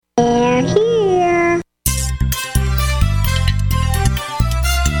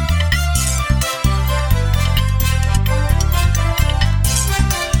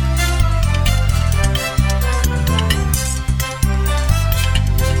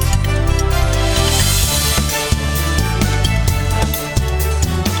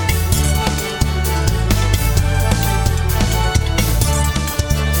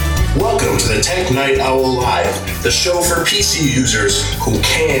the Tech Night Owl Live, the show for PC users who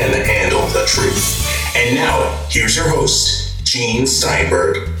can handle the truth. And now, here's your host, Gene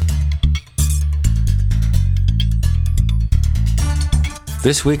Steinberg.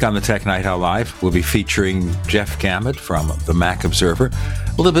 This week on the Tech Night Owl Live, we'll be featuring Jeff Gamet from the Mac Observer.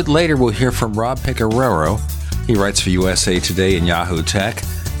 A little bit later, we'll hear from Rob Pecoraro. He writes for USA Today and Yahoo Tech.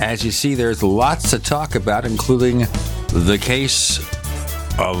 As you see, there's lots to talk about, including the case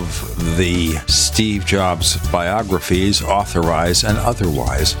of the Steve Jobs biographies, authorized and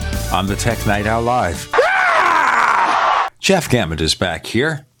otherwise, on the Tech Night Owl Live. Jeff Gamet is back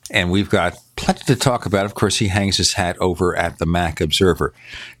here, and we've got plenty to talk about. Of course, he hangs his hat over at the Mac Observer.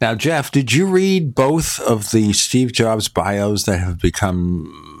 Now, Jeff, did you read both of the Steve Jobs bios that have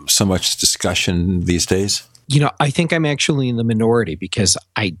become so much discussion these days? You know, I think I'm actually in the minority because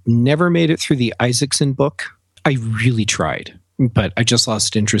I never made it through the Isaacson book. I really tried, but I just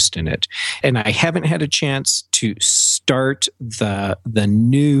lost interest in it. And I haven't had a chance to start the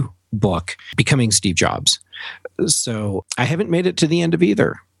new book, Becoming Steve Jobs. So I haven't made it to the end of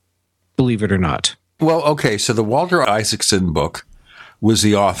either, believe it or not. Well, okay, so the Walter Isaacson book was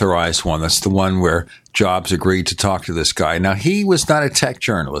the authorized one. That's the one where Jobs agreed to talk to this guy. Now, he was not a tech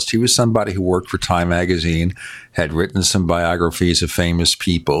journalist. He was somebody who worked for Time magazine, had written some biographies of famous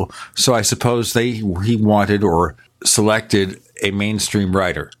people. So I suppose he wanted or selected a mainstream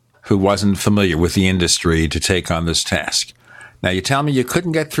writer who wasn't familiar with the industry to take on this task. Now, you tell me you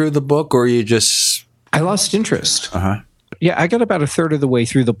couldn't get through the book, or you just... I lost interest. Uh-huh. Yeah, I got about a third of the way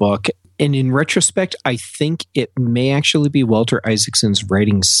through the book. And in retrospect, I think it may actually be Walter Isaacson's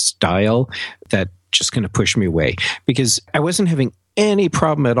writing style that just kind of pushed me away, because I wasn't having any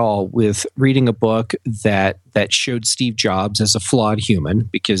problem at all with reading a book that showed Steve Jobs as a flawed human,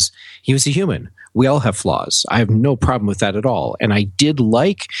 because he was a human. We all have flaws. I have no problem with that at all. And I did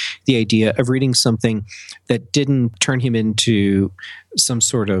like the idea of reading something that didn't turn him into some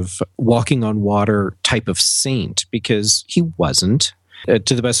sort of walking on water type of saint, because he wasn't.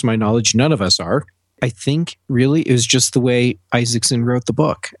 To the best of my knowledge, none of us are. I think really it was just the way Isaacson wrote the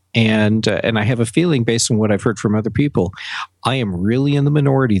book. And I have a feeling, based on what I've heard from other people, I am really in the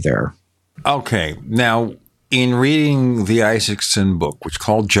minority there. Okay. Now, in reading the Isaacson book, which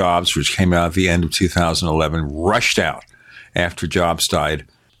called Jobs, which came out at the end of 2011, rushed out after Jobs died,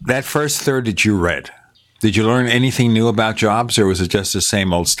 that first third that you read, did you learn anything new about Jobs, or was it just the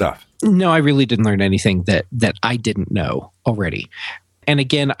same old stuff? No, I really didn't learn anything that I didn't know already. And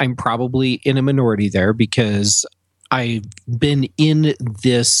again, I'm probably in a minority there because I've been in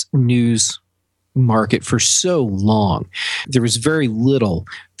this news market for so long. There was very little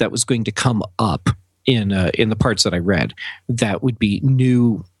that was going to come up in the parts that I read that would be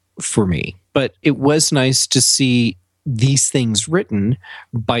new for me. But it was nice to see these things written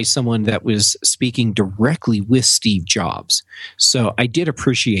by someone that was speaking directly with Steve Jobs. So I did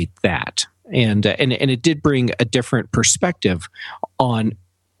appreciate that. And it did bring a different perspective on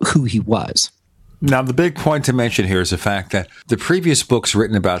who he was. Now, the big point to mention here is the fact that the previous books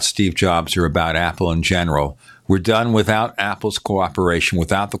written about Steve Jobs or about Apple in general were done without Apple's cooperation,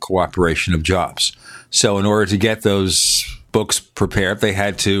 without the cooperation of Jobs. So in order to get those books prepared, they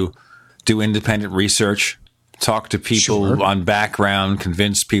had to do independent research, talk to people on background,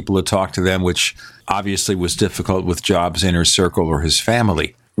 convince people to talk to them, which obviously was difficult with Jobs' inner circle or his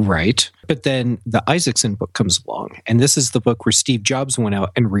family. Right. But then the Isaacson book comes along, and this is the book where Steve Jobs went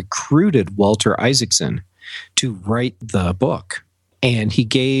out and recruited Walter Isaacson to write the book. And he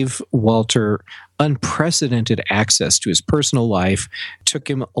gave Walter unprecedented access to his personal life, took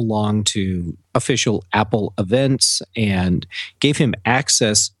him along to official Apple events, and gave him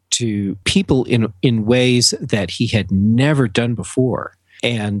access to people in ways that he had never done before.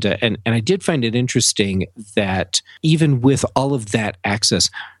 And I did find it interesting that even with all of that access,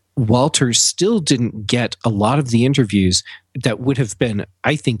 Walter still didn't get a lot of the interviews that would have been,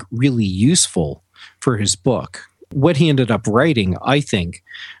 I think, really useful for his book. What he ended up writing, I think,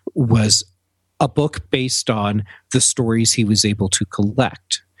 was a book based on the stories he was able to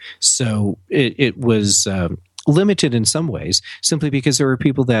collect. So it was limited in some ways, simply because there were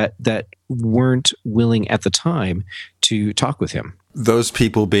people that weren't willing at the time to talk with him. Those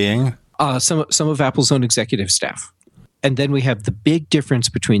people being? Some of Apple's own executive staff. And then we have the big difference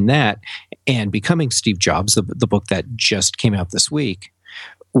between that and Becoming Steve Jobs, the book that just came out this week,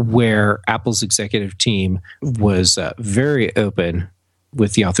 where Apple's executive team was very open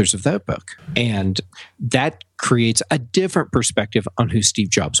with the authors of that book. And that creates a different perspective on who Steve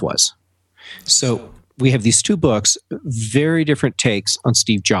Jobs was. So we have these two books, very different takes on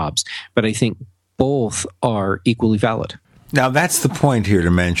Steve Jobs, but I think both are equally valid. Now, that's the point here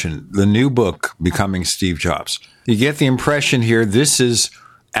to mention. The new book, Becoming Steve Jobs. You get the impression here this is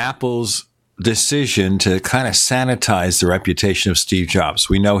Apple's decision to kind of sanitize the reputation of Steve Jobs.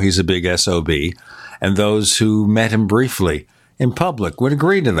 We know he's a big SOB, and those who met him briefly in public would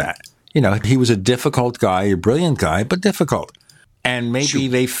agree to that. You know, he was a difficult guy, a brilliant guy, but difficult. And maybe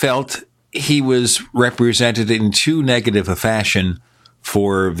they felt he was represented in too negative a fashion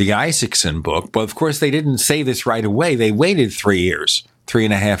for the Isaacson book. But of course, they didn't say this right away. They waited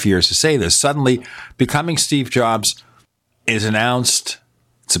 3.5 years to say this. Suddenly, Becoming Steve Jobs is announced.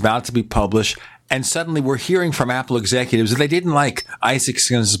 It's about to be published. And suddenly we're hearing from Apple executives that they didn't like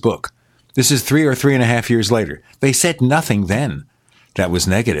Isaacson's book. This is 3.5 years later. They said nothing then that was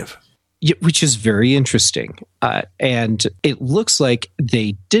negative. Yeah, which is very interesting. And it looks like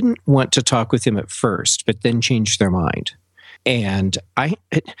they didn't want to talk with him at first, but then changed their mind. And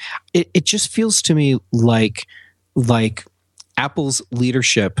it just feels to me like Apple's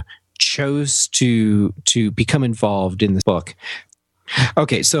leadership chose to become involved in this book.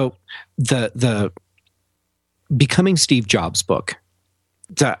 Okay, so the Becoming Steve Jobs book,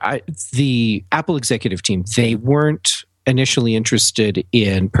 the Apple executive team, they weren't initially interested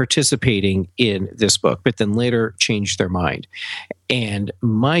in participating in this book, but then later changed their mind. And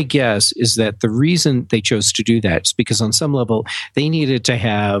my guess is that the reason they chose to do that is because on some level, they needed to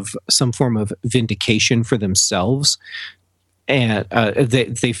have some form of vindication for themselves. And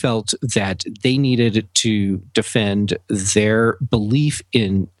they felt that they needed to defend their belief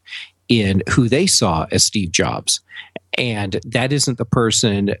in who they saw as Steve Jobs. And that isn't the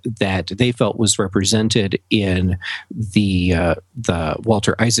person that they felt was represented in the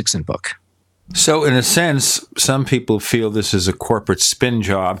Walter Isaacson book. So in a sense, some people feel this is a corporate spin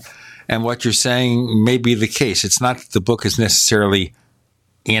job. And what you're saying may be the case. It's not that the book is necessarily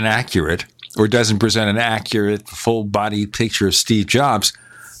inaccurate or doesn't present an accurate, full-body picture of Steve Jobs.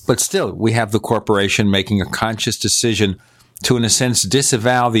 But still, we have the corporation making a conscious decision to, in a sense,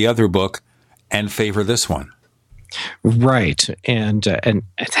 disavow the other book and favor this one. Right. And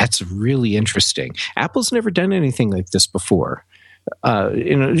that's really interesting. Apple's never done anything like this before.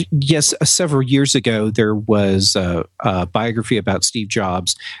 Yes, several years ago, there was a biography about Steve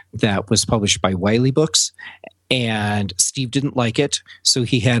Jobs that was published by Wiley Books, and Steve didn't like it, so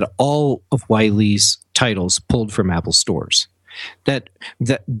he had all of Wiley's titles pulled from Apple stores.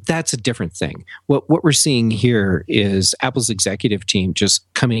 That's a different thing. What we're seeing here is Apple's executive team just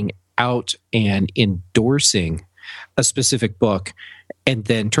coming out and endorsing a specific book, and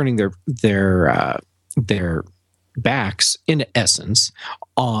then turning their backs, in essence,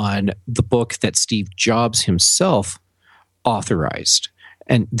 on the book that Steve Jobs himself authorized.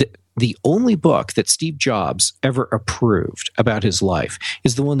 And the only book that Steve Jobs ever approved about his life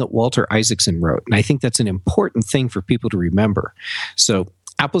is the one that Walter Isaacson wrote. And I think that's an important thing for people to remember. So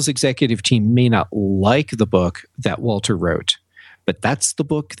Apple's executive team may not like the book that Walter wrote, but that's the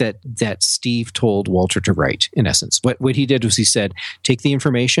book that Steve told Walter to write, in essence. What he did was he said, take the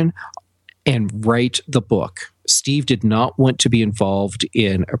information and write the book. Steve did not want to be involved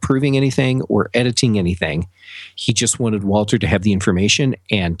in approving anything or editing anything. He just wanted Walter to have the information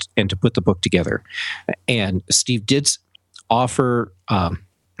and to put the book together. And Steve did offer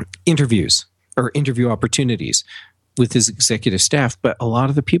interviews or interview opportunities with his executive staff, but a lot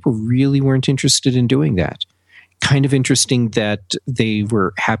of the people really weren't interested in doing that. Kind of interesting that they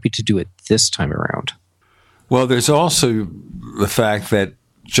were happy to do it this time around. Well, there's also the fact that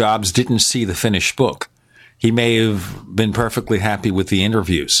Jobs didn't see the finished book. He may have been perfectly happy with the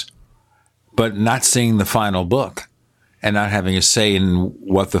interviews, but not seeing the final book and not having a say in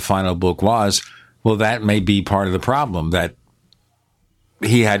what the final book was, well, that may be part of the problem, that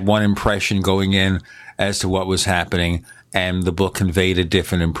he had one impression going in as to what was happening, and the book conveyed a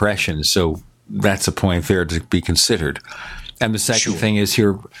different impression. So that's a point there to be considered. And the second thing is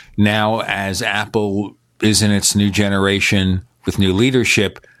here now, as Apple is in its new generation with new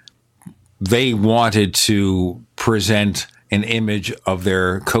leadership, they wanted to present an image of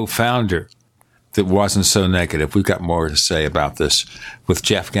their co-founder that wasn't so negative. We've got more to say about this with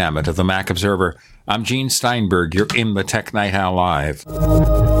Jeff Gamet of the Mac Observer. I'm Gene Steinberg. You're in the Tech Night Owl Live.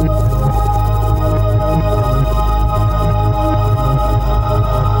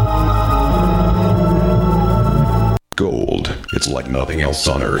 Gold. It's like nothing else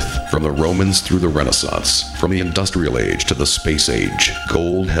on Earth. From the Romans through the Renaissance, from the Industrial Age to the Space Age,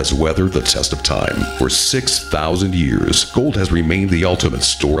 gold has weathered the test of time. For 6,000 years, gold has remained the ultimate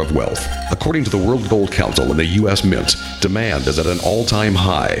store of wealth. According to the World Gold Council and the U.S. Mint, demand is at an all-time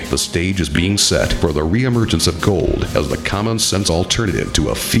high. The stage is being set for the reemergence of gold as the common-sense alternative to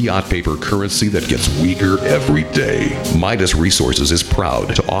a fiat paper currency that gets weaker every day. Midas Resources is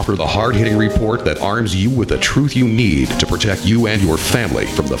proud to offer the hard-hitting report that arms you with the truth you need to protect you and your family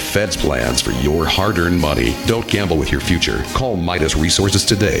from the Fed's plans for your hard-earned money. Don't gamble with your future. Call Midas Resources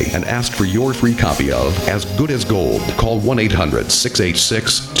today and ask for your free copy of As Good as Gold. Call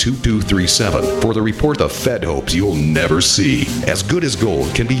 1-800-686-2237 for the report the Fed hopes you'll never see. As Good as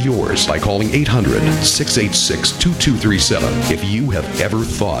Gold can be yours by calling 800-686-2237. If you have ever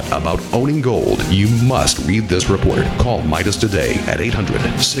thought about owning gold, you must read this report. Call Midas today at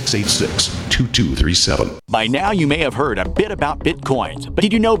 800-686-2237. By now, you may have heard a bit about Bitcoins, but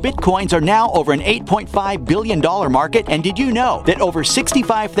did you know Bitcoins are now over an $8.5 billion market? And did you know that over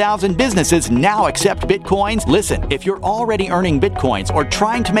 65,000 businesses now accept Bitcoins? Listen, if you're already earning Bitcoins or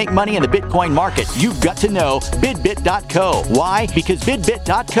trying to make money in the Bitcoin market, you've got to know BidBit.co. Why? Because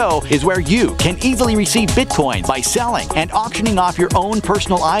BidBit.co is where you can easily receive Bitcoins by selling and auctioning off your own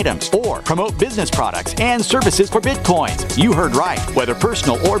personal items or promote business products and services for Bitcoins. You heard right. Whether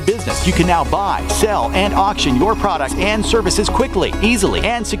personal or business, you can now buy, sell, and auction your products and services quickly, easily,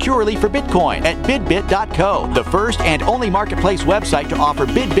 and securely for Bitcoin at BidBit.co, the first and only marketplace website to offer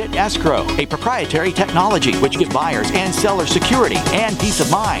BidBit Escrow, a proprietary technology which gives buyers and sellers security and peace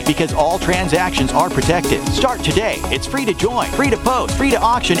of mind because all transactions are protected. Start today. It's free to join, free to post, free to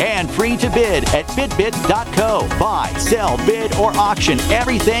auction, and free to bid at BidBit.co. Buy, sell, bid, or auction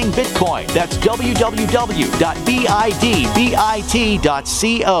everything Bitcoin. That's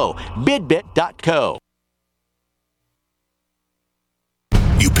www.bidbit.co. BidBit.co.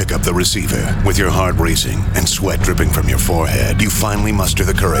 You pick up the receiver with your heart racing and sweat dripping from your forehead. You finally muster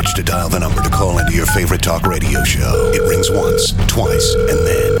the courage to dial the number to call into your favorite talk radio show. It rings once, twice, and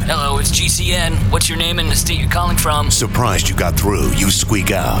then... Hello, it's GCN. What's your name and the state you're calling from? Surprised you got through, you squeak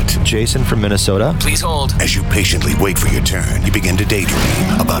out. Jason from Minnesota. Please hold. As you patiently wait for your turn, you begin to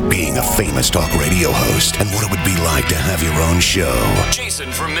daydream about being a famous talk radio host and what it would be like to have your own show.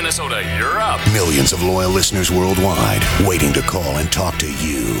 Jason from Minnesota, you're up. Millions of loyal listeners worldwide waiting to call and talk to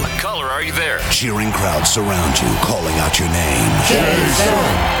you. Caller, are you there? Cheering crowds surround you, calling out your name. Jason!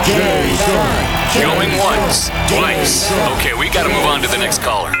 Jason! Going once, twice. Okay, we gotta move on to the next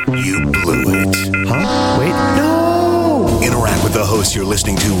caller. You blew it. Huh? Wait, no! Interact with the host you're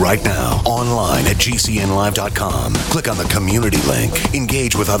listening to right now, online at GCNlive.com. Click on the community link.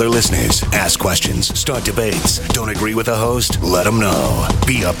 Engage with other listeners. Ask questions. Start debates. Don't agree with the host? Let them know.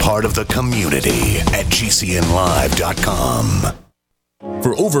 Be a part of the community at GCNlive.com.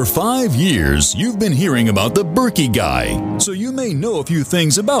 For over 5 years, you've been hearing about the Berkey Guy, so you may know a few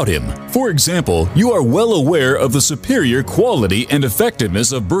things about him. For example, you are well aware of the superior quality and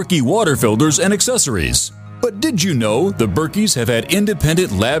effectiveness of Berkey water filters and accessories. But did you know the Berkeys have had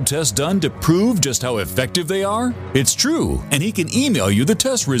independent lab tests done to prove just how effective they are? It's true, and he can email you the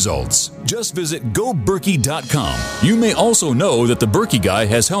test results. Just visit GoBerkey.com. You may also know that the Berkey Guy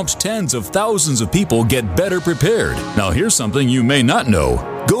has helped tens of thousands of people get better prepared. Now here's something you may not know.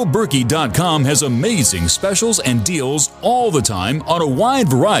 GoBerkey.com has amazing specials and deals all the time on a wide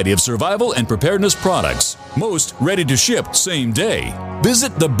variety of survival and preparedness products, most ready to ship same day.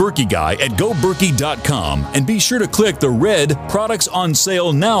 Visit the Berkey Guy at GoBerkey.com and be sure to click the red Products on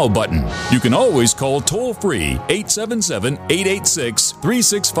Sale Now button. You can always call toll-free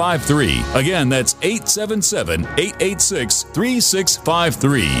 877-886-3653. Again, that's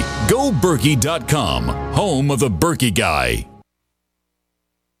 877-886-3653. GoBerkey.com, home of the Berkey Guy.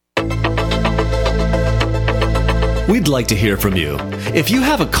 We'd like to hear from you. If you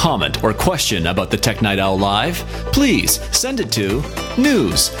have a comment or question about the Tech Night Owl Live, please send it to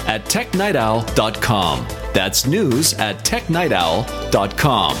news@technightowl.com. That's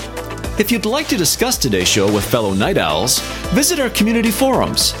news@technightowl.com. If you'd like to discuss today's show with fellow night owls, visit our community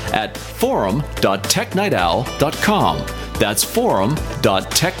forums at forum.technightowl.com. That's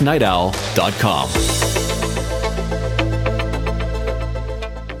forum.technightowl.com.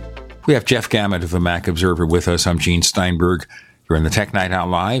 We have Jeff Gamet of the Mac Observer with us. I'm Gene Steinberg. You're in the Tech Night Owl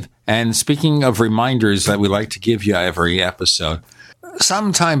Live. And speaking of reminders that we like to give you every episode,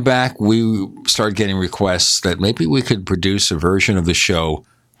 some time back we started getting requests that maybe we could produce a version of the show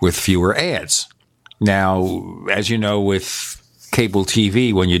with fewer ads. Now, as you know, with cable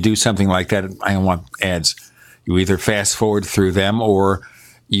TV, when you do something like that, I don't want ads. You either fast forward through them or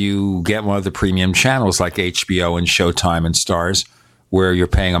you get one of the premium channels like HBO and Showtime and Starz, where you're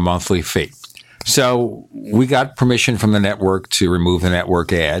paying a monthly fee. So we got permission from the network to remove the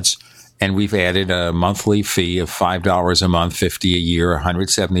network ads, and we've added a monthly fee of $5 a month, $50 a year,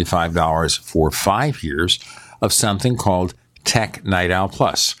 $175 for 5 years of something called Tech Night Owl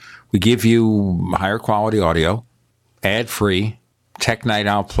Plus. We give you higher quality audio, ad-free, Tech Night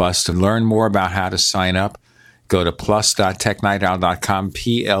Owl Plus. To learn more about how to sign up, go to plus.technightowl.com,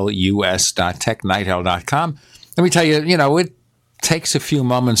 plus.technightowl.com. Let me tell you, it takes a few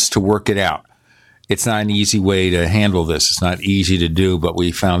moments to work it out. It's not an easy way to handle this. It's not easy to do, but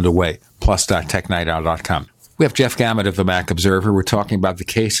we found a way. Plus.technightowl.com. We have Jeff Gamet of the Mac Observer. We're talking about the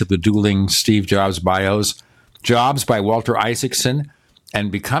case of the dueling Steve Jobs bios. Jobs by Walter Isaacson,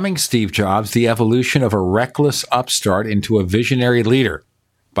 and Becoming Steve Jobs, The Evolution of a Reckless Upstart into a Visionary Leader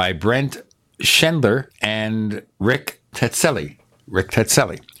by Brent Schendler and Rick Tetzelli.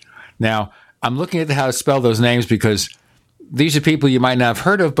 Now, I'm looking at how to spell those names because these are people you might not have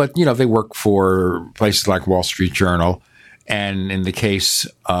heard of, but, they work for places like Wall Street Journal. And in the case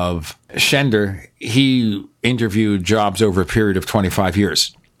of Schendler, he interviewed Jobs over a period of 25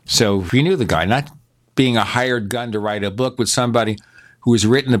 years. So he knew the guy, not being a hired gun to write a book, with somebody who has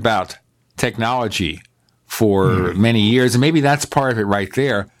written about technology for many years. And maybe that's part of it right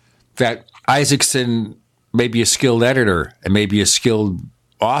there, that Isaacson may be a skilled editor and maybe a skilled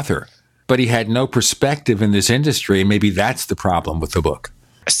author, but he had no perspective in this industry, and maybe that's the problem with the book.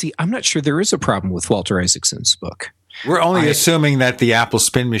 See, I'm not sure there is a problem with Walter Isaacson's book. We're only assuming that the Apple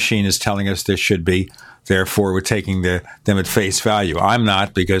spin machine is telling us there should be. Therefore, we're taking them at face value. I'm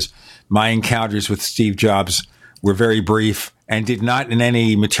not, because my encounters with Steve Jobs were very brief and did not in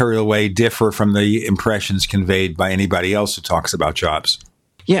any material way differ from the impressions conveyed by anybody else who talks about Jobs.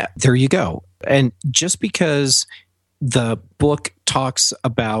 Yeah, there you go. And just because the book talks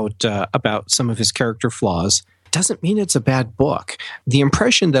about some of his character flaws doesn't mean it's a bad book. The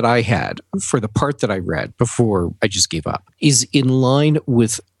impression that I had for the part that I read before I just gave up is in line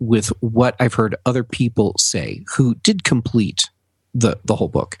with what I've heard other people say who did complete the whole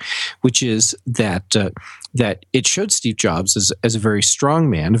book, which is that it showed Steve Jobs as a very strong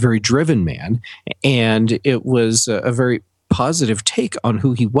man, a very driven man, and it was a very positive take on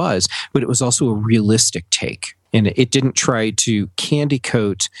who he was, but it was also a realistic take. And it didn't try to candy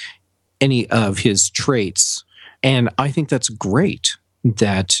coat any of his traits. And I think that's great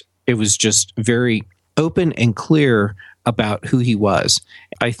that it was just very open and clear about who he was.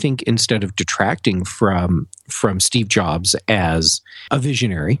 I think instead of detracting from Steve Jobs as a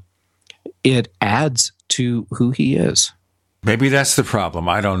visionary, it adds to who he is. Maybe that's the problem.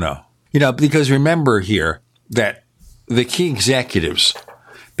 I don't know. Because remember here that the key executives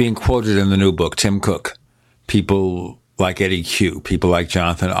being quoted in the new book, Tim Cook, people like Eddie Q, people like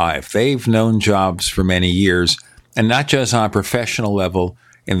Jonathan Ive, they've known Jobs for many years, and not just on a professional level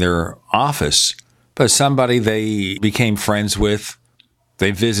in their office, but somebody they became friends with.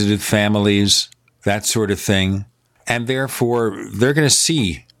 They visited families, that sort of thing. And therefore, they're going to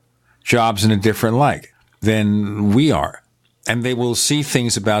see Jobs in a different light than we are. And they will see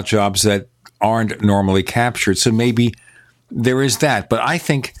things about Jobs that aren't normally captured. So maybe there is that. But I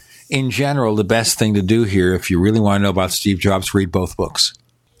think, in general, the best thing to do here, if you really want to know about Steve Jobs, read both books.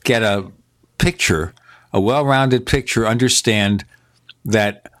 Get a picture, a well-rounded picture, understand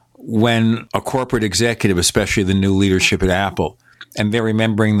that when a corporate executive, especially the new leadership at Apple, and they're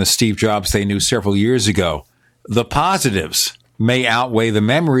remembering the Steve Jobs they knew several years ago, the positives may outweigh the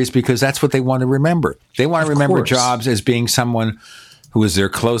memories because that's what they want to remember. They want to remember Jobs as being someone who was their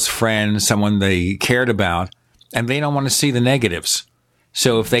close friend, someone they cared about, and they don't want to see the negatives.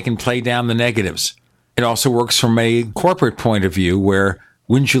 So if they can play down the negatives, it also works from a corporate point of view where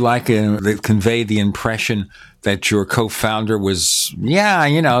wouldn't you like to convey the impression that your co-founder was,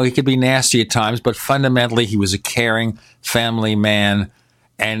 he could be nasty at times, but fundamentally he was a caring family man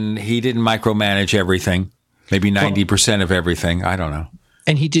and he didn't micromanage everything, maybe 90% of everything. I don't know.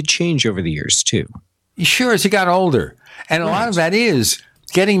 And he did change over the years too. Sure, as he got older. And a lot of that is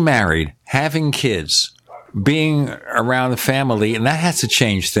getting married, having kids, being around the family, and that has to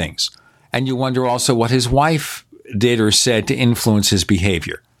change things. And you wonder also what his wife did or said to influence his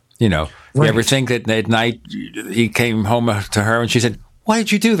behavior. You ever think that at night he came home to her and she said, "Why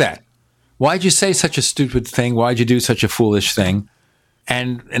did you do that? Why did you say such a stupid thing? Why did you do such a foolish thing?"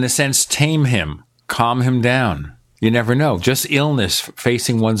 And in a sense, tame him, calm him down. You never know. Just illness,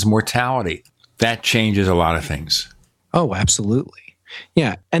 facing one's mortality, that changes a lot of things. Oh, absolutely.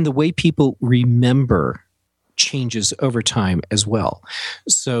 Yeah. And the way people remember changes over time as well.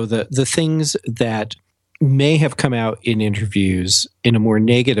 So the things that may have come out in interviews in a more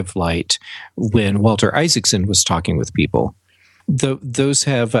negative light when Walter Isaacson was talking with people. Those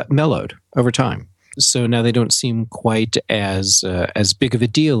have mellowed over time. So now they don't seem quite as big of a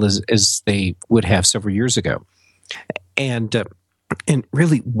deal as they would have several years ago. And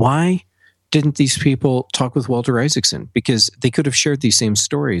really, why didn't these people talk with Walter Isaacson? Because they could have shared these same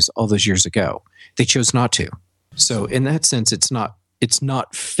stories all those years ago. They chose not to. So in that sense, it's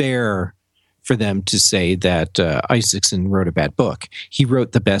not fair for them to say that Isaacson wrote a bad book. He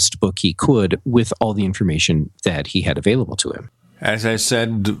wrote the best book he could with all the information that he had available to him. As I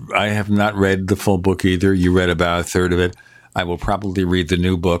said, I have not read the full book either. You read about a third of it. I will probably read the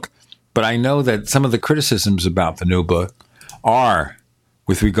new book. But I know that some of the criticisms about the new book are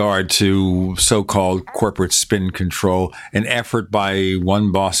with regard to so-called corporate spin control, an effort by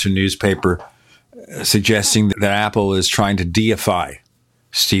one Boston newspaper suggesting that Apple is trying to deify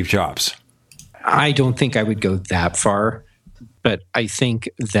Steve Jobs. I don't think I would go that far, but I think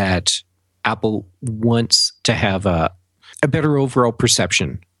that Apple wants to have a better overall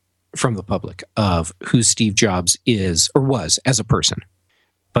perception from the public of who Steve Jobs is or was as a person.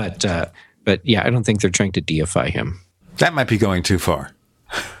 But yeah, I don't think they're trying to deify him. That might be going too far.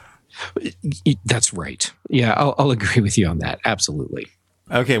 That's right. Yeah, I'll agree with you on that. Absolutely.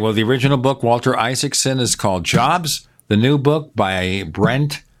 Okay, well, the original book, Walter Isaacson, is called Jobs. The new book by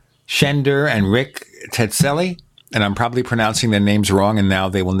Brent Schender and Rick Tetzelli, and I'm probably pronouncing their names wrong, and now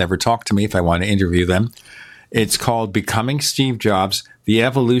they will never talk to me if I want to interview them. It's called Becoming Steve Jobs, The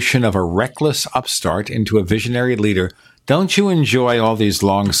Evolution of a Reckless Upstart into a Visionary Leader. Don't you enjoy all these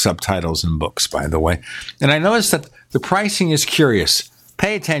long subtitles in books, by the way? And I noticed that the pricing is curious.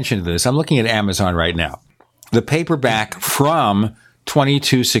 Pay attention to this. I'm looking at Amazon right now. The paperback from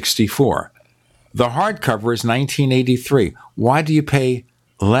 $22.64. The hardcover is $19.83. Why do you pay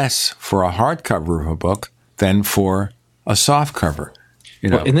less for a hardcover of a book than for a softcover?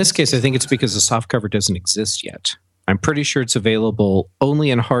 Well, in this case, I think it's because the softcover doesn't exist yet. I'm pretty sure it's available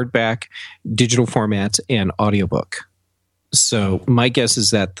only in hardback, digital formats, and audiobook. So my guess is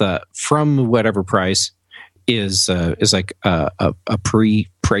that the from whatever price is like a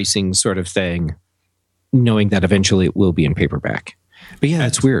pre-pricing sort of thing, knowing that eventually it will be in paperback. But yeah,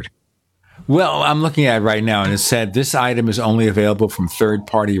 that's weird. Well, I'm looking at it right now, and it said this item is only available from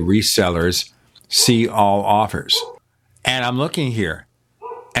third-party resellers. See all offers. And I'm looking here,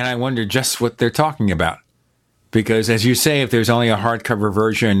 and I wonder just what they're talking about. Because as you say, if there's only a hardcover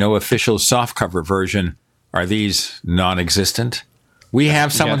version and no official softcover version, are these non-existent? We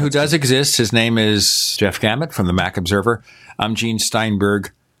have someone who does exist. His name is Jeff Gamet from the Mac Observer. I'm Gene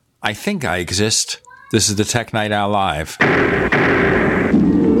Steinberg. I think I exist. This is the Tech Night Owl Live.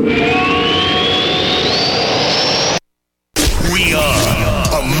 We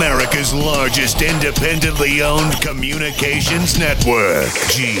are America's largest independently owned communications network,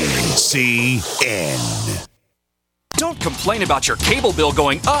 GCN. Don't complain about your cable bill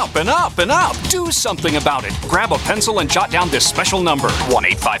going up and up and up. Do something about it. Grab a pencil and jot down this special number,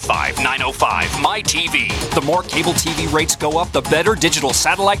 1-855-905-MY-TV. The more cable TV rates go up, the better digital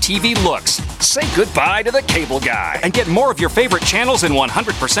satellite TV looks. Say goodbye to the cable guy and get more of your favorite channels in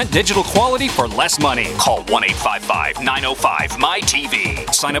 100% digital quality for less money. Call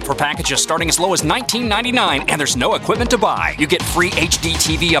 1-855-905-MY-TV. Sign up for packages starting as low as $19.99, and there's no equipment to buy. You get free HD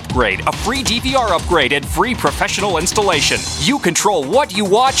TV upgrade, a free DVR upgrade, and free professional installation. You control what you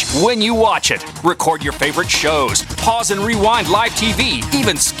watch when you watch it. Record your favorite shows, pause and rewind live TV,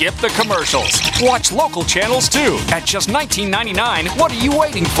 even skip the commercials. Watch local channels too. At just $19.99, what are you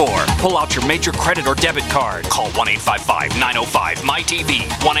waiting for? Pull out your major credit or debit card. Call 1-855-905-MY-TV.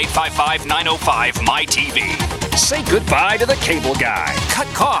 1-855-905-MY-TV. Say goodbye to the cable guy. Cut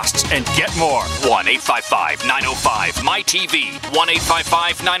costs and get more. 1-855-905-MY-TV.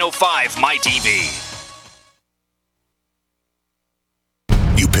 1-855-905-MY-TV.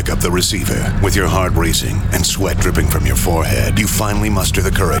 You pick up the receiver. With your heart racing and sweat dripping from your forehead, you finally muster the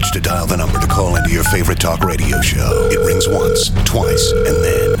courage to dial the number to call into your favorite talk radio show. It rings once, twice, and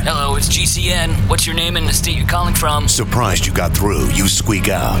then... Hello, it's GCN. What's your name and the state you're calling from? Surprised you got through, you squeak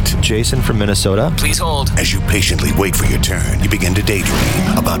out. Jason from Minnesota. Please hold. As you patiently wait for your turn, you begin to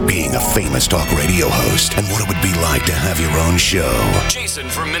daydream about being a famous talk radio host and what it would be like to have your own show. Jason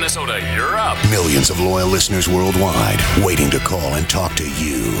from Minnesota, you're up. Millions of loyal listeners worldwide waiting to call and talk to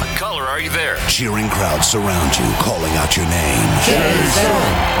you. Caller, are you there? Cheering crowds surround you, calling out your name. Jason!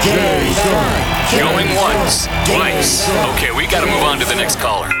 Jason! Going once, twice. Okay, we gotta move on to the next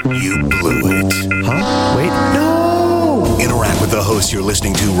caller. You blew it. Huh? Wait, no! Interact with the hosts you're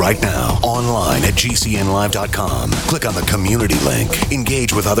listening to right now online at GCNlive.com. Click on the community link.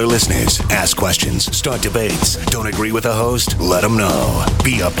 Engage with other listeners. Ask questions. Start debates. Don't agree with a host? Let them know.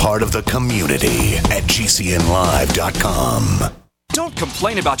 Be a part of the community at GCNlive.com. Don't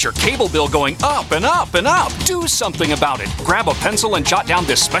complain about your cable bill going up and up and up. Do something about it. Grab a pencil and jot down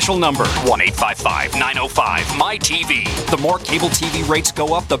this special number, 1-855-905-MY-TV. The more cable TV rates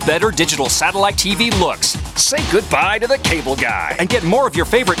go up, the better digital satellite TV looks. Say goodbye to the cable guy and get more of your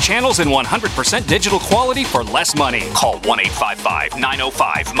favorite channels in 100% digital quality for less money. Call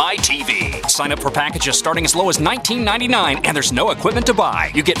 1-855-905-MY-TV. Sign up for packages starting as low as $19.99, and there's no equipment to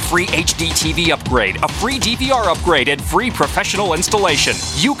buy. You get free HD TV upgrade, a free DVR upgrade, and free professional installation.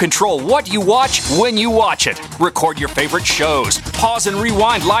 You control what you watch when you watch it. Record your favorite shows, pause and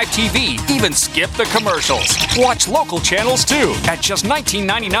rewind live TV, even skip the commercials. Watch local channels too. At just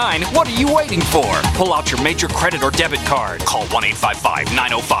 $19.99, what are you waiting for? Pull out your major credit or debit card. Call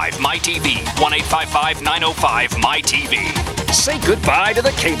 1-855-905-MY-TV. 1-855-905-MY-TV. Say goodbye to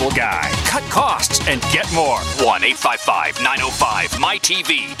the cable guy. Cut costs and get more.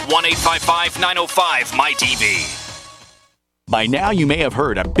 1-855-905-MY-TV. 1-855-905-MY-TV. By now, you may have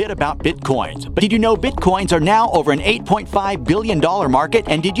heard a bit about Bitcoins, but did you know Bitcoins are now over an $8.5 billion market?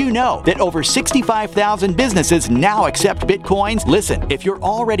 And did you know that over 65,000 businesses now accept Bitcoins? Listen, if you're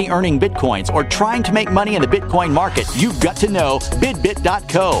already earning Bitcoins or trying to make money in the Bitcoin market, you've got to know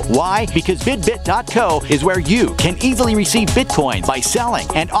BidBit.co. Why? Because BidBit.co is where you can easily receive Bitcoins by selling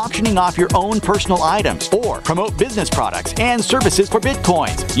and auctioning off your own personal items or promote business products and services for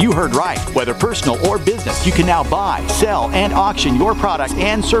Bitcoins. You heard right. Whether personal or business, you can now buy, sell, and auction your products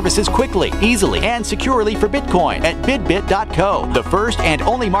and services quickly, easily, and securely for Bitcoin at BidBit.co, the first and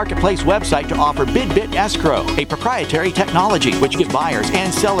only marketplace website to offer BidBit Escrow, a proprietary technology which gives buyers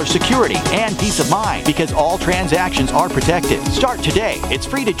and sellers security and peace of mind because all transactions are protected. Start today. It's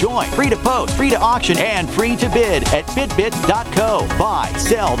free to join, free to post, free to auction, and free to bid at BidBit.co. Buy,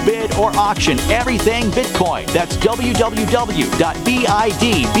 sell, bid, or auction everything Bitcoin. That's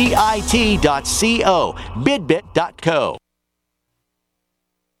www.bidbit.co. BidBit.co.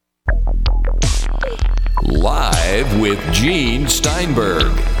 Live with Gene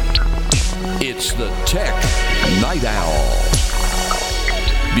Steinberg. It's the Tech Night Owl.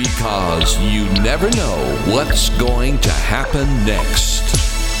 Because you never know what's going to happen next.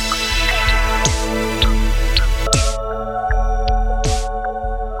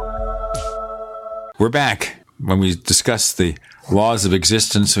 We're back. When we discuss the laws of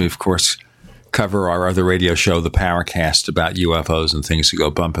existence, we, of course, cover our other radio show, The Powercast, about UFOs and things that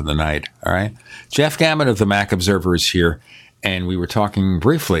go bump in the night. All right. Jeff Gammon of the Mac Observer is here, and we were talking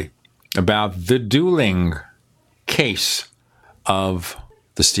briefly about the dueling case of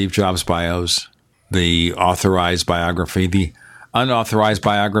the Steve Jobs bios, the authorized biography, the unauthorized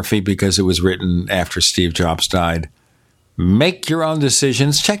biography because it was written after Steve Jobs died. Make your own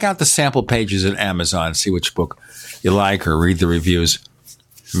decisions. Check out the sample pages at Amazon. See which book you like or read the reviews.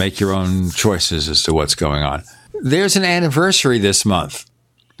 Make your own choices as to what's going on. There's an anniversary this month,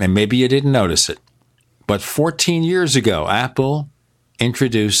 and maybe you didn't notice it, but 14 years ago, Apple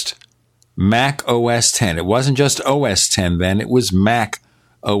introduced Mac OS X. It wasn't just OS X then, it was Mac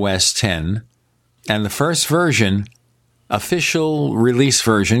OS X. And the first version, official release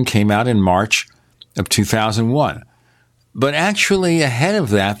version, came out in March of 2001. But actually, ahead of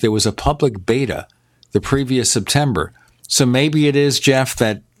that, there was a public beta the previous September. So maybe it is, Jeff,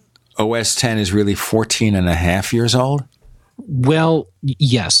 that OS X is really 14 and a half years old? Well,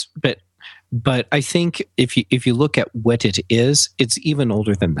 yes, but I think if you look at what it is, it's even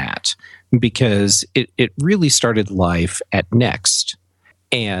older than that because it really started life at Next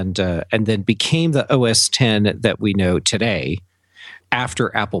and then became the OS X that we know today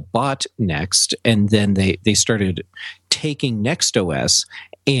after Apple bought Next, and then they started taking Next OS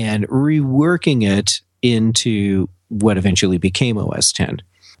and reworking it into what eventually became OS X.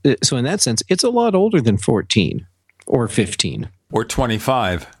 So in that sense, it's a lot older than 14 or 15. Or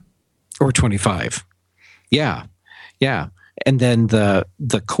 25. Or 25. Yeah. Yeah. And then the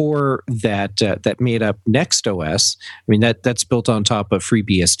core that made up Next OS, I mean, that's built on top of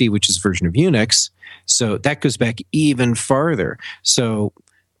FreeBSD, which is a version of Unix. So that goes back even farther. So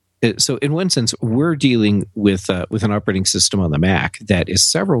in one sense, we're dealing with an operating system on the Mac that is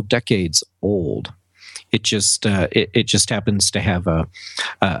several decades old. It just happens to have a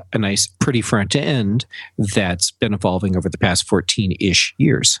nice, pretty front end that's been evolving over the past 14-ish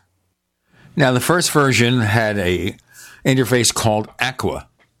years. Now, the first version had a interface called Aqua.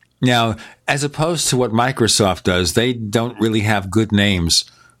 Now, as opposed to what Microsoft does, they don't really have good names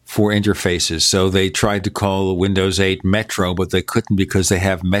for interfaces. So they tried to call Windows 8 Metro, but they couldn't because they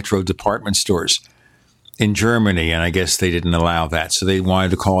have Metro department stores in Germany, and I guess they didn't allow that. So they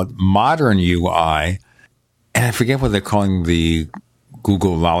wanted to call it Modern UI, and I forget what they're calling the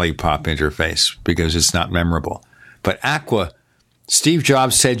Google Lollipop interface because it's not memorable. But Aqua, Steve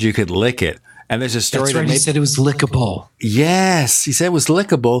Jobs said you could lick it. And there's a story. That's right. He said it was lickable. Yes, he said it was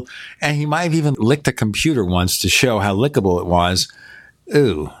lickable, and he might have even licked a computer once to show how lickable it was.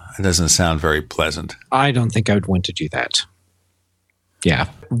 Ooh, it doesn't sound very pleasant. I don't think I would want to do that. Yeah.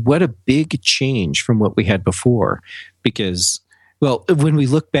 What a big change from what we had before. Because, well, when we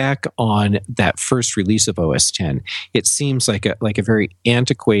look back on that first release of OS X, it seems like a very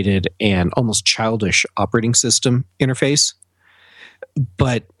antiquated and almost childish operating system interface.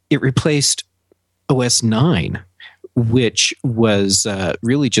 But it replaced OS 9, which was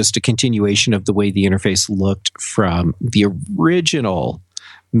really just a continuation of the way the interface looked from the original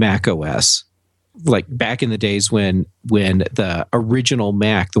Mac OS, like back in the days when the original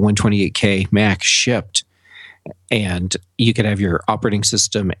Mac, the 128K Mac, shipped, and you could have your operating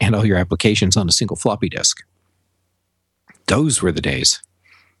system and all your applications on a single floppy disk. Those were the days.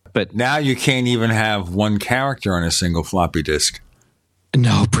 But now you can't even have one character on a single floppy disk.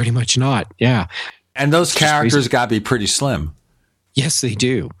 No, pretty much not. Yeah. And those characters got to be pretty slim. Yes, they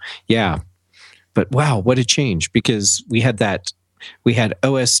do. Yeah. But wow, what a change, because we had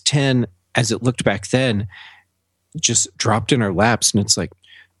OS X as it looked back then just dropped in our laps, and it's like,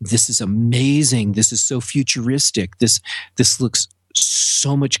 this is amazing. This is so futuristic. This looks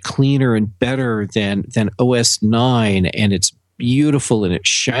so much cleaner and better than OS 9, and it's beautiful and it's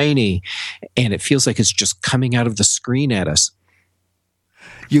shiny, and it feels like it's just coming out of the screen at us.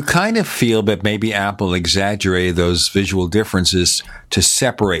 You kind of feel that maybe Apple exaggerated those visual differences to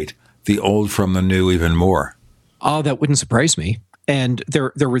separate the old from the new even more. Oh, that wouldn't surprise me. And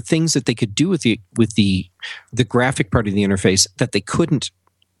there were things that they could do with the graphic part of the interface that they couldn't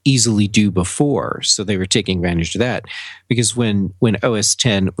easily do before. So they were taking advantage of that. Because when OS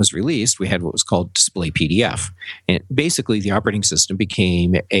X was released, we had what was called Display PDF. And basically the operating system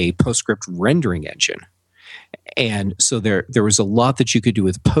became a PostScript rendering engine. And so there was a lot that you could do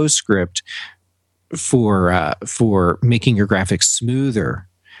with PostScript for making your graphics smoother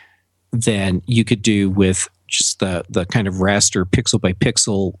than you could do with just the kind of raster pixel by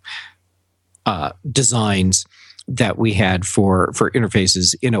pixel designs that we had for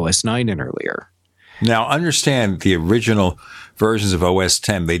interfaces in OS 9 and earlier. Now, understand the original versions of OS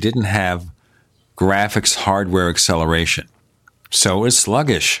X, they didn't have graphics hardware acceleration. So it was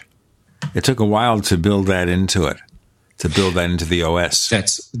sluggish. It took a while to build that into it, to build that into the OS.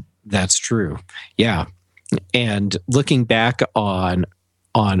 That's true. Yeah. And looking back on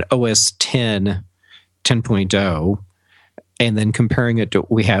OS X 10.0 and then comparing it to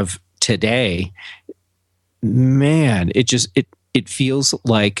what we have today, man, it feels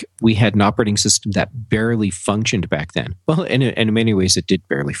like we had an operating system that barely functioned back then. Well, and in many ways it did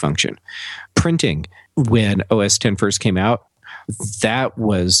barely function. Printing, when OS X first came out, that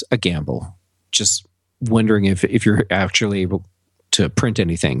was a gamble. Just wondering if you're actually able to print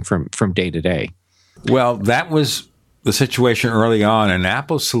anything from day to day. Well, that was the situation early on, and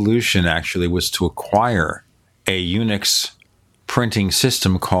Apple's solution actually was to acquire a Unix printing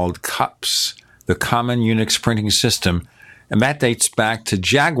system called CUPS, the Common Unix Printing System, and that dates back to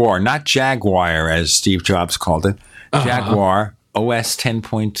Jaguar, not Jaguar as Steve Jobs called it, Jaguar OS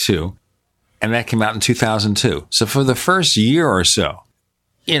 10.2. And that came out in 2002. So for the first year or so,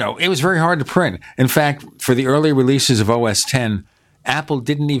 it was very hard to print. In fact, for the early releases of OS X, Apple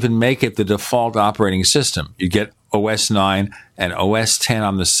didn't even make it the default operating system. You get OS 9 and OS X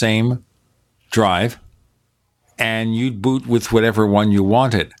on the same drive, and you'd boot with whatever one you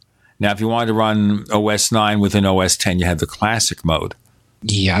wanted. Now, if you wanted to run OS 9 within OS X, you had the classic mode.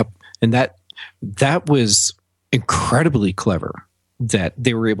 Yep. And that was incredibly clever, that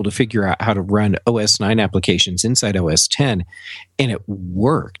they were able to figure out how to run OS 9 applications inside OS X, and it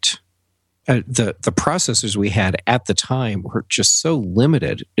worked. The processors we had at the time were just so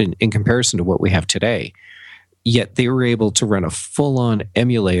limited in comparison to what we have today, yet they were able to run a full-on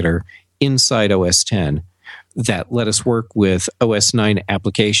emulator inside OS X that let us work with OS 9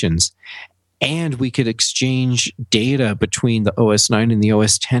 applications, and we could exchange data between the OS 9 and the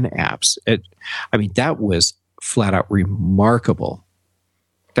OS X apps. That was flat out remarkable.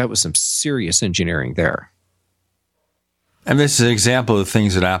 That was some serious engineering there. And this is an example of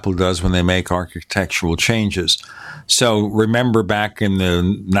things that Apple does when they make architectural changes. So remember back in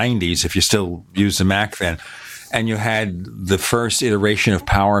the 90s, if you still use the Mac then, and you had the first iteration of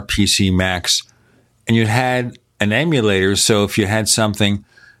PowerPC Macs, and you had an emulator, so if you had something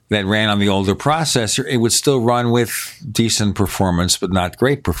that ran on the older processor, it would still run with decent performance, but not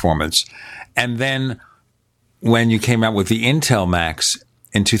great performance. And then when you came out with the Intel Macs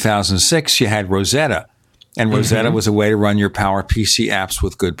in 2006, you had Rosetta. And Rosetta was a way to run your PowerPC apps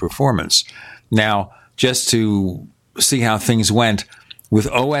with good performance. Now, just to see how things went, with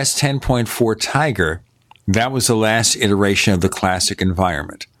OS 10.4 Tiger, that was the last iteration of the classic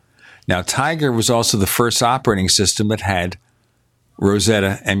environment. Now, Tiger was also the first operating system that had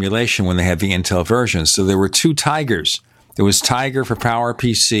Rosetta emulation when they had the Intel version. So there were two Tigers. There was Tiger for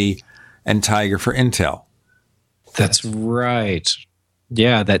PowerPC and Tiger for Intel. That's right.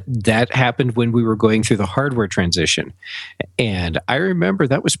 Yeah, that happened when we were going through the hardware transition. And I remember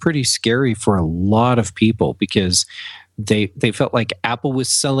that was pretty scary for a lot of people because they felt like Apple was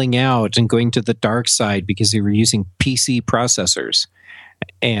selling out and going to the dark side because they were using PC processors.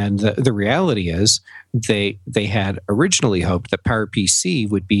 And the reality is they had originally hoped that PowerPC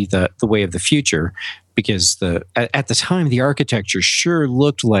would be the way of the future because at the time the architecture sure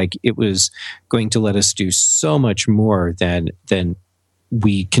looked like it was going to let us do so much more than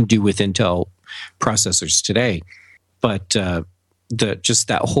we can do with Intel processors today. But just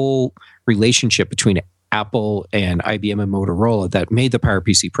that whole relationship between Apple and IBM and Motorola that made the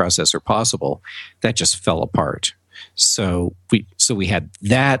PowerPC processor possible, that just fell apart. So we had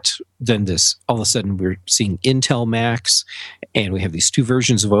that. Then all of a sudden we're seeing Intel Macs, and we have these two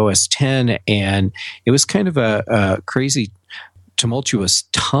versions of OS 10, and it was kind of a crazy, tumultuous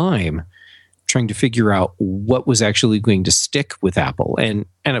time trying to figure out what was actually going to stick with Apple. And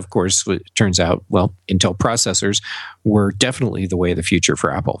of course, it turns out, well, Intel processors were definitely the way of the future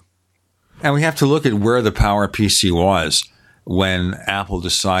for Apple. And we have to look at where the PowerPC was when Apple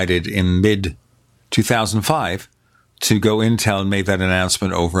decided in mid-2005 to go Intel and made that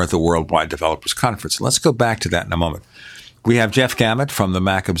announcement over at the Worldwide Developers Conference. Let's go back to that in a moment. We have Jeff Gamet from the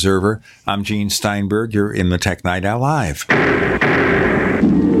Mac Observer. I'm Gene Steinberg. You're in the Tech Night Owl Live.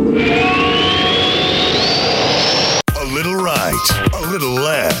 A little right, a little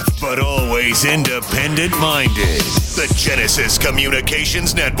left, but always independent-minded. The Genesis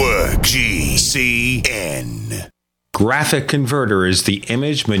Communications Network, GCN. Graphic Converter is the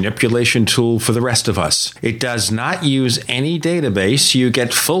image manipulation tool for the rest of us. It does not use any database. You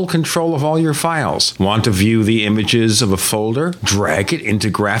get full control of all your files. Want to view the images of a folder? Drag it into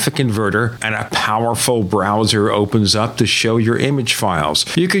Graphic Converter, and a powerful browser opens up to show your image files.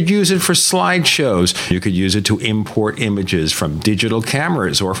 You could use it for slideshows. You could use it to import images from digital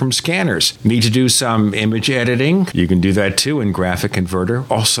cameras or from scanners. Need to do some image editing? You can do that too in Graphic Converter.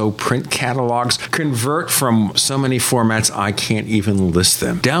 Also print catalogs. Convert from so many formats I can't even list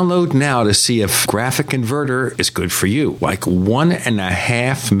them. Download now to see if Graphic Converter is good for you, like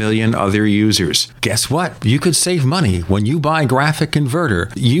 1.5 million other users. Guess what? You could save money when you buy Graphic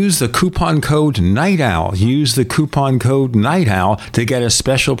Converter. Use the coupon code NIGHTOWL. Use the coupon code NIGHTOWL to get a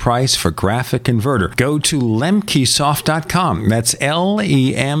special price for Graphic Converter. Go to lemkesoft.com. That's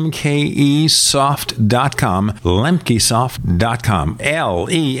LEMKE soft.com. lemkesoft.com.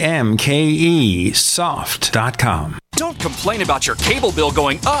 LEMKE soft.com. Don't complain about your cable bill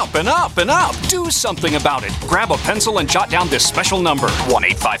going up and up and up. Do something about it. Grab a pencil and jot down this special number,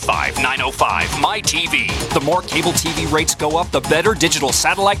 1-855-905-MY-TV. The more cable TV rates go up, the better digital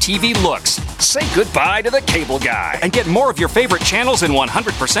satellite TV looks. Say goodbye to the cable guy and get more of your favorite channels in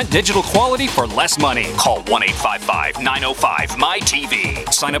 100% digital quality for less money. Call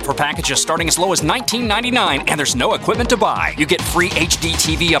 1-855-905-MY-TV. Sign up for packages starting as low as $19.99, and there's no equipment to buy. You get free HD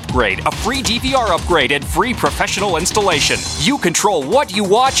TV upgrade, a free DVR upgrade, and free professional installation. You control what you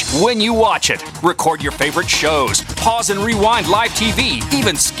watch when you watch it. Record your favorite shows. Pause and rewind live TV.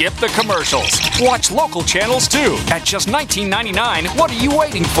 Even skip the commercials. Watch local channels too. At just $19.99, what are you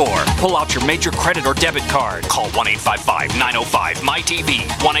waiting for? Pull out your major credit or debit card. Call 1-855-905-MY-TV.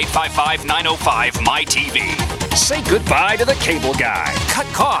 1-855-905-MY-TV. Say goodbye to the cable guy. Cut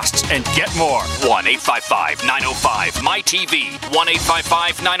costs and get more. 1-855-905-MY-TV.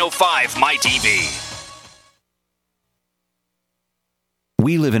 1-855-905-MY-TV.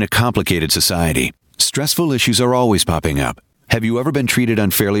 We live in a complicated society. Stressful issues are always popping up. Have you ever been treated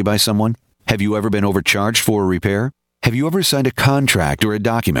unfairly by someone? Have you ever been overcharged for a repair? Have you ever signed a contract or a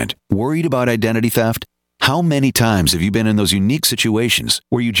document worried about identity theft? How many times have you been in those unique situations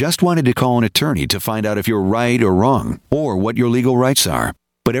where you just wanted to call an attorney to find out if you're right or wrong, or what your legal rights are?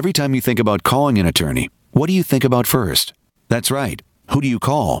 But every time you think about calling an attorney, what do you think about first? That's right. Who do you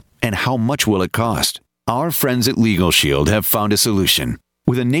call, and how much will it cost? Our friends at Legal Shield have found a solution.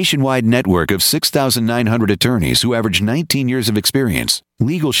 With a nationwide network of 6,900 attorneys who average 19 years of experience,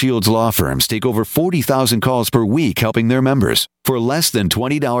 Legal Shield's law firms take over 40,000 calls per week helping their members. For less than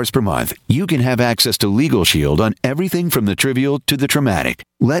 $20 per month, you can have access to Legal Shield on everything from the trivial to the traumatic.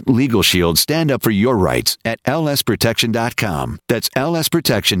 Let Legal Shield stand up for your rights at lsprotection.com. That's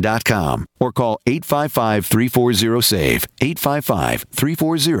lsprotection.com. Or call 855-340-SAVE,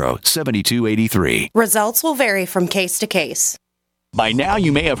 855-340-7283. Results will vary from case to case. By now,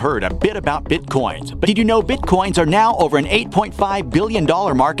 you may have heard a bit about Bitcoins, but did you know Bitcoins are now over an $8.5 billion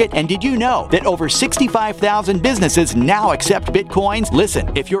market? And did you know that over 65,000 businesses now accept Bitcoins? Listen,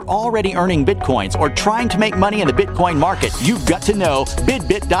 if you're already earning Bitcoins or trying to make money in the Bitcoin market, you've got to know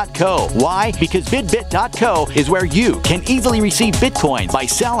BidBit.co. Why? Because BidBit.co is where you can easily receive Bitcoins by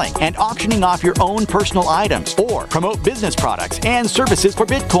selling and auctioning off your own personal items or promote business products and services for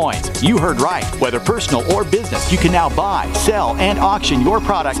Bitcoins. You heard right. Whether personal or business, you can now buy, sell, and auction your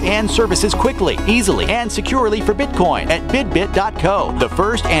products and services quickly, easily, and securely for Bitcoin at BidBit.co, the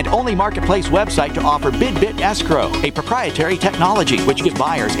first and only marketplace website to offer BidBit Escrow, a proprietary technology which gives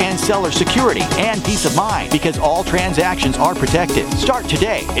buyers and sellers security and peace of mind because all transactions are protected. Start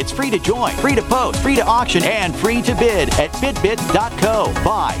today. It's free to join, free to post, free to auction, and free to bid at BidBit.co.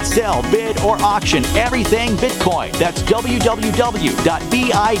 Buy, sell, bid, or auction everything Bitcoin. That's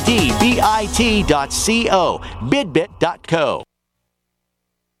www.bidbit.co. BidBit.co.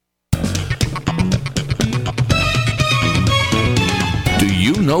 Do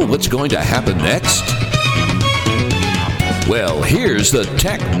you know what's going to happen next? Well, here's the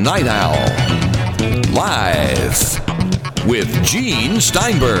Tech Night Owl. Live with Gene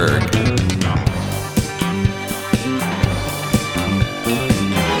Steinberg.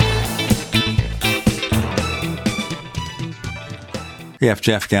 We have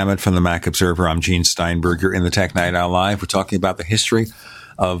Jeff Gamet from the Mac Observer. I'm Gene Steinberg. You're in the Tech Night Owl Live. We're talking about the history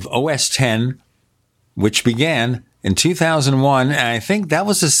of OS X, which began in 2001, and I think that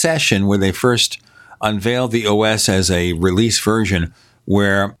was a session where they first unveiled the OS as a release version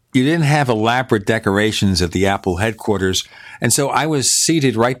where you didn't have elaborate decorations at the Apple headquarters. And so I was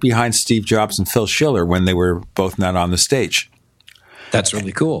seated right behind Steve Jobs and Phil Schiller when they were both not on the stage. That's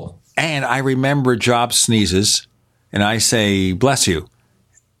really cool. And I remember Jobs sneezes, and I say, "Bless you."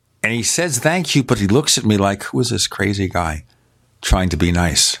 And he says, "Thank you," but he looks at me like, who is this crazy guy trying to be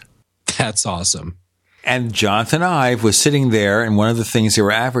nice? That's awesome. And Jonathan Ive was sitting there, and one of the things they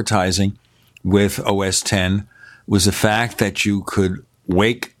were advertising with OS X was the fact that you could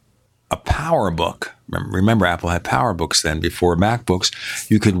wake a PowerBook. Remember, Apple had PowerBooks then before MacBooks.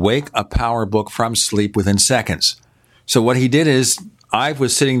 You could wake a PowerBook from sleep within seconds. So what he did is, Ive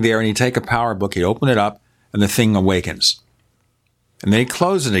was sitting there, and he'd take a PowerBook, he'd open it up, and the thing awakens. And then he'd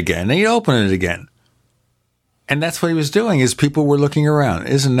close it again, and he'd open it again. And that's what he was doing, is people were looking around.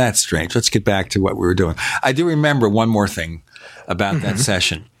 Isn't that strange? Let's get back to what we were doing. I do remember one more thing about that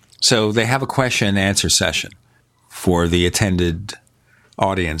session. So they have a question and answer session for the attended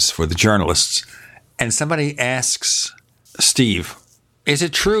audience, for the journalists. And somebody asks Steve, is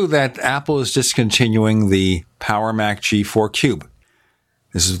it true that Apple is discontinuing the Power Mac G4 Cube?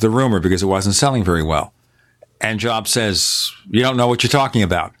 This is the rumor because it wasn't selling very well. And Jobs says, you don't know what you're talking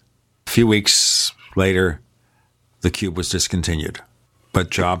about. A few weeks later, the Cube was discontinued.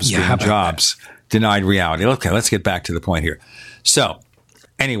 But Jobs, being Jobs, denied reality. Okay, let's get back to the point here. So,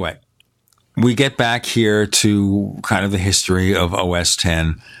 anyway, we get back here to kind of the history of OS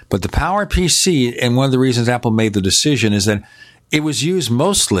X. But the PowerPC, and one of the reasons Apple made the decision is that it was used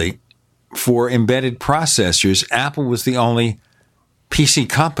mostly for embedded processors. Apple was the only PC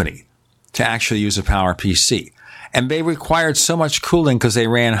company to actually use a PowerPC. And they required so much cooling because they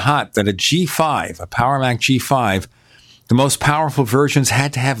ran hot that a G5, a Power Mac G5, the most powerful versions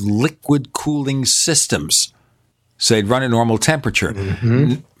had to have liquid cooling systems. So they'd run at normal temperature.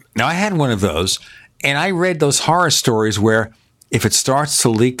 Now, I had one of those, and I read those horror stories where if it starts to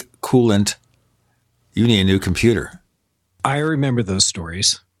leak coolant, you need a new computer. I remember those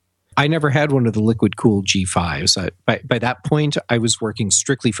stories. I never had one of the liquid-cooled G5s. By that point, I was working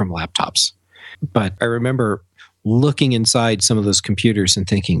strictly from laptops. But I remember looking inside some of those computers and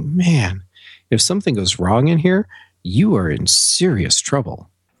thinking, man, if something goes wrong in here, you are in serious trouble.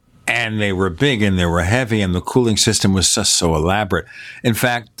 And they were big and they were heavy, and the cooling system was just so elaborate. In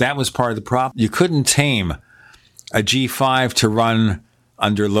fact, that was part of the problem. You couldn't tame a G5 to run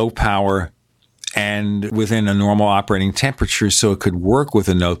under low power and within a normal operating temperature so it could work with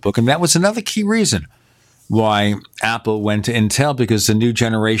a notebook. And that was another key reason why Apple went to Intel, because the new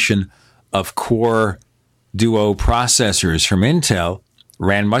generation of Core Duo processors from Intel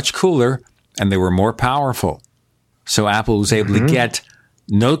ran much cooler and they were more powerful. So Apple was able to get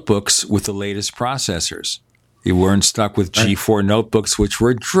notebooks with the latest processors. You weren't stuck with G4 notebooks, which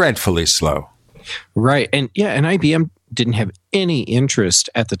were dreadfully slow. Right. And IBM didn't have any interest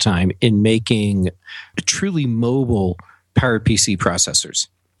at the time in making truly mobile PowerPC processors.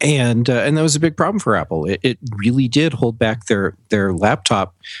 And that was a big problem for Apple. It really did hold back their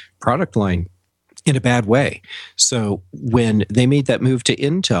laptop product line in a bad way. So when they made that move to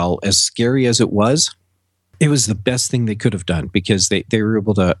Intel, as scary as it was the best thing they could have done, because they were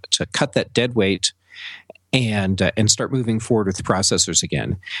able to cut that dead weight and start moving forward with processors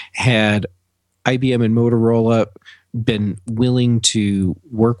again. Had IBM and Motorola been willing to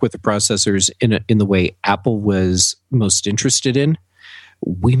work with the processors in the way Apple was most interested in,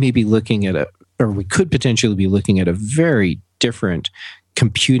 we may be looking at we could potentially be looking at a very different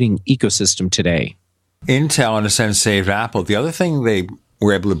computing ecosystem today. Intel, in a sense, saved Apple. The other thing they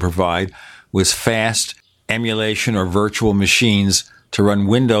were able to provide was fast emulation or virtual machines to run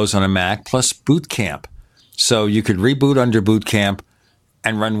Windows on a Mac, plus Boot Camp. So you could reboot under Boot Camp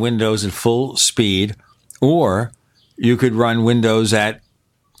and run Windows at full speed, or you could run Windows at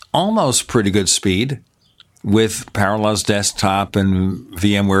almost pretty good speed with Parallels Desktop and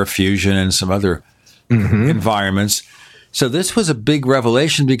VMware Fusion and some other environments. So this was a big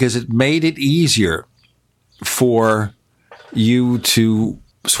revelation because it made it easier for you to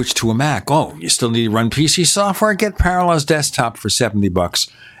switch to a Mac. Oh, you still need to run PC software? Get Parallels Desktop for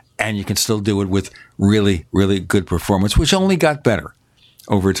 $70, and you can still do it with really, really good performance, which only got better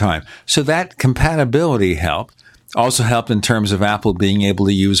over time. So that compatibility helped. Also helped in terms of Apple being able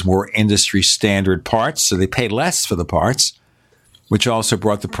to use more industry standard parts, so they paid less for the parts, which also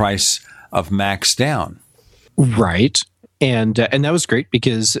brought the price of Macs down. Right. And that was great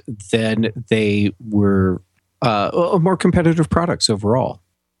because then they were more competitive products overall.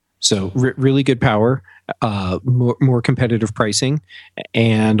 So really good power, more competitive pricing,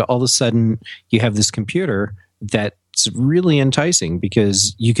 and all of a sudden you have this computer that's really enticing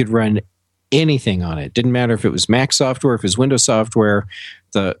because you could run anything on it. Didn't matter if it was Mac software, if it was Windows software,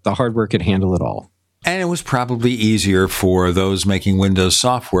 the hardware could handle it all. And it was probably easier for those making Windows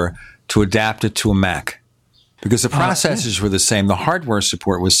software to adapt it to a Mac because the processors were the same. The hardware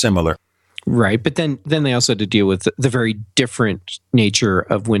support was similar. Right. But then they also had to deal with the very different nature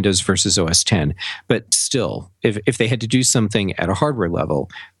of Windows versus OS X. But still, if they had to do something at a hardware level,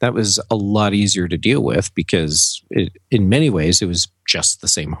 that was a lot easier to deal with because in many ways it was just the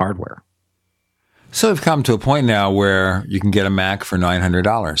same hardware. So we've come to a point now where you can get a Mac for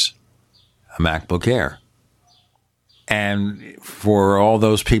 $900, a MacBook Air. And for all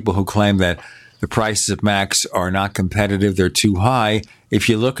those people who claim that the prices of Macs are not competitive, they're too high, if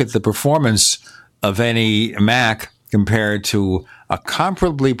you look at the performance of any Mac compared to a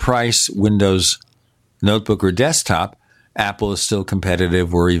comparably priced Windows notebook or desktop, Apple is still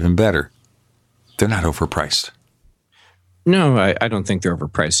competitive or even better. They're not overpriced. No, I don't think they're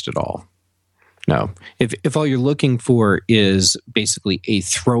overpriced at all. No. If all you're looking for is basically a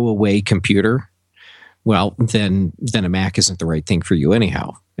throwaway computer, well, then a Mac isn't the right thing for you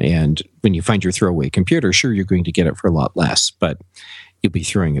anyhow. And when you find your throwaway computer, sure, you're going to get it for a lot less, but you'll be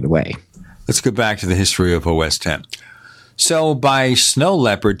throwing it away. Let's go back to the history of OS X. So by Snow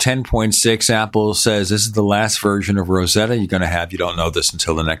Leopard 10.6, Apple says this is the last version of Rosetta you're going to have. You don't know this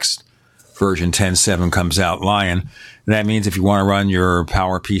until the next version 10.7 comes out, Lion. And that means if you want to run your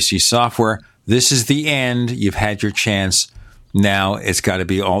PowerPC software, this is the end. You've had your chance. Now it's got to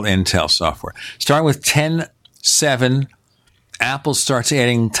be all Intel software. Starting with 10.7, Apple starts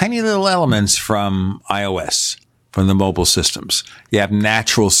adding tiny little elements from iOS, from the mobile systems. You have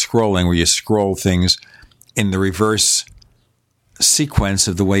natural scrolling where you scroll things in the reverse sequence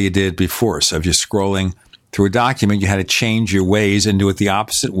of the way you did before. So if you're scrolling through a document, you had to change your ways and do it the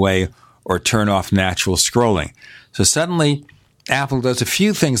opposite way or turn off natural scrolling. So suddenly Apple does a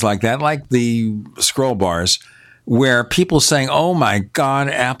few things like that, like the scroll bars, where people saying, oh my God,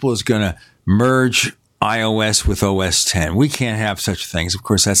 Apple is going to merge iOS with OS X. We can't have such things. Of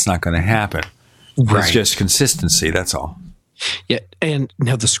course, that's not going to happen. Right. It's just consistency, that's all. Yeah, and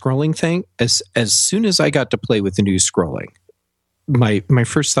now the scrolling thing, as soon as I got to play with the new scrolling, my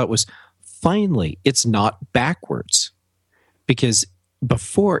first thought was, finally, it's not backwards. Because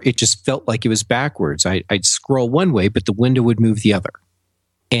before, it just felt like it was backwards. I'd scroll one way, but the window would move the other.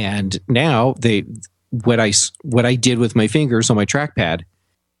 And now what I did with my fingers on my trackpad,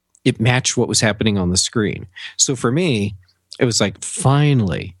 it matched what was happening on the screen. So for me, it was like,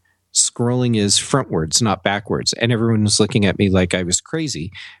 finally, scrolling is frontwards, not backwards. And everyone was looking at me like I was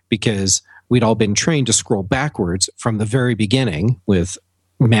crazy because we'd all been trained to scroll backwards from the very beginning with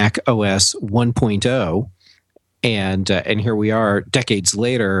Mac OS 1.0. And here we are decades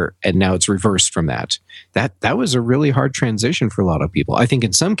later, and now it's reversed from that. That was a really hard transition for a lot of people. I think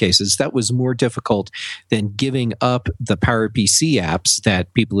in some cases that was more difficult than giving up the PowerPC apps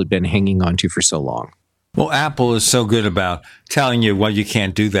that people had been hanging on to for so long. Well, Apple is so good about telling you, well, you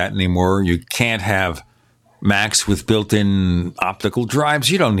can't do that anymore. You can't have Macs with built-in optical drives.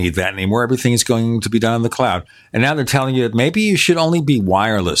 You don't need that anymore. Everything is going to be done in the cloud. And now they're telling you that maybe you should only be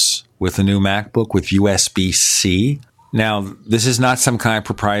wireless with the new MacBook with USB-C. Now, this is not some kind of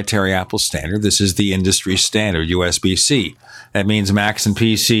proprietary Apple standard. This is the industry standard, USB-C. That means Macs and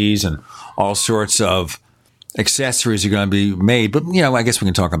PCs and all sorts of accessories are going to be made. But, I guess we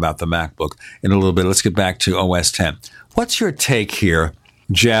can talk about the MacBook in a little bit. Let's get back to OS X. What's your take here,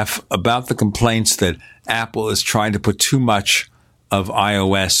 Jeff, about the complaints that Apple is trying to put too much of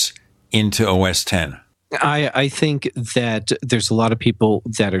iOS into OS X? I think that there's a lot of people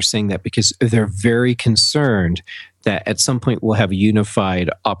that are saying that because they're very concerned that at some point we'll have a unified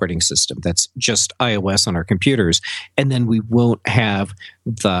operating system that's just iOS on our computers, and then we won't have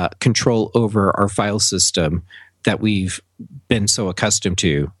the control over our file system that we've been so accustomed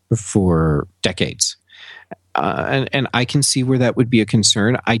to for decades. And I can see where that would be a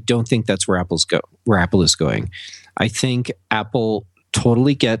concern. I don't think that's where Apple is going. I think Apple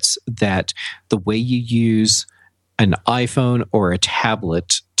totally gets that the way you use an iPhone or a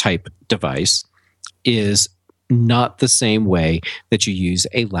tablet type device is not the same way that you use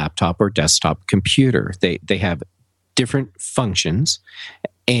a laptop or desktop computer. They have different functions,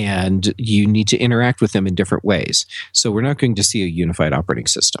 and you need to interact with them in different ways. So we're not going to see a unified operating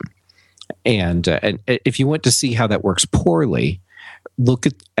system. And if you want to see how that works poorly, look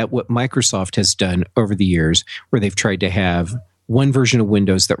at what Microsoft has done over the years, where they've tried to have one version of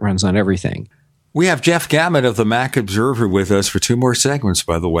Windows that runs on everything. We have Jeff Gamet of the Mac Observer with us for 2 more segments,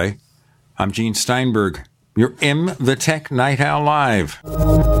 by the way. I'm Gene Steinberg. You're in the Tech Night Owl Live.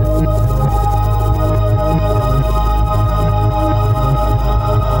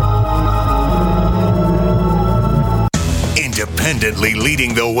 Independently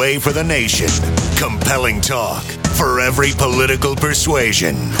leading the way for the nation. Compelling talk for every political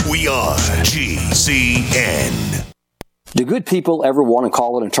persuasion. We are GCN. Do good people ever want to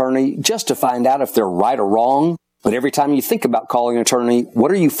call an attorney just to find out if they're right or wrong? But every time you think about calling an attorney,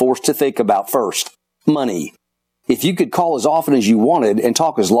 what are you forced to think about first? Money. If you could call as often as you wanted and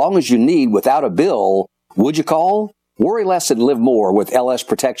talk as long as you need without a bill, would you call? Worry less and live more with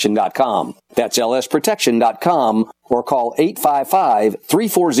lsprotection.com. That's lsprotection.com, or call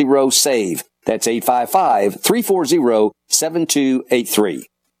 855-340-SAVE. That's 855-340-7283.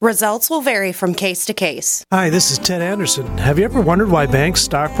 Results will vary from case to case. Hi, this is Ted Anderson. Have you ever wondered why banks,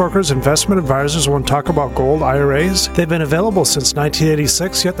 stockbrokers, investment advisors won't talk about gold IRAs? They've been available since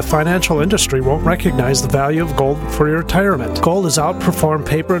 1986, yet the financial industry won't recognize the value of gold for your retirement. Gold has outperformed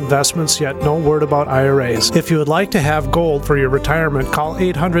paper investments, yet no word about IRAs. If you would like to have gold for your retirement, call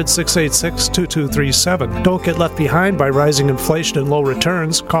 800-686-2237. Don't get left behind by rising inflation and low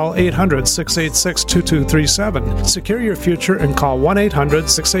returns. Call 800-686-2237. Secure your future and call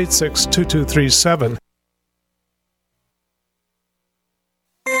 1-800-686-2237.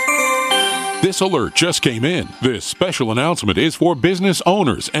 This alert just came in. This special announcement is for business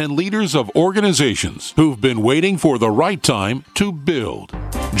owners and leaders of organizations who've been waiting for the right time to build.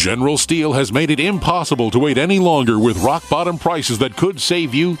 General Steel has made it impossible to wait any longer with rock-bottom prices that could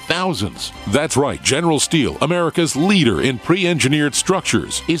save you thousands. That's right, General Steel, America's leader in pre-engineered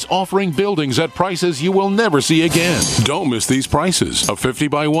structures, is offering buildings at prices you will never see again. Don't miss these prices. A 50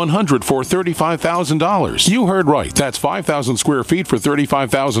 by 100 for $35,000. You heard right. That's 5,000 square feet for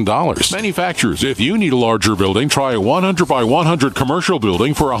 $35,000. Manufacturers, if you need a larger building, try a 100 by 100 commercial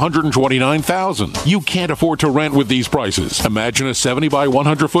building for $129,000. You can't afford to rent with these prices. Imagine a 70 by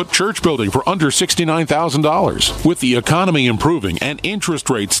 100-foot church building for under $69,000. With the economy improving and interest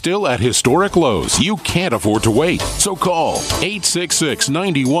rates still at historic lows, you can't afford to wait. So call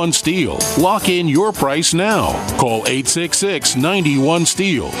 866-91-STEEL. Lock in your price now. Call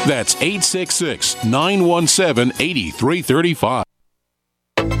 866-91-STEEL. That's 866-917-8335.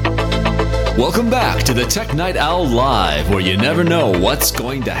 Welcome back to the Tech Night Owl Live, where you never know what's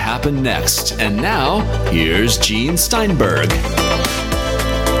going to happen next. And now, here's Gene Steinberg.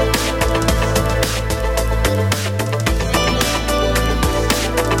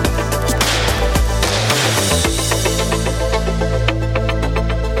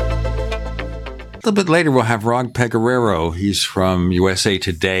 A little bit later, we'll have Rod Pegoraro. He's from USA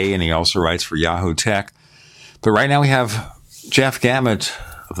Today, and he also writes for Yahoo Tech. But right now, we have Jeff Gamet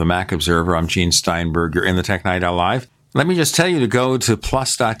of the Mac Observer. I'm Gene Steinberg. You're in the Tech Night Owl Live. Let me just tell you to go to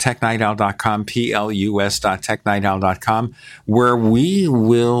plus.technightowl.com, plus.technightowl.com, where we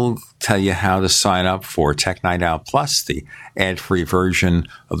will tell you how to sign up for Tech Night Owl Plus, the ad-free version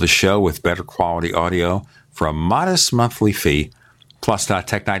of the show with better quality audio for a modest monthly fee,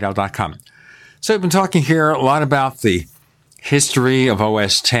 plus.technightowl.com. So we've been talking here a lot about the history of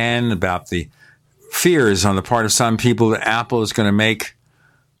OS X, about the fears on the part of some people that Apple is going to make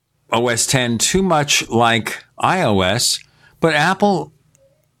OS X too much like iOS, but Apple,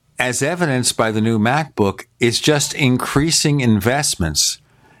 as evidenced by the new MacBook, is just increasing investments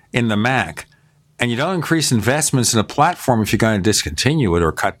in the Mac. And you don't increase investments in a platform if you're going to discontinue it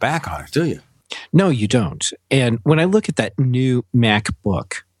or cut back on it, do you? No, you don't. And when I look at that new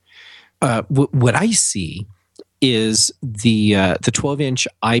MacBook, what I see is the 12-inch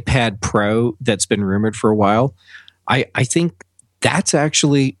iPad Pro that's been rumored for a while. I think that's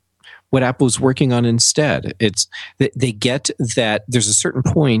actually what Apple's working on instead. It's they get that there's a certain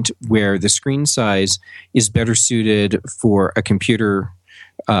point where the screen size is better suited for a computer,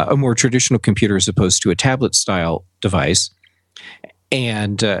 a more traditional computer as opposed to a tablet-style device.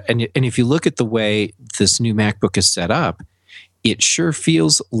 And if you look at the way this new MacBook is set up, it sure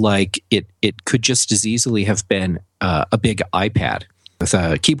feels like it could just as easily have been a big iPad with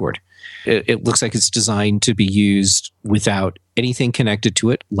a keyboard. It looks like it's designed to be used without anything connected to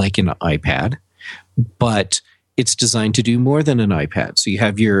it, like an iPad, but it's designed to do more than an iPad. So you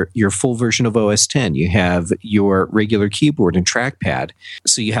have your full version of OS X, you have your regular keyboard and trackpad.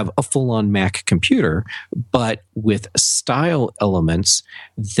 So you have a full-on Mac computer, but with style elements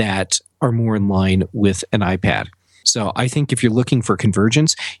that are more in line with an iPad. So I think if you're looking for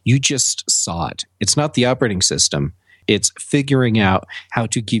convergence, you just saw it. It's not the operating system. It's figuring out how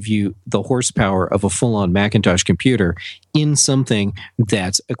to give you the horsepower of a full-on Macintosh computer in something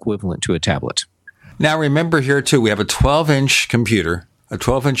that's equivalent to a tablet. Now remember here too, we have a 12-inch computer, a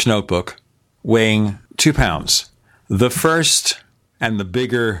 12-inch notebook weighing 2 pounds. The first and the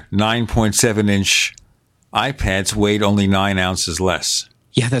bigger 9.7-inch iPads weighed only 9 ounces less.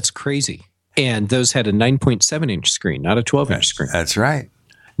 Yeah, that's crazy. And those had a 9.7-inch screen, not a 12-inch screen. That's right.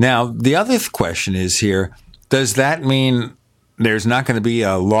 Now, the other question is here, does that mean there's not going to be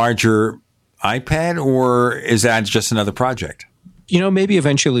a larger iPad, or is that just another project? Maybe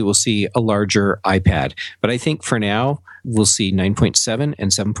eventually we'll see a larger iPad. But I think for now, we'll see 9.7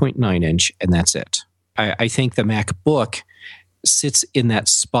 and 7.9 inch, and that's it. I think the MacBook sits in that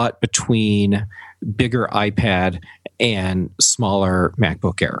spot between bigger iPad and smaller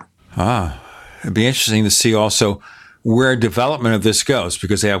MacBook Air. It'd be interesting to see also where development of this goes,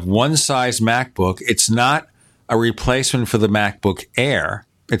 because they have one size MacBook. It's not a replacement for the MacBook Air.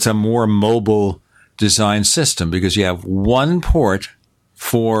 It's a more mobile design system because you have one port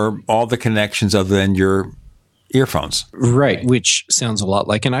for all the connections other than your earphones. Right, which sounds a lot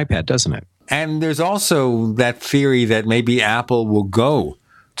like an iPad, doesn't it? And there's also that theory that maybe Apple will go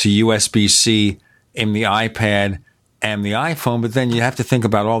to USB-C in the iPad and the iPhone, but then you have to think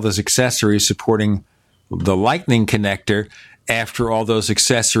about all those accessories supporting the Lightning connector after all those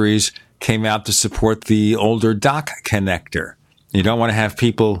accessories came out to support the older dock connector. You don't want to have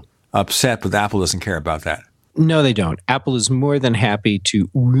people upset, but Apple doesn't care about that. No, they don't. Apple is more than happy to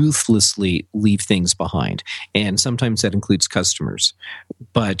ruthlessly leave things behind, and sometimes that includes customers.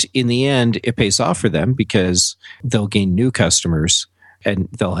 But in the end, it pays off for them because they'll gain new customers, and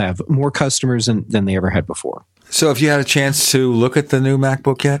they'll have more customers than they ever had before. So have you had a chance to look at the new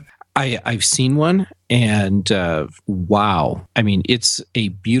MacBook yet? I've seen one, and wow. I mean, it's a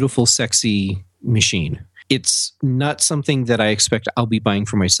beautiful, sexy machine. It's not something that I expect I'll be buying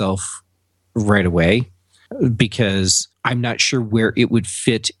for myself right away because I'm not sure where it would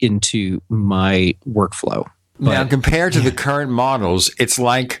fit into my workflow. Now, compared to the current models, it's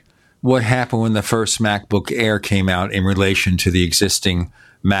like what happened when the first MacBook Air came out in relation to the existing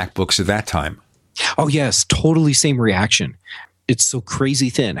MacBooks at that time. Oh, yes, totally same reaction. It's so crazy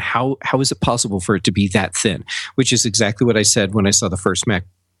thin. How is it possible for it to be that thin? Which is exactly what I said when I saw the first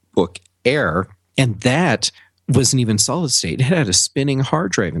MacBook Air. And that wasn't even solid state. It had a spinning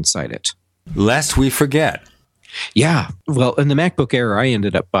hard drive inside it. Lest we forget. Yeah. Well, and the MacBook Air I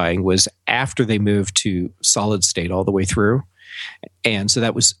ended up buying was after they moved to solid state all the way through. And so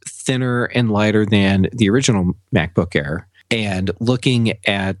that was thinner and lighter than the original MacBook Air. And looking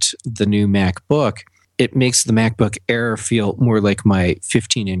at the new MacBook, it makes the MacBook Air feel more like my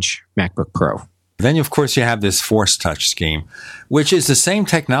 15-inch MacBook Pro. Then, of course, you have this Force Touch scheme, which is the same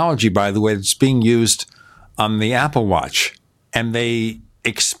technology, by the way, that's being used on the Apple Watch. And they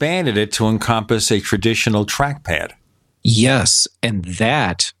expanded it to encompass a traditional trackpad. Yes, and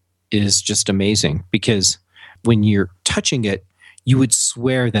that is just amazing because when you're touching it, you would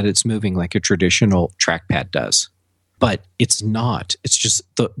swear that it's moving like a traditional trackpad does. But it's not. It's just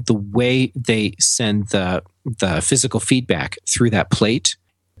the way they send the physical feedback through that plate,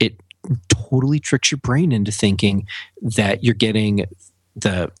 it totally tricks your brain into thinking that you're getting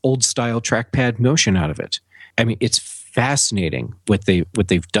the old style trackpad motion out of it. I mean, it's fascinating what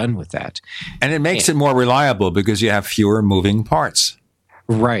they've done with that. And it makes it more reliable because you have fewer moving parts.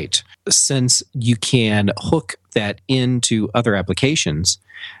 Right. Since you can hook that into other applications,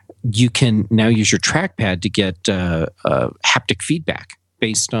 you can now use your trackpad to get haptic feedback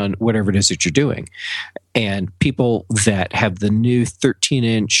based on whatever it is that you're doing. And people that have the new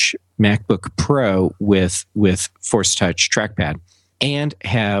 13-inch MacBook Pro with Force Touch trackpad and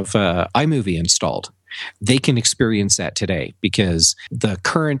have iMovie installed, they can experience that today because the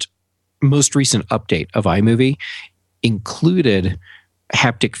current, most recent update of iMovie included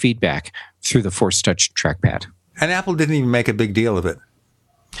haptic feedback through the Force Touch trackpad. And Apple didn't even make a big deal of it.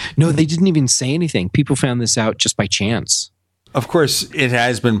 No, they didn't even say anything. People found this out just by chance. Of course, it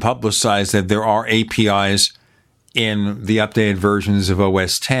has been publicized that there are APIs in the updated versions of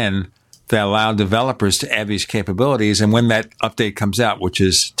OS X that allow developers to add these capabilities. And when that update comes out, which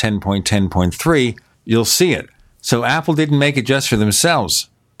is 10.10.3, you'll see it. So Apple didn't make it just for themselves.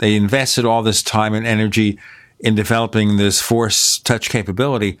 They invested all this time and energy in developing this Force Touch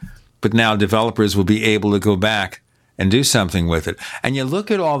capability, but now developers will be able to go back and do something with it. And you look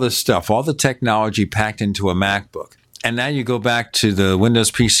at all this stuff, all the technology packed into a MacBook, and now you go back to the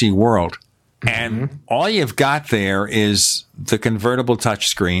Windows PC world, and all you've got there is the convertible touch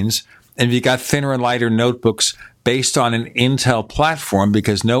screens, and you've got thinner and lighter notebooks based on an Intel platform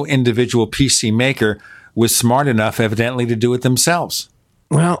because no individual PC maker was smart enough, evidently, to do it themselves.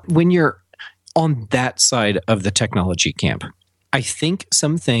 Well, when you're on that side of the technology camp, I think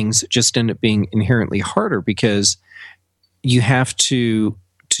some things just end up being inherently harder because you have to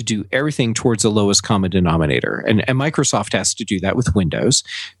do everything towards the lowest common denominator. And Microsoft has to do that with Windows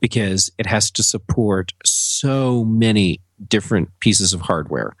because it has to support so many different pieces of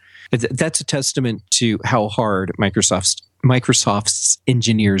hardware. That's a testament to how hard Microsoft's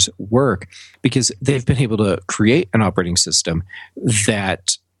engineers work because they've been able to create an operating system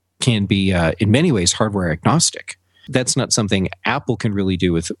that can be, in many ways, hardware agnostic. That's not something Apple can really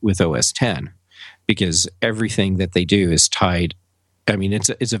do with OS X because everything that they do is tied. I mean,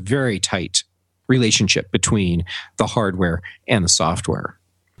 it's a very tight relationship between the hardware and the software.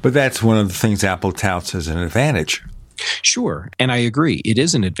 But that's one of the things Apple touts as an advantage. Sure, and I agree. It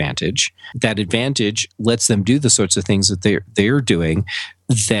is an advantage. That advantage lets them do the sorts of things that they're doing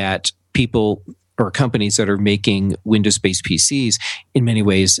that people or companies that are making Windows-based PCs in many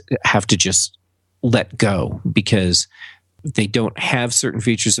ways have to just let go because they don't have certain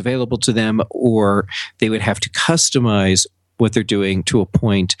features available to them, or they would have to customize what they're doing to a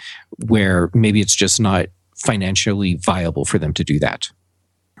point where maybe it's just not financially viable for them to do that.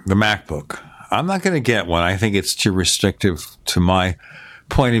 The MacBook. I'm not going to get one. I think it's too restrictive to my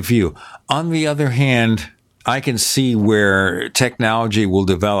point of view. On the other hand, I can see where technology will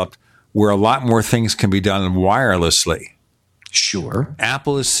develop where a lot more things can be done wirelessly. Sure.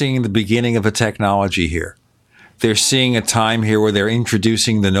 Apple is seeing the beginning of a technology here. They're seeing a time here where they're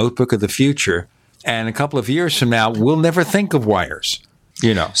introducing the notebook of the future. And a couple of years from now, we'll never think of wires,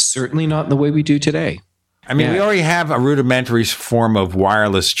 Certainly not the way we do today. I mean, we already have a rudimentary form of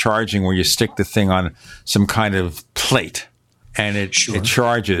wireless charging where you stick the thing on some kind of plate and it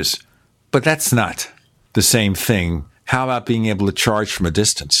charges. But that's not the same thing. How about being able to charge from a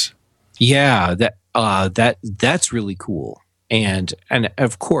distance? Yeah, that's really cool. And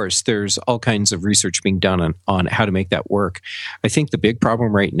of course, there's all kinds of research being done on how to make that work. I think the big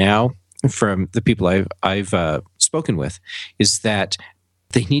problem right now from the people I've spoken with is that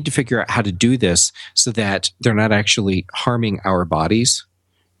they need to figure out how to do this so that they're not actually harming our bodies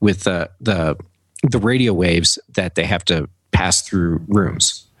with the radio waves that they have to pass through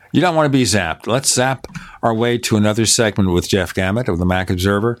rooms. You don't want to be zapped. Let's zap our way to another segment with Jeff Gamet of the Mac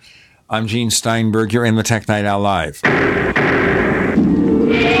Observer. I'm Gene Steinberg. You're in the Tech Night Owl Live.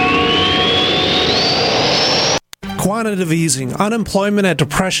 Quantitative easing, unemployment at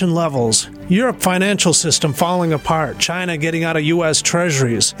depression levels, Europe financial system falling apart, China getting out of U.S.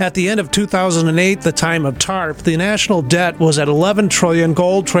 treasuries. At the end of 2008, the time of TARP, the national debt was at $11 trillion,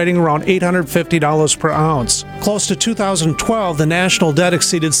 gold trading around $850 per ounce. Close to 2012, the national debt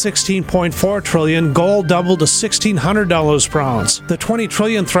exceeded $16.4 trillion, gold doubled to $1,600 per ounce. The $20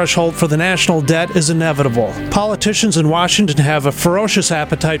 trillion threshold for the national debt is inevitable. Politicians in Washington have a ferocious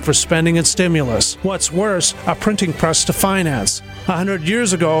appetite for spending and stimulus. What's worse, a printing press trust to finance. 100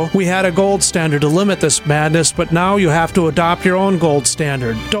 years ago, we had a gold standard to limit this madness, but now you have to adopt your own gold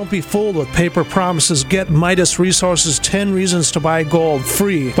standard. Don't be fooled with paper promises. Get Midas Resources 10 Reasons to Buy Gold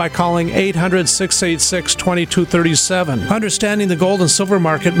free by calling 800-686-2237. Understanding the gold and silver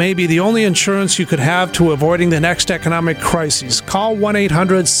market may be the only insurance you could have to avoiding the next economic crisis. Call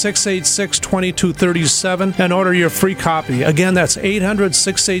 1-800-686-2237 and order your free copy. Again, that's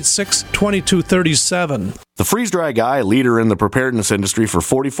 800-686-2237. The freeze-dry guy, leader in the preparedness industry for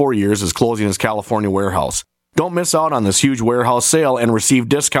 44 years, is closing his California warehouse. Don't miss out on this huge warehouse sale and receive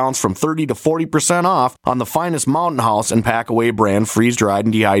discounts from 30 to 40% off on the finest Mountain House and Packaway brand freeze-dried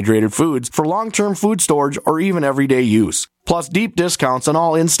and dehydrated foods for long-term food storage or even everyday use. Plus deep discounts on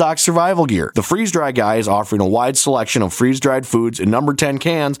all in-stock survival gear. The Freeze-Dry Guy is offering a wide selection of freeze-dried foods in number 10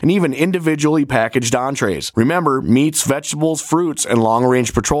 cans and even individually packaged entrees. Remember, meats, vegetables, fruits, and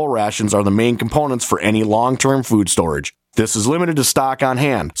long-range patrol rations are the main components for any long-term food storage. This is limited to stock on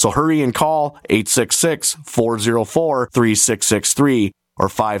hand, so hurry and call 866-404-3663 or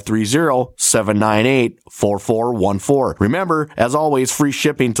 530-798-4414. Remember, as always, free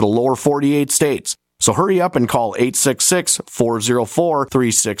shipping to the lower 48 states. So hurry up and call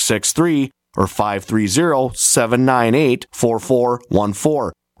 866-404-3663 or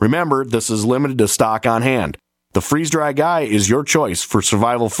 530-798-4414. Remember, this is limited to stock on hand. The Freeze-Dry Guy is your choice for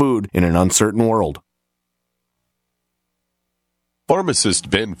survival food in an uncertain world. Pharmacist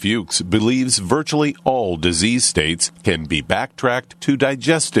Ben Fuchs believes virtually all disease states can be backtracked to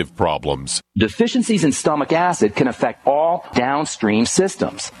digestive problems. Deficiencies in stomach acid can affect all downstream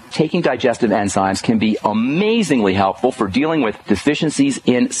systems. Taking digestive enzymes can be amazingly helpful for dealing with deficiencies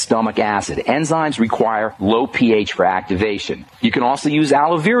in stomach acid. Enzymes require low pH for activation. You can also use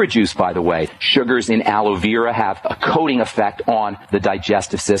aloe vera juice, by the way. Sugars in aloe vera have a coating effect on the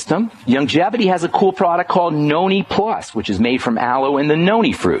digestive system. Youngevity has a cool product called Noni Plus, which is made from aloe and the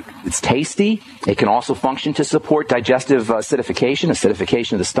noni fruit. It's tasty. It can also function to support digestive acidification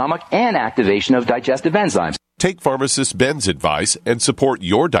of the stomach, and activation of digestive enzymes. Take Pharmacist Ben's advice and support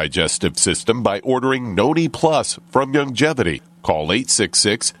your digestive system by ordering Noni Plus from Youngevity. Call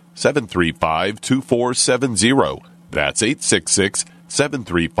 866-735-2470. That's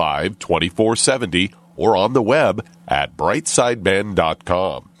 866-735-2470 or on the web at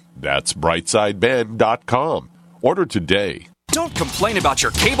brightsideben.com. That's brightsideben.com. Order today. Don't complain about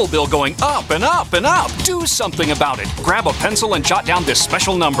your cable bill going up and up and up. Do something about it. Grab a pencil and jot down this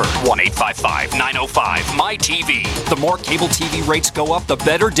special number, 1-855-905-MY-TV. The more cable TV rates go up, the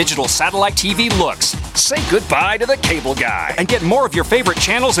better digital satellite TV looks. Say goodbye to the cable guy and get more of your favorite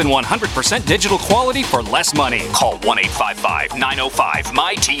channels in 100% digital quality for less money. Call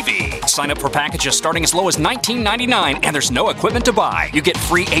 1-855-905-MY-TV. Sign up for packages starting as low as $19.99, and there's no equipment to buy. You get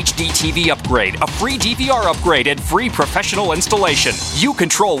free HD TV upgrade, a free DVR upgrade, and free professional installation. You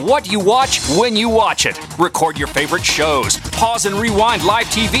control what you watch when you watch it. Record your favorite shows, pause and rewind live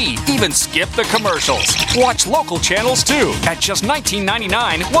TV, even skip the commercials. Watch local channels too. At just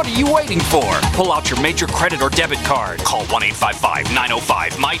 $19.99, what are you waiting for? Pull out your major credit or debit card. Call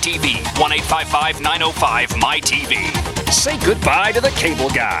 1-855-905-MY-TV. 1-855-905-MY-TV. Say goodbye to the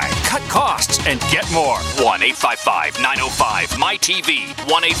cable guy. Cut costs and get more. 1-855-905-MY-TV.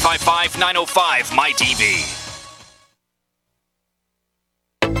 1-855-905-MY-TV.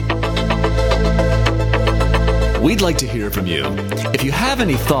 We'd like to hear from you. If you have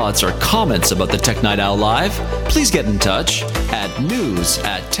any thoughts or comments about the Tech Night Owl Live, please get in touch at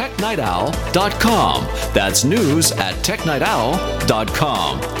news@technightowl.com. That's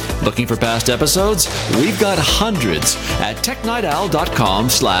news@technightowl.com. Looking for past episodes? We've got hundreds at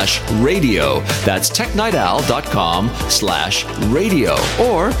technightowl.com/radio. That's technightowl.com/radio.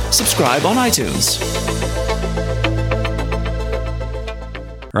 Or subscribe on iTunes.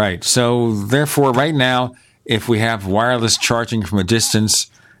 Right. So therefore, right now, if we have wireless charging from a distance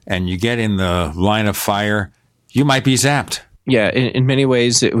and you get in the line of fire, you might be zapped. Yeah, in many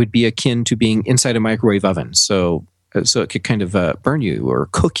ways, it would be akin to being inside a microwave oven. So it could kind of burn you or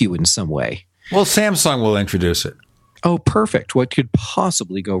cook you in some way. Well, Samsung will introduce it. Oh, perfect. What could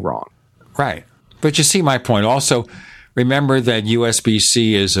possibly go wrong? Right. But you see my point. Also, remember that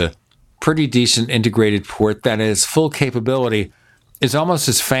USB-C is a pretty decent integrated port that has full capability, is almost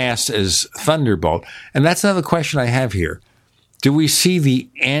as fast as Thunderbolt. And that's another question I have here. Do we see the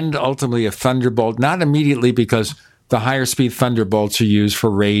end ultimately of Thunderbolt? Not immediately, because the higher speed Thunderbolts are used for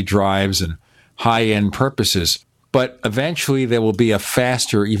RAID drives and high-end purposes. But eventually there will be a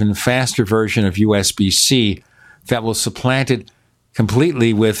faster, even faster version of USB-C that will supplant it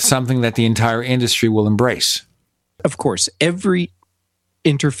completely with something that the entire industry will embrace. Of course, every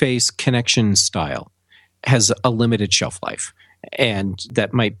interface connection style has a limited shelf life. And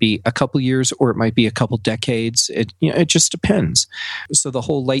that might be a couple years or it might be a couple decades. It just depends. So the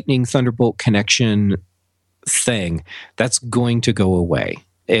whole Lightning Thunderbolt connection thing, that's going to go away.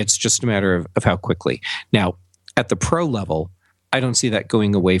 It's just a matter of how quickly. Now, at the pro level, I don't see that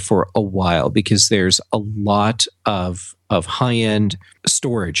going away for a while because there's a lot of high-end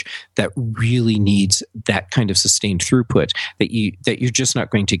storage that really needs that kind of sustained throughput that you're just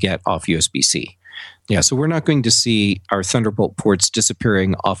not going to get off USB-C. Yeah, so we're not going to see our Thunderbolt ports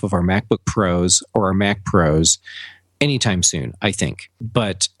disappearing off of our MacBook Pros or our Mac Pros anytime soon, I think.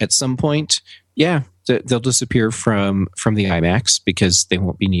 But at some point, yeah, they'll disappear from the iMacs because they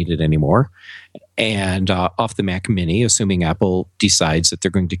won't be needed anymore. And off the Mac Mini, assuming Apple decides that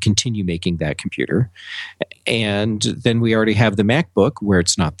they're going to continue making that computer. And then we already have the MacBook where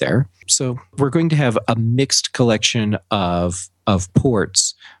it's not there. So we're going to have a mixed collection of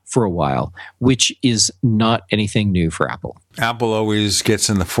ports for a while, which is not anything new for Apple. Apple always gets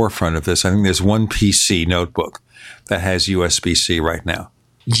in the forefront of this. I think there's one PC notebook that has USB-C right now.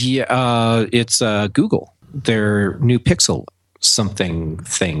 Yeah, it's Google, their new Pixel something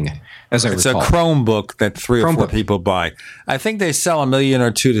thing, as I recall. It's a Chromebook that 3 or 4 people buy. I think they sell 1 million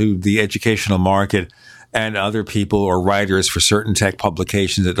or 2 to the educational market and other people or writers for certain tech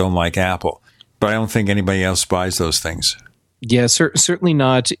publications that don't like Apple. But I don't think anybody else buys those things. Yeah, certainly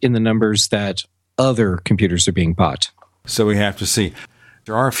not in the numbers that other computers are being bought. So we have to see.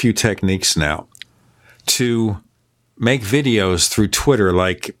 There are a few techniques now to make videos through Twitter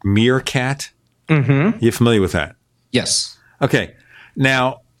like Meerkat. Mm-hmm. You familiar with that? Yes. Okay.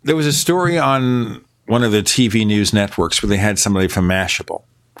 Now, there was a story on one of the TV news networks where they had somebody from Mashable,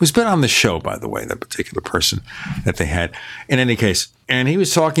 who's been on the show, by the way, that particular person that they had. In any case, and he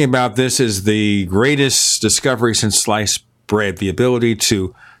was talking about this as the greatest discovery since sliced bread, the ability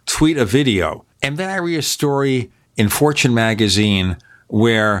to tweet a video. And then I read a story in Fortune magazine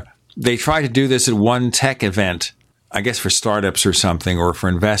where they tried to do this at one tech event, I guess for startups or something, or for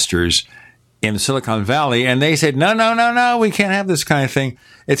investors in Silicon Valley. And they said, no, we can't have this kind of thing.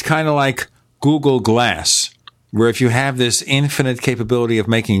 It's kind of like Google Glass, where if you have this infinite capability of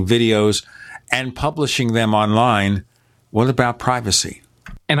making videos and publishing them online, what about privacy?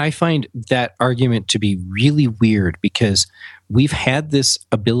 And I find that argument to be really weird because we've had this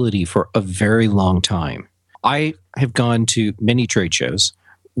ability for a very long time. I have gone to many trade shows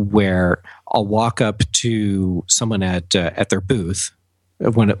where I'll walk up to someone at their booth,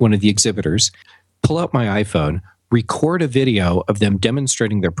 one of the exhibitors, pull out my iPhone, record a video of them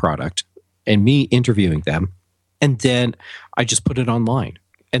demonstrating their product and me interviewing them, and then I just put it online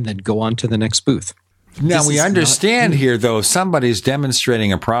and then go on to the next booth. Now, we understand here, though, if somebody's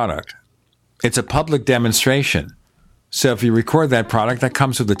demonstrating a product, it's a public demonstration. So if you record that product, that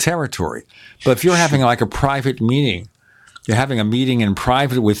comes with the territory. But if you're having like a private meeting, you're having a meeting in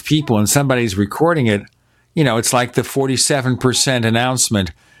private with people and somebody's recording it, it's like the 47%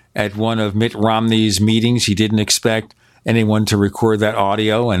 announcement at one of Mitt Romney's meetings. He didn't expect anyone to record that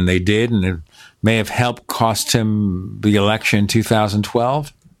audio, and they did, and it may have helped cost him the election in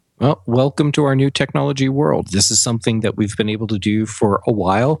 2012. Well, welcome to our new technology world. This is something that we've been able to do for a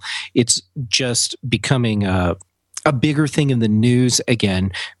while. It's just becoming a bigger thing in the news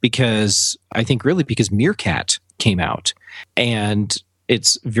again because Meerkat came out, and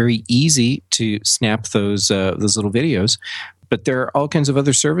it's very easy to snap those little videos. But there are all kinds of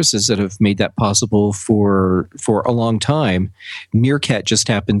other services that have made that possible for a long time. Meerkat just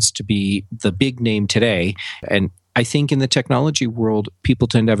happens to be the big name today, and I think in the technology world, people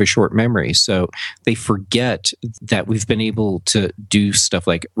tend to have a short memory. So they forget that we've been able to do stuff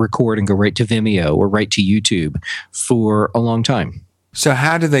like record and go right to Vimeo or right to YouTube for a long time. So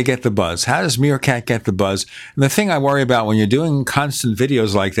how do they get the buzz? How does Meerkat get the buzz? And the thing I worry about when you're doing constant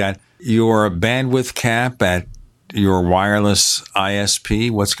videos like that, your bandwidth cap at your wireless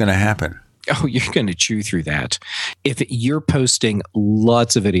ISP, what's going to happen? Oh, you're going to chew through that. If you're posting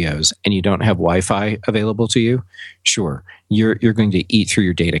lots of videos and you don't have Wi-Fi available to you, sure, you're going to eat through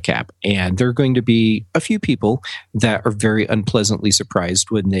your data cap. And there are going to be a few people that are very unpleasantly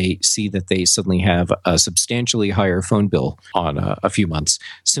surprised when they see that they suddenly have a substantially higher phone bill on a few months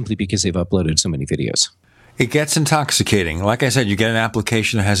simply because they've uploaded so many videos. It gets intoxicating. Like I said, you get an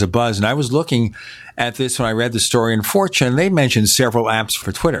application that has a buzz. And I was looking at this when I read the story in Fortune. They mentioned several apps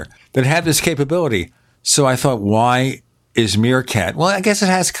for Twitter that have this capability. So I thought, why is Meerkat? Well, I guess it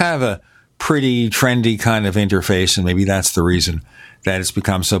has kind of a pretty trendy kind of interface, and maybe that's the reason that it's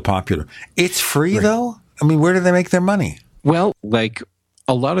become so popular. It's free, though? I mean, where do they make their money? Well, like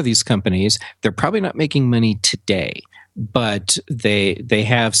a lot of these companies, they're probably not making money today. but they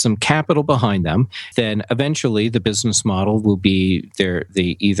have some capital behind them, then eventually the business model will be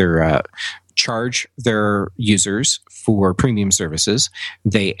they either charge their users for premium services,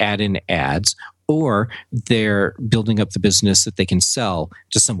 they add in ads, or they're building up the business that they can sell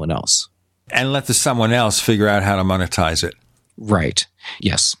to someone else. And let the someone else figure out how to monetize it. Right.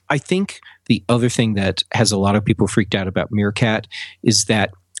 Yes. I think the other thing that has a lot of people freaked out about Meerkat is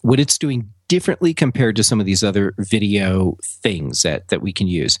that what it's doing differently compared to some of these other video things that we can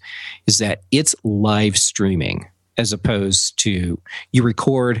use is that it's live streaming as opposed to you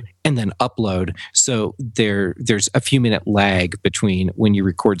record and then upload. So there's a few minute lag between when you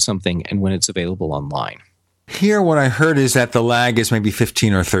record something and when it's available online. Here, what I heard is that the lag is maybe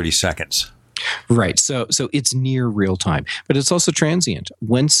 15 or 30 seconds. Right. So it's near real time, but it's also transient.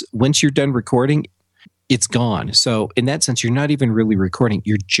 Once you're done recording, it's gone. So in that sense, you're not even really recording.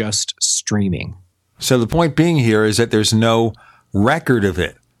 You're just streaming. So the point being here is that there's no record of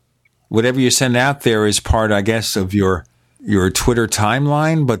it. Whatever you send out there is part, I guess, of your Twitter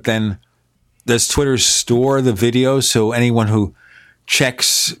timeline. But then does Twitter store the video so anyone who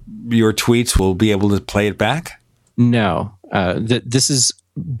checks your tweets will be able to play it back? No. This is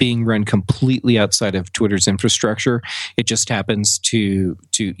being run completely outside of Twitter's infrastructure. It just happens to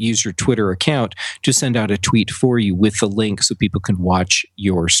use your Twitter account to send out a tweet for you with the link so people can watch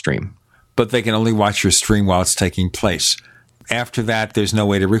your stream. But they can only watch your stream while it's taking place. After that, there's no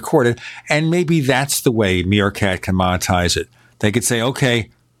way to record it. And maybe that's the way Meerkat can monetize it. They could say, okay,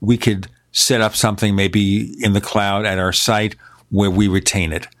 we could set up something maybe in the cloud at our site where we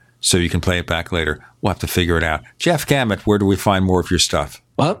retain it so you can play it back later. We'll have to figure it out. Jeff Gamet, where do we find more of your stuff?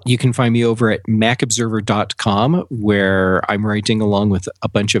 Well, you can find me over at macobserver.com, where I'm writing along with a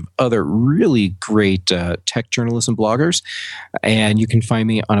bunch of other really great tech journalism bloggers. And you can find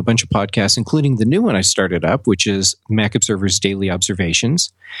me on a bunch of podcasts, including the new one I started up, which is Mac Observer's Daily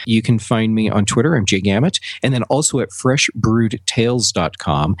Observations. You can find me on Twitter. I'm Jay Gamet. And then also at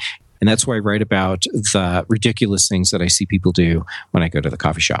freshbrewedtales.com. And that's where I write about the ridiculous things that I see people do when I go to the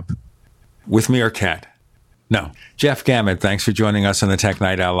coffee shop. With Meerkat. No. Jeff Gamet, thanks for joining us on the Tech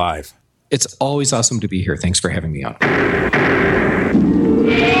Night Owl Live. It's always awesome to be here. Thanks for having me on.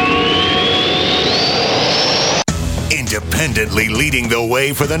 Independently leading the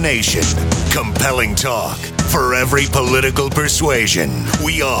way for the nation. Compelling talk for every political persuasion.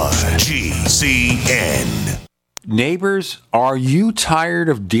 We are GCN. Neighbors, are you tired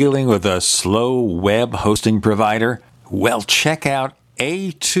of dealing with a slow web hosting provider? Well, check out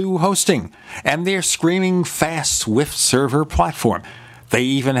A2 Hosting and their screaming fast Swift server platform. They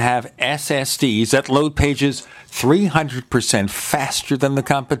even have SSDs that load pages 300% faster than the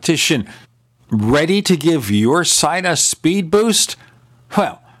competition. Ready to give your site a speed boost?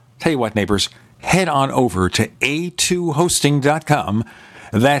 Well, tell you what, neighbors, head on over to a2hosting.com.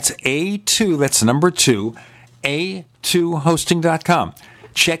 That's A2, that's number 2, a2hosting.com.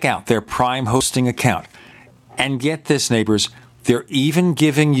 Check out their Prime hosting account. And get this, neighbors, they're even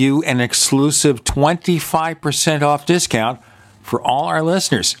giving you an exclusive 25% off discount for all our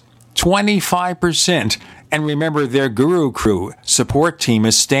listeners. 25%. And remember, their Guru Crew support team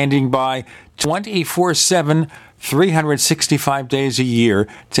is standing by 24/7, 365 days a year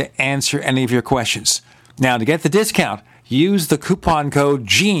to answer any of your questions. Now, to get the discount, use the coupon code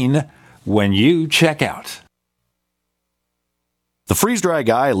GENE when you check out. The freeze-dry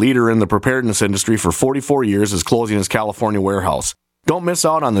guy, leader in the preparedness industry for 44 years, is closing his California warehouse. Don't miss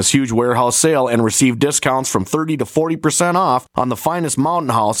out on this huge warehouse sale and receive discounts from 30 to 40% off on the finest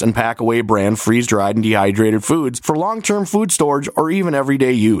Mountain House and Packaway brand freeze-dried and dehydrated foods for long-term food storage or even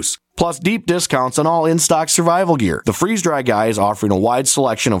everyday use. Plus deep discounts on all in-stock survival gear. The Freeze-Dry Guy is offering a wide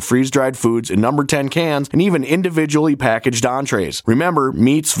selection of freeze-dried foods in number 10 cans and even individually packaged entrees. Remember,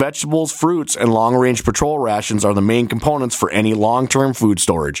 meats, vegetables, fruits, and long-range patrol rations are the main components for any long-term food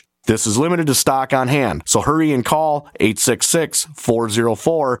storage. This is limited to stock on hand, so hurry and call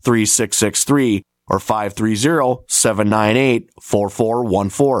 866-404-3663 or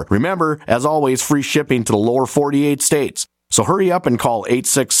 530-798-4414. Remember, as always, free shipping to the lower 48 states. So hurry up and call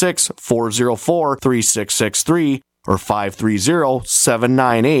 866-404-3663 or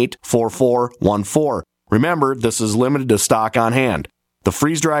 530-798-4414. Remember, this is limited to stock on hand. The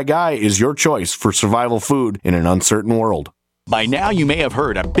Freeze-Dry Guy is your choice for survival food in an uncertain world. By now, you may have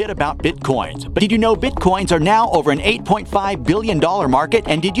heard a bit about Bitcoins, but did you know Bitcoins are now over an $8.5 billion market?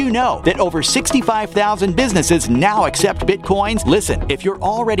 And did you know that over 65,000 businesses now accept Bitcoins? Listen, if you're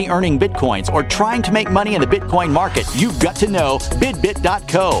already earning Bitcoins or trying to make money in the Bitcoin market, you've got to know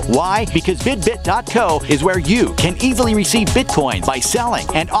BidBit.co. Why? Because BidBit.co is where you can easily receive Bitcoins by selling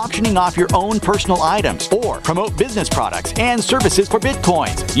and auctioning off your own personal items or promote business products and services for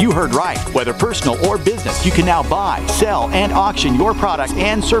Bitcoins. You heard right. Whether personal or business, you can now buy, sell, and auction your products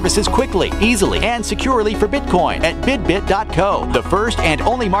and services quickly, easily, and securely for Bitcoin at BidBit.co, the first and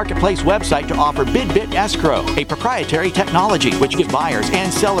only marketplace website to offer BidBit Escrow, a proprietary technology which gives buyers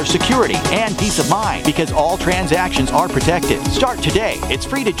and sellers security and peace of mind because all transactions are protected. Start today. It's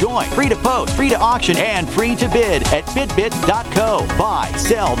free to join, free to post, free to auction, and free to bid at BidBit.co. Buy,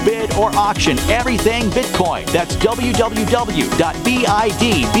 sell, bid, or auction everything Bitcoin. That's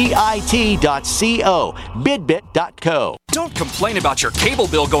www.bidbit.co. BidBit.co. Don't complain about your cable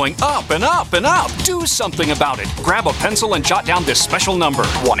bill going up and up and up. Do something about it. Grab a pencil and jot down this special number,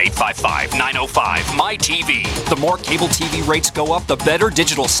 1-855-905-MY-TV. The more cable TV rates go up, the better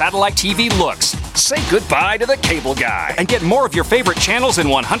digital satellite TV looks. Say goodbye to the cable guy and get more of your favorite channels in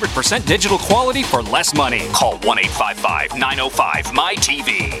 100% digital quality for less money. Call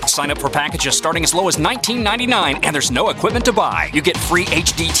 1-855-905-MY-TV. Sign up for packages starting as low as $19.99 and there's no equipment to buy. You get free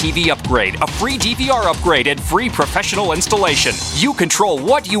HD TV upgrade, a free DVR upgrade, and free professional installation. You control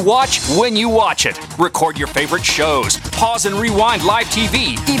what you watch when you watch it. Record your favorite shows, pause and rewind live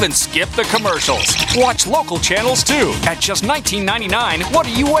TV, even skip the commercials. Watch local channels too. At just $19.99, what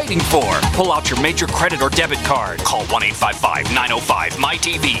are you waiting for? Pull out your major credit or debit card. Call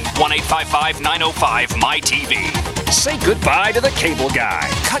 1-855-905-MY-TV. 1-855-905-MY-TV. Say goodbye to the cable guy.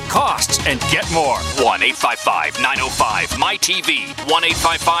 Cut costs and get more. 1-855-905-MY-TV.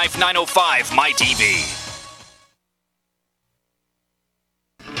 1-855-905-MY-TV.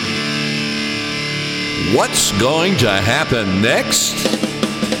 What's going to happen next?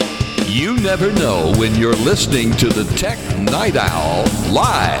 You never know when you're listening to the Tech Night Owl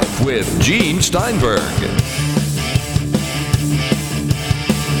live with Gene Steinberg.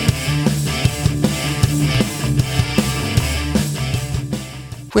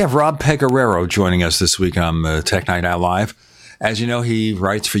 We have Rob Pegoraro joining us this week on the Tech Night Owl Live. As you know, he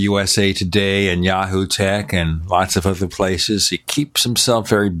writes for USA Today and Yahoo Tech and lots of other places. He keeps himself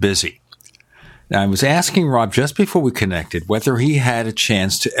very busy. Now, I was asking Rob just before we connected whether he had a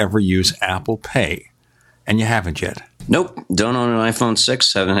chance to ever use Apple Pay, and you haven't yet. Nope, don't own an iPhone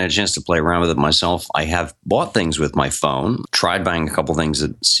 6. Haven't had a chance to play around with it myself. I have bought things with my phone, tried buying a couple things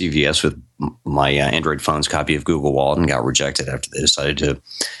at CVS with my Android phone's copy of Google Wallet and got rejected after they decided to do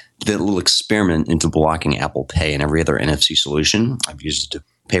that little experiment into blocking Apple Pay and every other NFC solution. I've used it to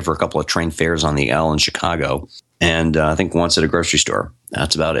pay for a couple of train fares on the L in Chicago, and I think once at a grocery store.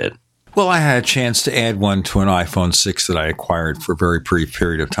 That's about it. Well, I had a chance to add one to an iPhone 6 that I acquired for a very brief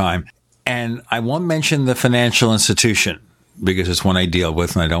period of time. And I won't mention the financial institution because it's one I deal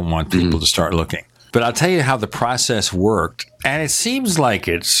with and I don't want people to start looking. But I'll tell you how the process worked. And it seems like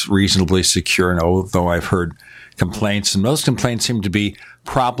it's reasonably secure, and although I've heard complaints, and most complaints seem to be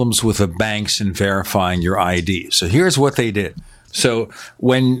problems with the banks in verifying your ID. So here's what they did. So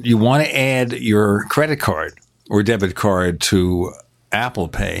when you want to add your credit card or debit card to Apple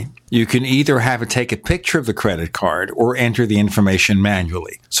Pay, you can either have it take a picture of the credit card or enter the information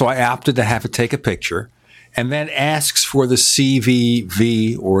manually. So I opted to have it take a picture and then asks for the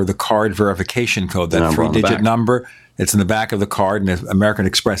CVV or the card verification code, that 3-digit number. It's in the back of the card. And American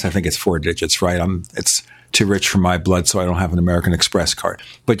Express, I think it's 4 digits, right? It's too rich for my blood, so I don't have an American Express card.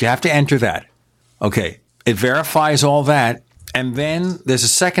 But you have to enter that. Okay, it verifies all that. And then there's a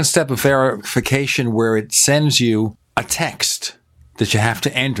second step of verification where it sends you a text that you have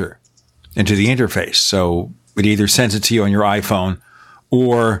to enter into the interface. So it either sends it to you on your iPhone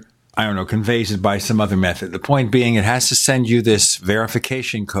or, I don't know, conveys it by some other method. The point being, it has to send you this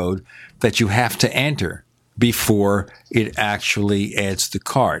verification code that you have to enter before it actually adds the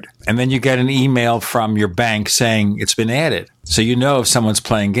card. And then you get an email from your bank saying it's been added. So you know if someone's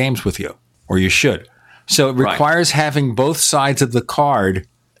playing games with you, or you should. So it requires having both sides of the card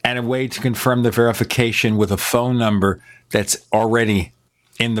and a way to confirm the verification with a phone number that's already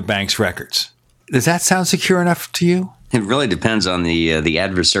in the bank's records. Does that sound secure enough to you? It really depends on the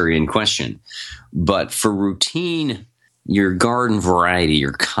adversary in question. But for routine, your garden variety,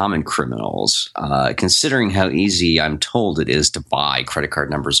 your common criminals, considering how easy I'm told it is to buy credit card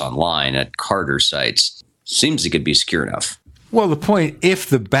numbers online at Carter sites, seems it could be secure enough. Well, the point, if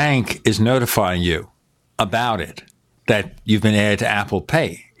the bank is notifying you about it, that you've been added to Apple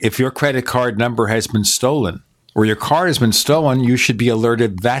Pay, if your credit card number has been stolen, or your card has been stolen, you should be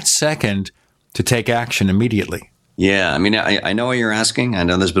alerted that second to take action immediately. Yeah, I mean, I know what you're asking. I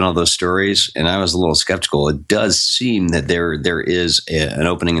know there's been all those stories, and I was a little skeptical. It does seem that there is an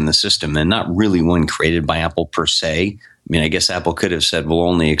opening in the system, and not really one created by Apple per se. I mean, I guess Apple could have said, we'll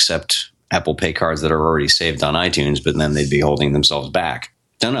only accept Apple Pay cards that are already saved on iTunes, but then they'd be holding themselves back.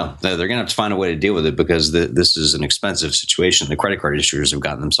 Don't know. They're going to have to find a way to deal with it because this is an expensive situation the credit card issuers have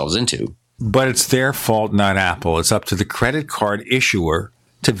gotten themselves into. But it's their fault, not Apple. It's up to the credit card issuer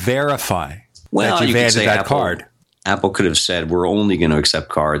to verify that you've added that card. Apple could have said, we're only going to accept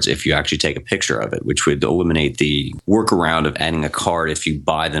cards if you actually take a picture of it, which would eliminate the workaround of adding a card if you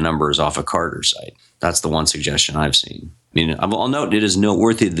buy the numbers off a Carter site. That's the one suggestion I've seen. I mean, I'll note it is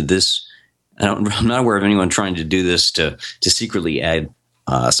noteworthy that this, I'm not aware of anyone trying to do this to secretly add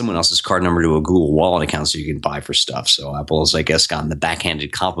someone else's card number to a Google Wallet account so you can buy for stuff. So Apple has, I guess, gotten the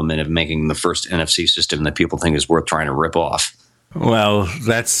backhanded compliment of making the first NFC system that people think is worth trying to rip off. Well,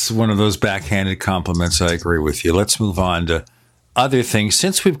 that's one of those backhanded compliments. I agree with you. Let's move on to other things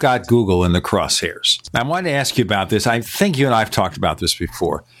since we've got Google in the crosshairs. I wanted to ask you about this. I think you and I have talked about this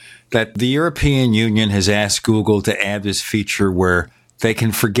before, that the European Union has asked Google to add this feature where they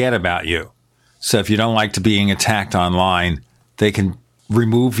can forget about you. So if you don't like to being attacked online, they can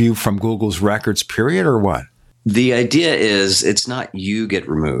remove you from Google's records, period, or what? The idea is it's not you get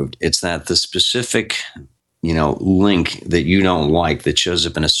removed. It's that the specific link that you don't like that shows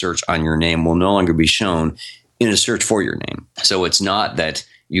up in a search on your name will no longer be shown in a search for your name. So it's not that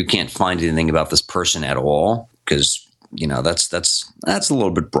you can't find anything about this person at all, because that's a little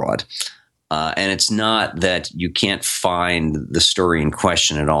bit broad. And it's not that you can't find the story in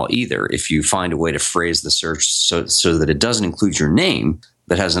question at all either. If you find a way to phrase the search so that it doesn't include your name,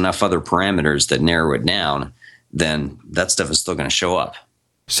 that has enough other parameters that narrow it down, then that stuff is still going to show up.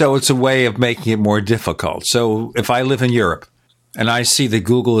 So it's a way of making it more difficult. So if I live in Europe and I see that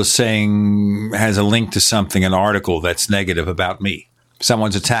Google is saying, has a link to something, an article that's negative about me,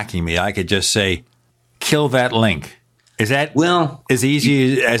 someone's attacking me, I could just say, kill that link. Is that as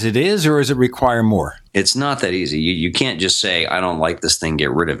easy as it is, or does it require more? It's not that easy. You can't just say, I don't like this thing,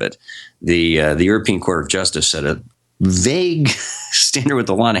 get rid of it. The European Court of Justice set a vague standard with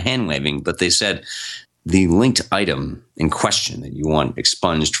a lot of hand-waving, but they said the linked item in question that you want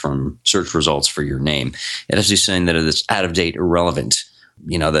expunged from search results for your name, it has to be saying that it's out of date, irrelevant,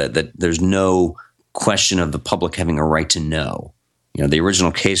 that there's no question of the public having a right to know. The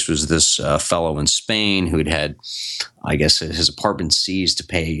original case was this fellow in Spain who'd had, I guess, his apartment seized to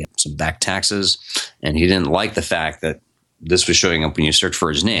pay some back taxes, and he didn't like the fact that this was showing up when you search for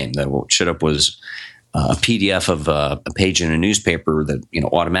his name. That what showed up was a PDF of a page in a newspaper that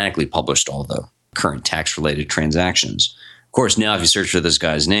automatically published all the current tax-related transactions. Of course, now if you search for this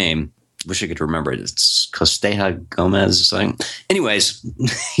guy's name, wish I could remember it. It's Costeja Gomez or something. Anyways,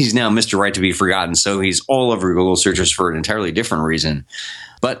 he's now Mr. Right to be Forgotten, so he's all over Google searches for an entirely different reason.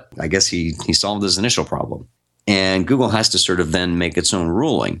 But I guess he solved his initial problem. And Google has to sort of then make its own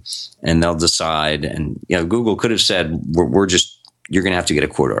ruling, and they'll decide. And Google could have said, you're going to have to get a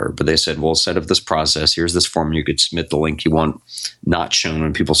court order. But they said, we'll set up this process. Here's this form. You could submit the link you want not shown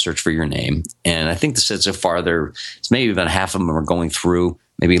when people search for your name. And I think they said so far it's maybe about half of them are going through,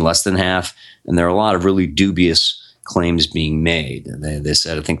 maybe less than half. And there are a lot of really dubious claims being made. They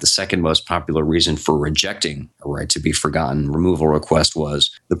said, I think the second most popular reason for rejecting a right to be forgotten removal request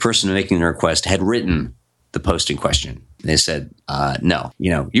was the person making the request had written the post in question. They said, no,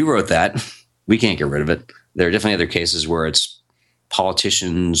 you wrote that. We can't get rid of it. There are definitely other cases where it's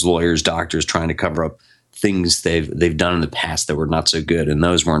politicians, lawyers, doctors trying to cover up things they've done in the past that were not so good, and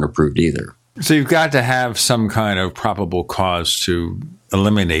those weren't approved either. So you've got to have some kind of probable cause to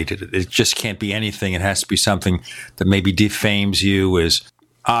eliminate it. It just can't be anything. It has to be something that maybe defames you, is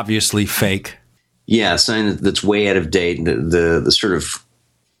obviously fake. Yeah, something that's way out of date. The sort of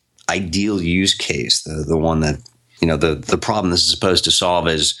ideal use case, the one that, the problem this is supposed to solve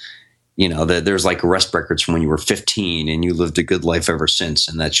is, that there's like arrest records from when you were 15 and you lived a good life ever since,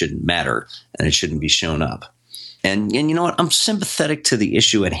 and that shouldn't matter and it shouldn't be shown up. And you know what? I'm sympathetic to the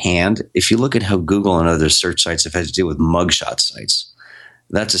issue at hand. If you look at how Google and other search sites have had to deal with mugshot sites,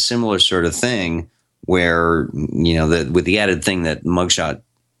 that's a similar sort of thing where, with the added thing that mugshot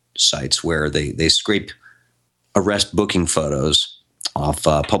sites where they scrape arrest booking photos off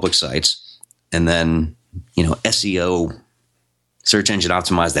public sites and then, SEO, search engine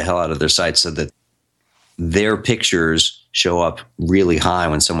optimize the hell out of their sites so that their pictures show up really high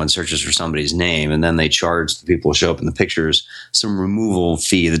when someone searches for somebody's name, and then they charge the people who show up in the pictures some removal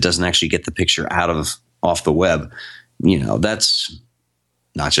fee that doesn't actually get the picture off the web. That's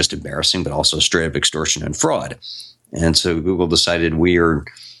not just embarrassing, but also straight up extortion and fraud. And so Google decided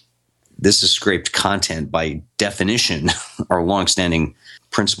this is scraped content by definition, our longstanding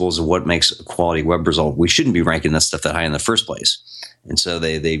principles of what makes a quality web result. We shouldn't be ranking that stuff that high in the first place. And so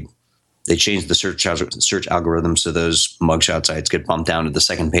they changed the search algorithm so those mugshot sites get bumped down to the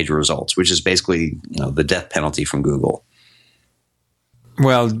second page of results, which is basically the death penalty from Google.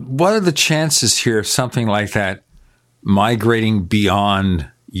 Well, what are the chances here of something like that migrating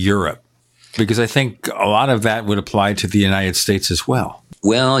beyond Europe? Because I think a lot of that would apply to the United States as well.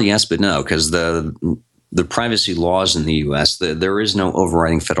 Well, yes, but no, because the privacy laws in the U.S., there is no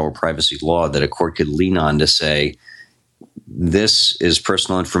overriding federal privacy law that a court could lean on to say, this is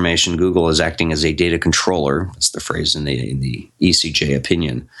personal information. Google is acting as a data controller. That's the phrase in the ECJ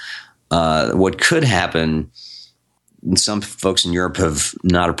opinion. What could happen, and some folks in Europe have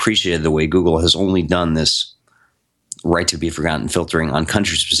not appreciated the way Google has only done this right to be forgotten filtering on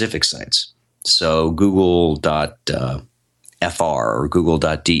country-specific sites. So Google.fr or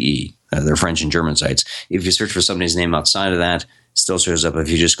Google.de, they're French and German sites. If you search for somebody's name outside of that, it still shows up. If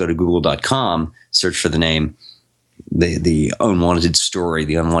you just go to Google.com, search for the name, the unwanted story,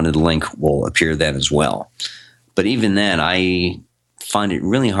 the unwanted link will appear then as well. But even then, I find it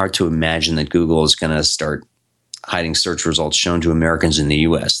really hard to imagine that Google is going to start hiding search results shown to Americans in the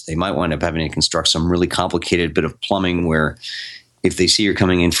U.S. They might wind up having to construct some really complicated bit of plumbing where if they see you're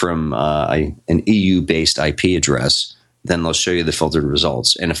coming in from an EU-based IP address, then they'll show you the filtered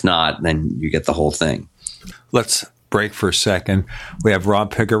results. And if not, then you get the whole thing. Let's break for a second. We have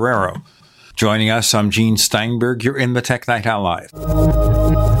Rob Pigoraro joining us. I'm Gene Steinberg. You're in the Tech Night Owl Live.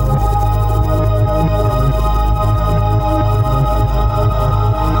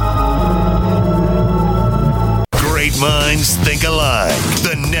 Great minds think alike.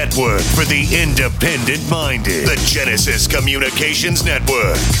 The network for the independent-minded. The Genesis Communications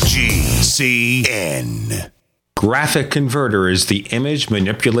Network. GCN. Graphic Converter is the image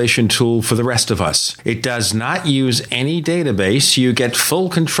manipulation tool for the rest of us. It does not use any database. You get full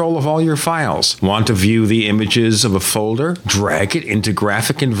control of all your files. Want to view the images of a folder? Drag it into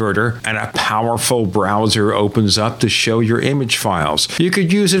Graphic Converter and a powerful browser opens up to show your image files. You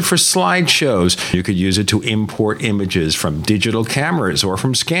could use it for slideshows. You could use it to import images from digital cameras or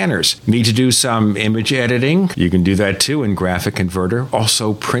from scanners. Need to do some image editing? You can do that too in Graphic Converter.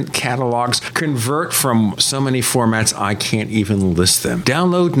 Also print catalogs. Convert from so many formats I can't even list them.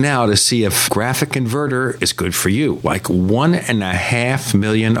 Download now to see if Graphic Converter is good for you, like 1.5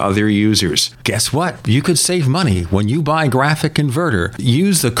 million other users. Guess what? You could save money when you buy Graphic Converter.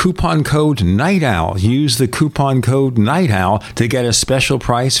 Use the coupon code Night Owl. Use the coupon code Night Owl to get a special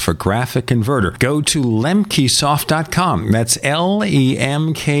price for Graphic Converter. Go to lemkesoft.com. That's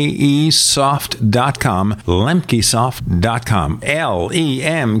LEMKEsoft.com. Lemkesoft.com.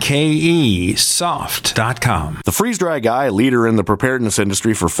 LEMKEsoft.com. The freeze-dry guy, leader in the preparedness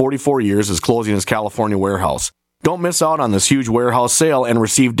industry for 44 years, is closing his California warehouse. Don't miss out on this huge warehouse sale and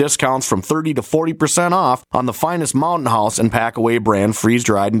receive discounts from 30 to 40% off on the finest Mountain House and Packaway brand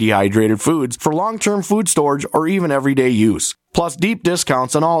freeze-dried and dehydrated foods for long-term food storage or even everyday use. Plus deep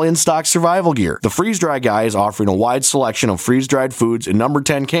discounts on all in-stock survival gear. The freeze-dry guy is offering a wide selection of freeze-dried foods in number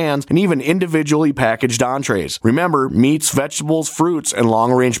 10 cans and even individually packaged entrees. Remember, meats, vegetables, fruits, and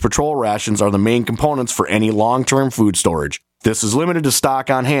long-range patrol rations are the main components for any long-term food storage. This is limited to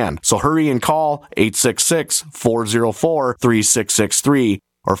stock on hand, so hurry and call 866-404-3663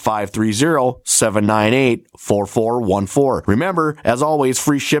 or 530-798-4414. Remember, as always,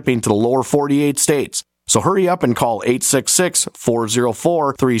 free shipping to the lower 48 states. So hurry up and call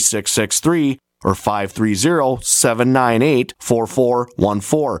 866-404-3663 or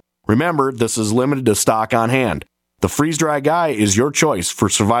 530-798-4414. Remember, this is limited to stock on hand. The freeze-dry guy is your choice for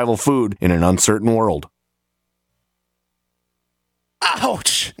survival food in an uncertain world.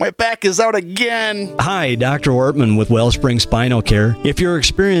 Ouch! My back is out again. Hi, Dr. Ortman with Wellspring Spinal Care. If you're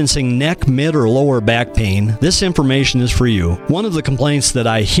experiencing neck, mid, or lower back pain, this information is for you. One of the complaints that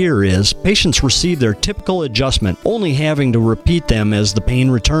I hear is patients receive their typical adjustment, only having to repeat them as the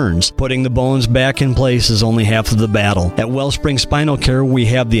pain returns. Putting the bones back in place is only half of the battle. At Wellspring Spinal Care, we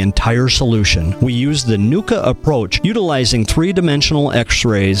have the entire solution. We use the NUCA approach, utilizing three-dimensional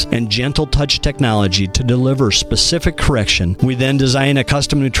x-rays and gentle touch technology to deliver specific correction. We then design design a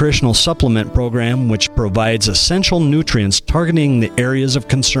custom nutritional supplement program which provides essential nutrients targeting the areas of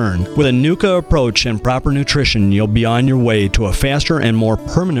concern. With a NUCA approach and proper nutrition, you'll be on your way to a faster and more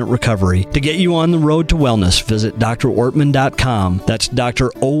permanent recovery. To get you on the road to wellness, visit drortman.com. That's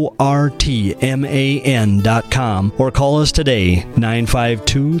drortman.com. Or call us today,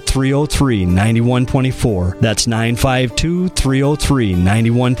 952-303-9124. That's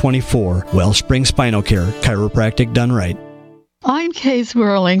 952-303-9124. Wellspring Spinal Care, chiropractic done right. I'm Kay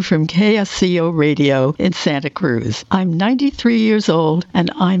Swirling from KSCO Radio in Santa Cruz. I'm 93 years old,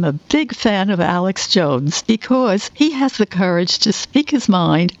 and I'm a big fan of Alex Jones because he has the courage to speak his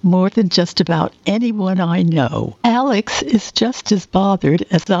mind more than just about anyone I know. Alex is just as bothered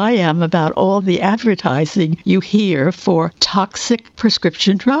as I am about all the advertising you hear for toxic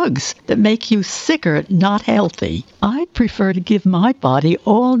prescription drugs that make you sicker, not healthy. I prefer to give my body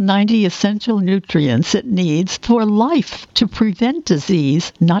all 90 essential nutrients it needs for life to prevent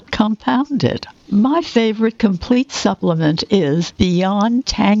disease, not compound it. My favorite complete supplement is Beyond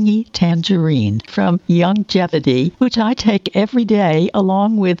Tangy Tangerine from Youngevity, which I take every day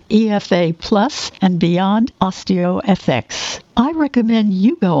along with EFA Plus and Beyond OsteoFX. I recommend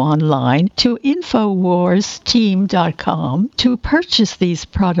you go online to InfoWarsTeam.com to purchase these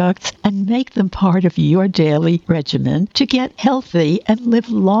products and make them part of your daily regimen to get healthy and live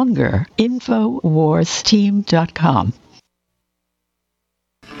longer. InfoWarsTeam.com.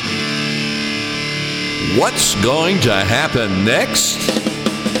 What's going to happen next?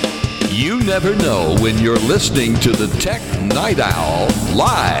 You never know when you're listening to the Tech Night Owl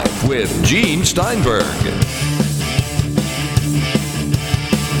live with Gene Steinberg.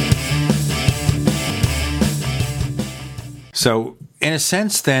 So, in a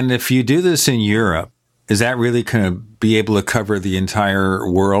sense, then, if you do this in Europe, is that really going to be able to cover the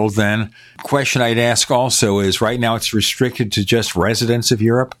entire world then? Question I'd ask also is, right now it's restricted to just residents of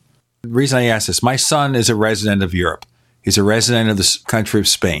Europe? The reason I ask this, my son is a resident of Europe. He's a resident of the country of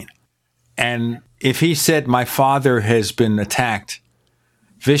Spain. And if he said, my father has been attacked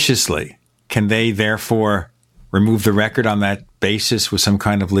viciously, can they therefore remove the record on that basis with some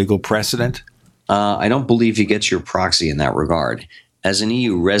kind of legal precedent? I don't believe he gets your proxy in that regard. As an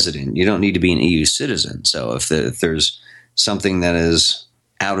EU resident, you don't need to be an EU citizen. So if there's something that is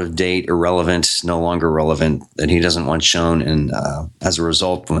out of date, irrelevant, no longer relevant, that he doesn't want shown, and as a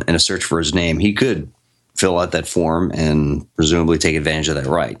result, in a search for his name, he could fill out that form and presumably take advantage of that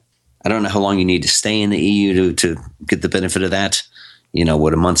right. I don't know how long you need to stay in the EU to get the benefit of that. You know,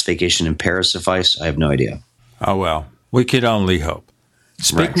 would a month's vacation in Paris suffice? I have no idea. Oh, well, we could only hope.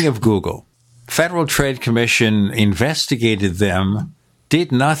 Speaking of Google, Federal Trade Commission investigated them,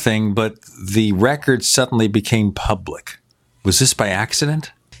 did nothing, but the records suddenly became public. Was this by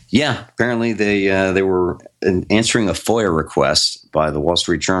accident? Yeah, apparently they were answering a FOIA request by the Wall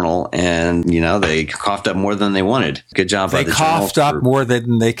Street Journal, and they coughed up more than they wanted. Good job by the Journal. They coughed up more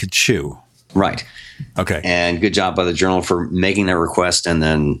than they could chew. Right. Okay. And good job by the Journal for making that request and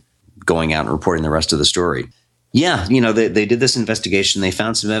then going out and reporting the rest of the story. Yeah, they did this investigation. They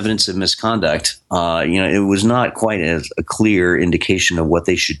found some evidence of misconduct. It was not quite as a clear indication of what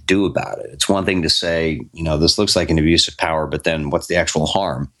they should do about it. It's one thing to say, this looks like an abuse of power, but then what's the actual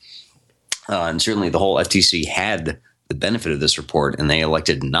harm? And certainly the whole FTC had the benefit of this report, and they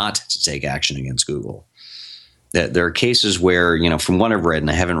elected not to take action against Google. There are cases where, from what I've read, and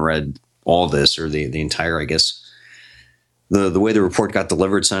I haven't read all this or the entire, I guess, the way the report got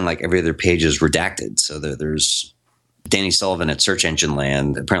delivered sounded like every other page is redacted. So there's Danny Sullivan at Search Engine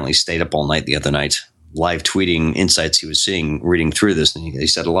Land apparently stayed up all night the other night, live tweeting insights he was seeing, reading through this. And he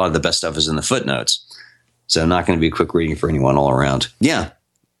said a lot of the best stuff is in the footnotes. So not going to be a quick reading for anyone all around. Yeah,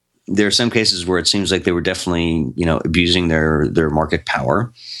 there are some cases where it seems like they were definitely, abusing their market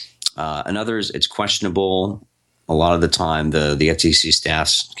power. In others, it's questionable. A lot of the time, the FTC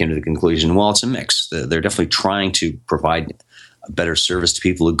staffs came to the conclusion, well, it's a mix. They're definitely trying to provide a better service to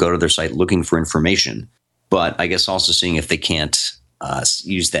people who go to their site looking for information. But I guess also seeing if they can't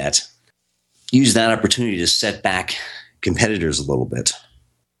use that opportunity to set back competitors a little bit.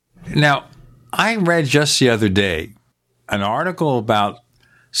 Now, I read just the other day an article about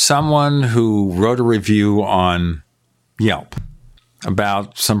someone who wrote a review on Yelp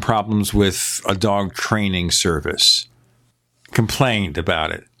about some problems with a dog training service, complained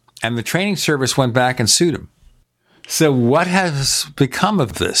about it, and the training service went back and sued him. So what has become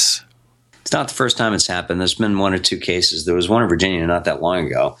of this? It's not the first time it's happened. There's been one or two cases. There was one in Virginia not that long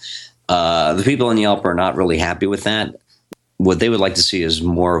ago. The people in Yelp are not really happy with that. What they would like to see is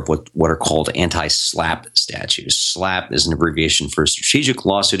more of what are called anti-SLAPP statutes. SLAPP is an abbreviation for strategic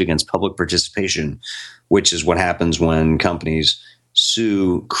lawsuit against public participation, which is what happens when companies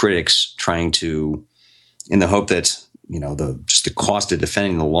sue critics trying to, in the hope that, just the cost of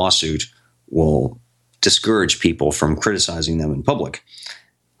defending the lawsuit will discourage people from criticizing them in public.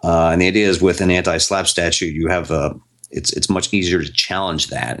 And the idea is with an anti-SLAPP statute, you have it's much easier to challenge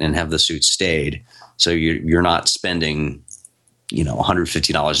that and have the suit stayed. So you're not spending,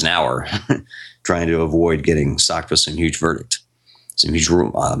 $150 an hour trying to avoid getting socked with some huge verdict, some huge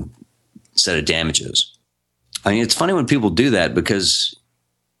set of damages. I mean, it's funny when people do that because,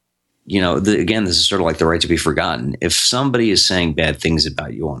 again, this is sort of like the right to be forgotten. If somebody is saying bad things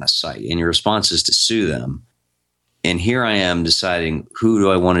about you on a site and your response is to sue them, and here I am deciding who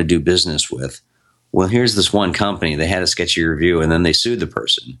do I want to do business with? Well, here's this one company. They had a sketchy review and then they sued the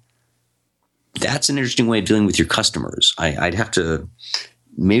person. That's an interesting way of dealing with your customers. I'd have to,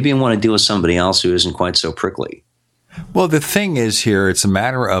 maybe I want to deal with somebody else who isn't quite so prickly. Well, the thing is here, it's a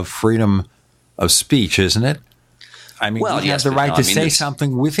matter of freedom of speech, isn't it? I mean, you have the right to say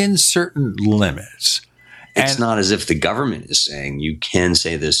something within certain limits. It's not as if the government is saying you can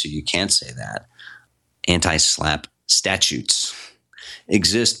say this or you can't say that. Anti-SLAPP statutes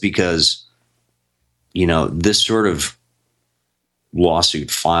exist because, this sort of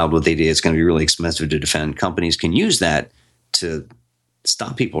lawsuit filed with the idea it's going to be really expensive to defend. Companies can use that to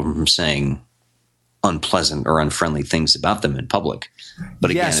stop people from saying unpleasant or unfriendly things about them in public.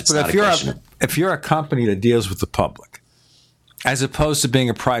 But again, it's not a question. If you're a company that deals with the public, as opposed to being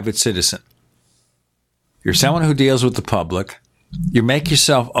a private citizen, you're someone who deals with the public, you make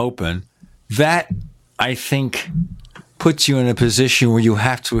yourself open, that, I think, puts you in a position where you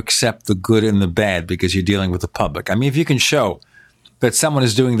have to accept the good and the bad because you're dealing with the public. I mean, if you can show that someone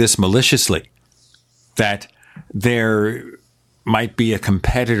is doing this maliciously, that there might be a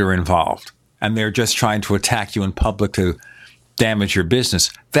competitor involved and they're just trying to attack you in public to damage your business,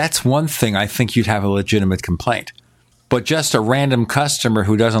 that's one thing I think you'd have a legitimate complaint. But just a random customer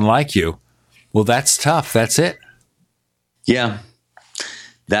who doesn't like you, well, that's tough. That's it. Yeah.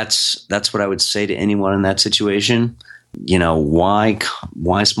 That's what I would say to anyone in that situation. Why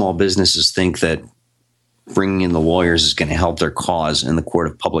small businesses think that bringing in the lawyers is going to help their cause in the court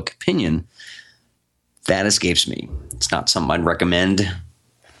of public opinion, that escapes me. It's not something I'd recommend.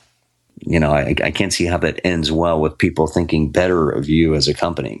 I can't see how that ends well with people thinking better of you as a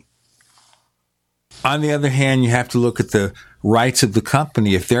company. On the other hand, you have to look at the rights of the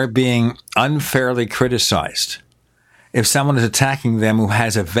company. If they're being unfairly criticized, if someone is attacking them who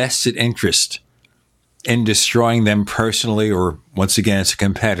has a vested interest in destroying them personally, or once again, it's a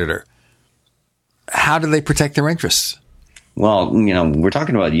competitor, how do they protect their interests? Well, we're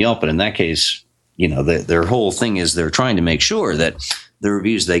talking about Yelp, but in that case, their whole thing is they're trying to make sure that the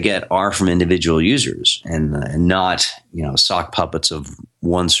reviews they get are from individual users and not, sock puppets of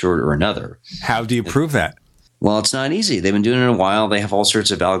one sort or another. How do you prove that? Well, it's not easy. They've been doing it a while. They have all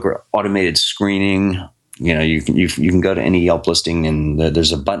sorts of automated screening. You can go to any Yelp listing and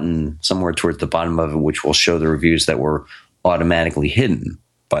there's a button somewhere towards the bottom of it which will show the reviews that were automatically hidden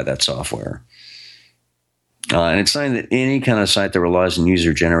by that software. And it's something that any kind of site that relies on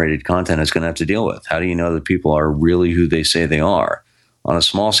user-generated content is going to have to deal with. How do you know that people are really who they say they are? On a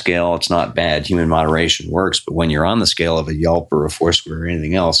small scale, it's not bad. Human moderation works. But when you're on the scale of a Yelp or a Foursquare or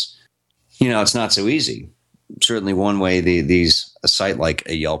anything else, it's not so easy. Certainly one way a site like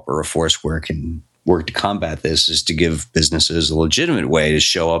a Yelp or a Foursquare can work to combat this is to give businesses a legitimate way to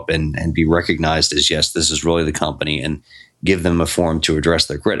show up and be recognized as, yes, this is really the company, and give them a forum to address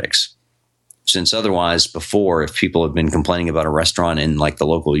their critics. Since otherwise, before, if people have been complaining about a restaurant in like the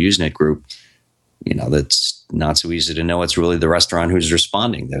local Usenet group, that's not so easy to know it's really the restaurant who's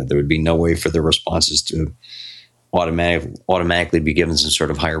responding. There would be no way for the responses to automatically be given some sort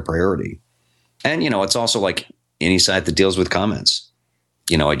of higher priority. And, it's also like any site that deals with comments.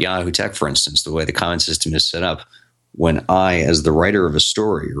 At Yahoo Tech, for instance, the way the comment system is set up, when I, as the writer of a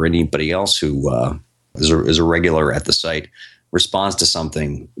story, or anybody else who is a regular at the site, responds to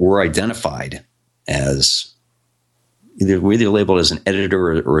something, we're identified as we're either labeled as an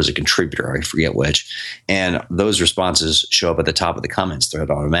editor or as a contributor. I forget which. And those responses show up at the top of the comments thread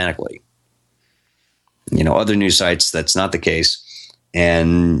automatically. Other news sites, that's not the case.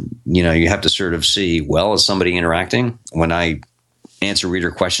 And, you have to sort of see, well, is somebody interacting? When I answer reader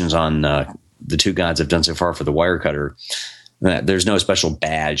questions on the two guides I've done so far for the Wirecutter, there's no special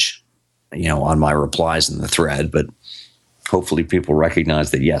badge, on my replies in the thread, but hopefully people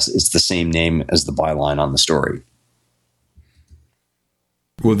recognize that, yes, it's the same name as the byline on the story.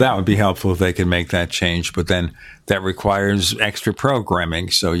 Well, that would be helpful if they could make that change, but then that requires extra programming,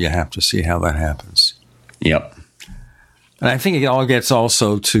 so you have to see how that happens. Yep. And I think it all gets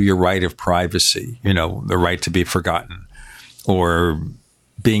also to your right of privacy, the right to be forgotten. or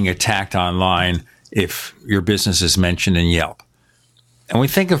being attacked online if your business is mentioned in Yelp. And we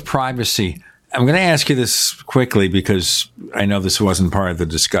think of privacy. I'm going to ask you this quickly because I know this wasn't part of the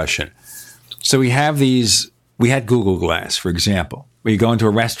discussion. So we had Google Glass, for example, where you go into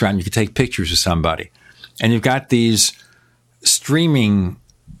a restaurant, you can take pictures of somebody. And you've got these streaming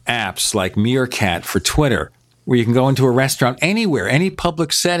apps like Meerkat for Twitter, where you can go into a restaurant anywhere, any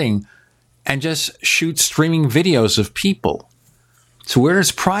public setting, and just shoot streaming videos of people. So where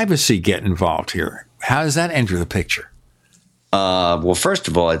does privacy get involved here? How does that enter the picture? Well, first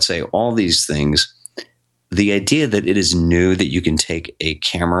of all, I'd say all these things, the idea that it is new that you can take a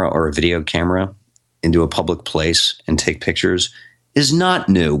camera or a video camera into a public place and take pictures is not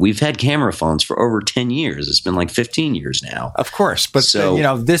new. We've had camera phones for over 10 years. It's been like 15 years now. Of course. But,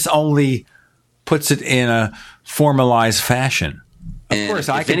 this only puts it in a formalized fashion. Of course,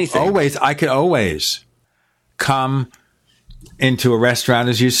 I could always come into a restaurant,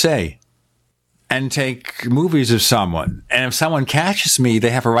 as you say, and take movies of someone. And if someone catches me,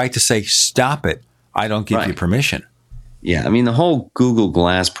 they have a right to say, stop it. I don't give you permission. Yeah. I mean, the whole Google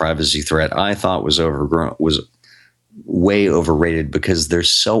Glass privacy threat I thought was way overrated because they're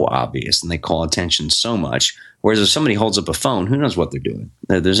so obvious and they call attention so much. Whereas if somebody holds up a phone, who knows what they're doing?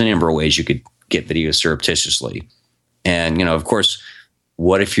 There's a number of ways you could get video surreptitiously. And, of course,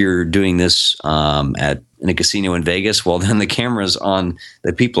 what if you're doing this in a casino in Vegas? Well, then the cameras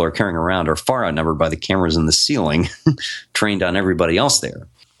that people are carrying around are far outnumbered by the cameras in the ceiling trained on everybody else there.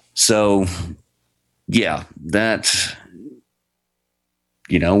 So, yeah, we've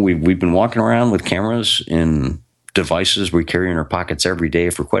been walking around with cameras in devices we carry in our pockets every day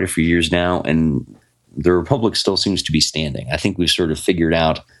for quite a few years now, and the Republic still seems to be standing. I think we've sort of figured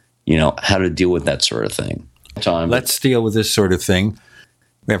out, how to deal with that sort of thing. Let's deal with this sort of thing.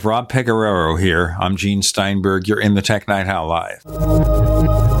 We have Rob Pegoraro here. I'm Gene Steinberg. You're in the Tech Night Owl Live.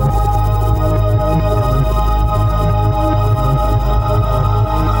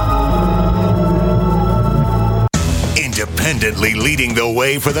 Independently leading the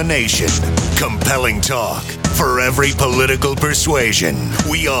way for the nation. Compelling talk for every political persuasion.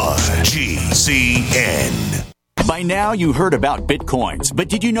 We are GCN. By now, you heard about Bitcoins, but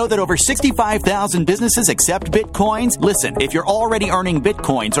did you know that over 65,000 businesses accept Bitcoins? Listen, if you're already earning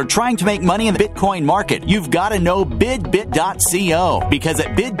Bitcoins or trying to make money in the Bitcoin market, you've got to know BidBit.co, because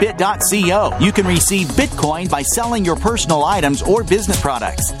at BidBit.co, you can receive Bitcoin by selling your personal items or business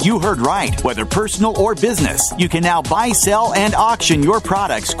products. You heard right. Whether personal or business, you can now buy, sell, and auction your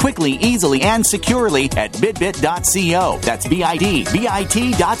products quickly, easily, and securely at BidBit.co. That's BidBit.co.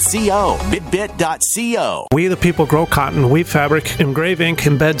 BidBit.co. We, the people, grow cotton, weave fabric, engrave ink,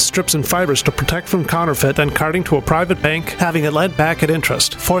 embed strips and fibers to protect from counterfeit, then carting to a private bank, having it lent back at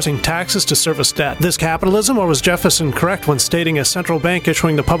interest, forcing taxes to service debt. This capitalism, or was Jefferson correct when stating a central bank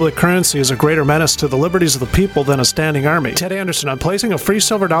issuing the public currency is a greater menace to the liberties of the people than a standing army? Ted Anderson, I'm placing a free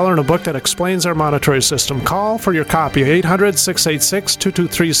silver dollar in a book that explains our monetary system. Call for your copy,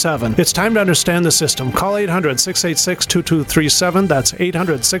 800-686-2237. It's time to understand the system. Call 800-686-2237. That's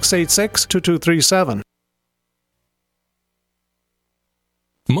 800-686-2237.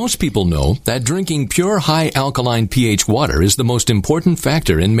 Most people know that drinking pure high alkaline pH water is the most important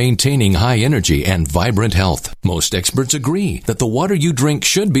factor in maintaining high energy and vibrant health. Most experts agree that the water you drink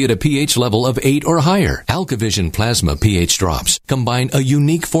should be at a pH level of 8 or higher. AlkaVision Plasma pH drops combine a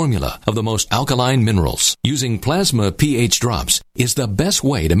unique formula of the most alkaline minerals. Using plasma pH drops is the best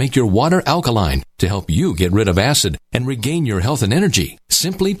way to make your water alkaline to help you get rid of acid and regain your health and energy.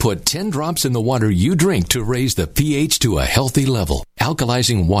 Simply put 10 drops in the water you drink to raise the pH to a healthy level.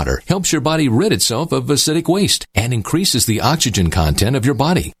 Alkalizing water helps your body rid itself of acidic waste and increases the oxygen content of your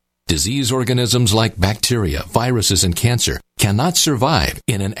body. Disease organisms like bacteria, viruses, and cancer cannot survive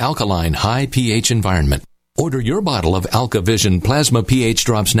in an alkaline high pH environment. Order your bottle of AlkaVision Plasma pH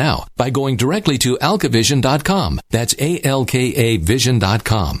drops now by going directly to alkavision.com. That's ALKA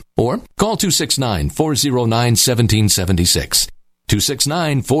Vision.com. Or call 269-409-1776.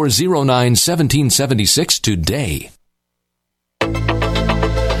 269-409-1776 today.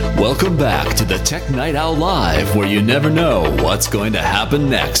 Welcome back to the Tech Night Owl Live, where you never know what's going to happen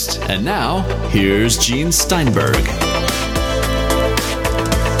next. And now, here's Gene Steinberg.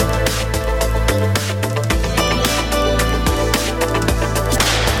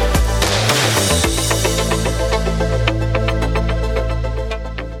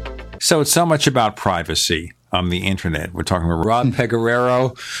 So it's so much about privacy on the internet. We're talking with Rob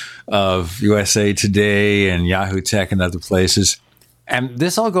Pegoraro of USA Today and Yahoo Tech and other places. And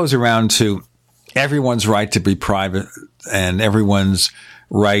this all goes around to everyone's right to be private and everyone's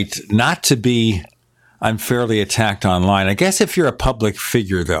right not to be unfairly attacked online. I guess if you're a public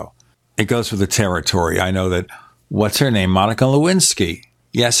figure, though, it goes with the territory. I know that, what's her name? Monica Lewinsky.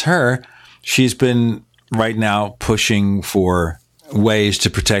 Yes, her. She's been right now pushing for ways to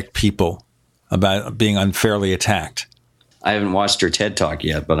protect people about being unfairly attacked. I haven't watched her TED Talk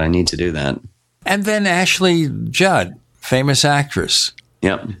yet, but I need to do that. And then Ashley Judd, famous actress.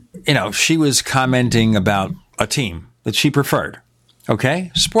 Yep. You know, she was commenting about a team that she preferred.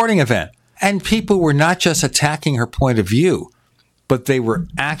 Okay? Sporting event. And people were not just attacking her point of view, but they were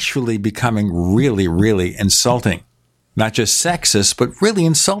actually becoming really, really insulting. Not just sexist, but really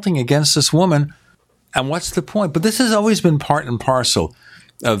insulting against this woman. And what's the point? But this has always been part and parcel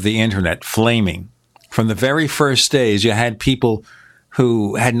of the internet, flaming. From the very first days, you had people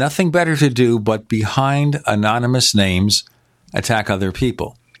who had nothing better to do but behind anonymous names attack other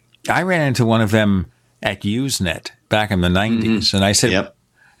people. I ran into one of them at Usenet back in the 90s, and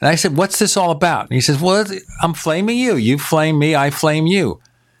I said, what's this all about? And he says, well, I'm flaming you. You flame me, I flame you.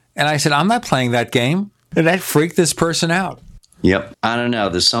 And I said, I'm not playing that game. And that freaked this person out. Yep. I don't know.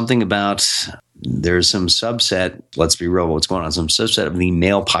 There's something about, there's some subset, let's be real, what's going on, some subset of the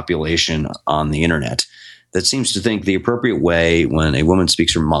male population on the internet that seems to think the appropriate way when a woman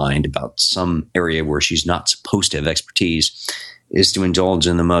speaks her mind about some area where she's not supposed to have expertise is to indulge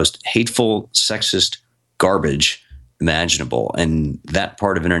in the most hateful, sexist garbage imaginable. And that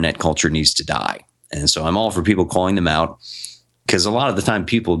part of internet culture needs to die. And so I'm all for people calling them out, because a lot of the time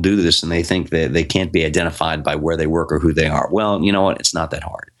people do this and they think that they can't be identified by where they work or who they are. Well, you know what? It's not that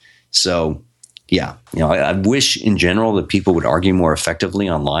hard. So, yeah, I wish in general that people would argue more effectively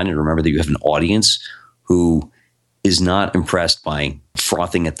online and remember that you have an audience who is not impressed by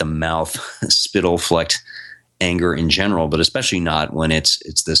frothing at the mouth, spittle-flecked anger in general, but especially not when it's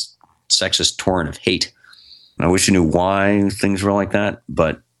this sexist torrent of hate. And I wish I knew why things were like that,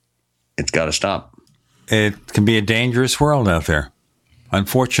 but it's got to stop. It can be a dangerous world out there,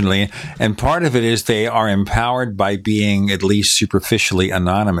 unfortunately. And part of it is they are empowered by being at least superficially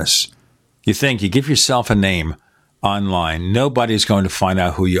anonymous. You think you give yourself a name online, nobody's going to find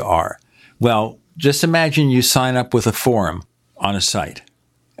out who you are. Well, just imagine you sign up with a forum on a site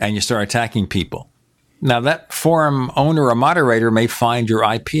and you start attacking people. Now, that forum owner or moderator may find your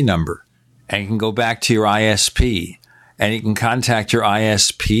IP number and you can go back to your ISP and you can contact your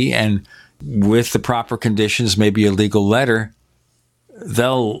ISP, and with the proper conditions, maybe a legal letter,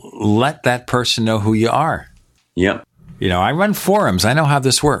 they'll let that person know who you are. Yep. I run forums. I know how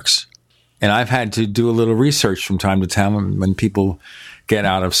this works. And I've had to do a little research from time to time when people get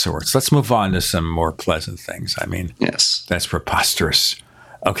out of sorts. Let's move on to some more pleasant things. I mean, yes, that's preposterous.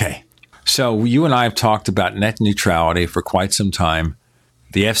 Okay. So you and I have talked about net neutrality for quite some time.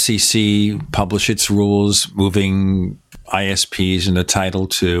 The FCC published its rules, moving ISPs into Title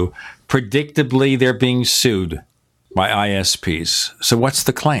II. Predictably, they're being sued by ISPs. So what's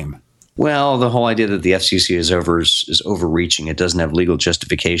the claim? Well, the whole idea that the FCC is overreaching, it doesn't have legal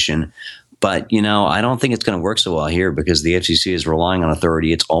justification. But, I don't think it's going to work so well here because the FCC is relying on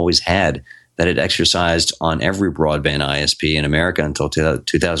authority it's always had, that it exercised on every broadband ISP in America until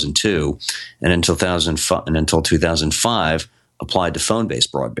 2002 and until 2005 applied to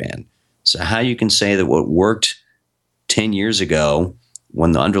phone-based broadband. So how you can say that what worked 10 years ago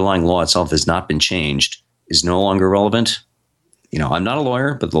when the underlying law itself has not been changed is no longer relevant? I'm not a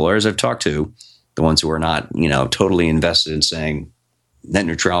lawyer, but the lawyers I've talked to, the ones who are not, totally invested in saying net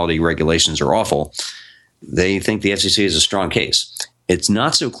neutrality regulations are awful, they think the FCC is a strong case. It's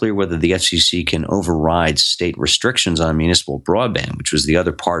not so clear whether the FCC can override state restrictions on municipal broadband, which was the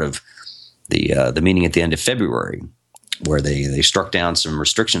other part of the meeting at the end of February, where they struck down some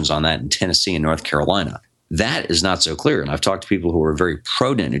restrictions on that in Tennessee and North Carolina. That is not so clear. And I've talked to people who are very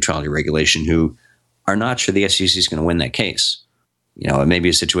pro net neutrality regulation who are not sure the FCC is going to win that case. It may be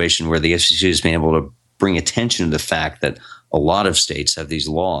a situation where the FCC has been able to bring attention to the fact that a lot of states have these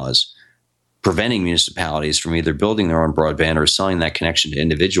laws preventing municipalities from either building their own broadband or selling that connection to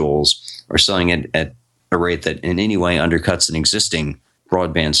individuals or selling it at a rate that in any way undercuts an existing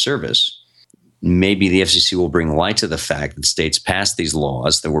broadband service. Maybe the FCC will bring light to the fact that states passed these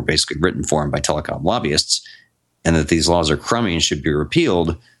laws that were basically written for them by telecom lobbyists and that these laws are crummy and should be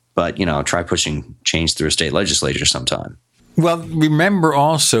repealed, but, try pushing change through a state legislature sometime. Well, remember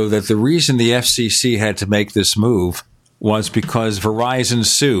also that the reason the FCC had to make this move was because Verizon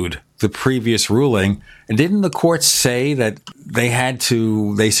sued the previous ruling. And didn't the courts say that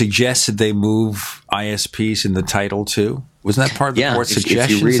they suggested they move ISPs in the Title II? Wasn't that part of the court's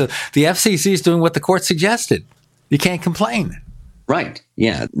suggestion? So the FCC is doing what the court suggested. You can't complain. Right.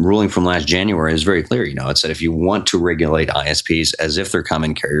 Yeah. Ruling from last January is very clear. It said if you want to regulate ISPs as if they're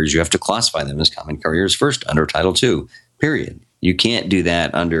common carriers, you have to classify them as common carriers first under Title II, period. You can't do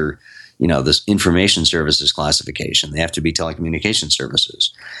that under, this information services classification. They have to be telecommunication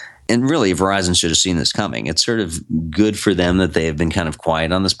services. And really, Verizon should have seen this coming. It's sort of good for them that they have been kind of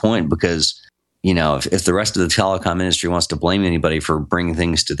quiet on this point because, if the rest of the telecom industry wants to blame anybody for bringing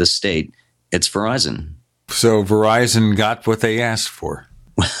things to this state, it's Verizon. So Verizon got what they asked for.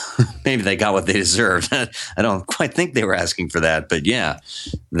 Maybe they got what they deserved. I don't quite think they were asking for that, but yeah,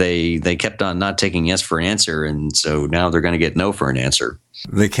 they kept on not taking yes for an answer, and so now they're going to get no for an answer.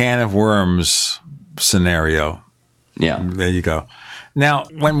 The can of worms scenario. Yeah. There you go. Now,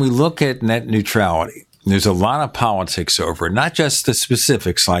 when we look at net neutrality, there's a lot of politics over it, not just the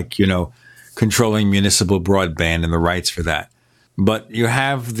specifics like, controlling municipal broadband and the rights for that. But you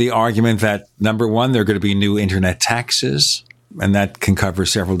have the argument that, number one, there are going to be new internet taxes, and that can cover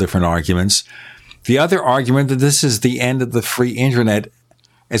several different arguments. The other argument that this is the end of the free internet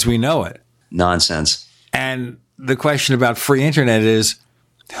as we know it. Nonsense. And the question about free internet is,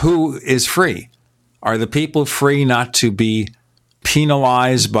 who is free? Are the people free not to be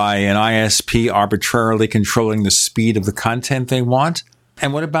penalized by an ISP arbitrarily controlling the speed of the content they want?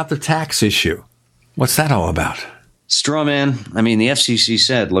 And what about the tax issue? What's that all about? Straw man. I mean, the FCC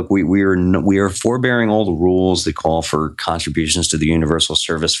said, look, we are forbearing all the rules that call for contributions to the Universal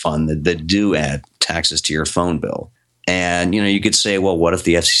Service Fund that do add taxes to your phone bill. And, you could say, well, what if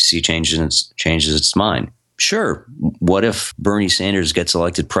the FCC changes its mind? Sure. What if Bernie Sanders gets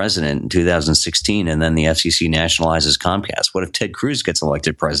elected president in 2016 and then the FCC nationalizes Comcast? What if Ted Cruz gets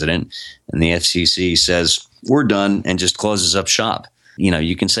elected president and the FCC says, we're done and just closes up shop?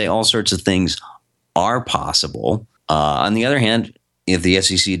 You can say all sorts of things are possible. On the other hand, if the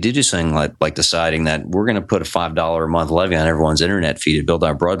FCC did do something like deciding that we're going to put a $5 a month levy on everyone's internet fee to build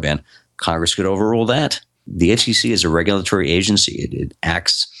out broadband, Congress could overrule that. The FCC is a regulatory agency. It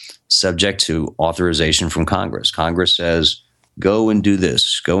acts subject to authorization from Congress. Congress says, go and do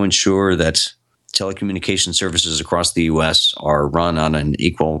this. Go ensure that telecommunication services across the U.S. are run on an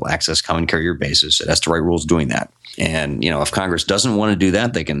equal access common carrier basis. It has to write rules doing that. And, if Congress doesn't want to do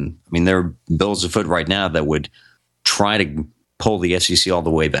that, there are bills afoot right now that would try to pull the FCC all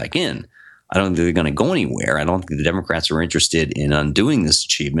the way back in. I don't think they're going to go anywhere. I don't think the Democrats are interested in undoing this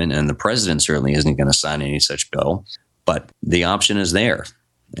achievement, and the president certainly isn't going to sign any such bill. But the option is there.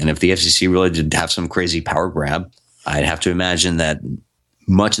 And if the FCC really did have some crazy power grab, I'd have to imagine that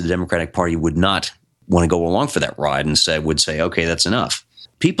much of the Democratic Party would not want to go along for that ride and would say, okay, that's enough.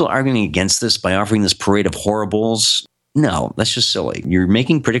 People arguing against this by offering this parade of horribles, no, that's just silly. You're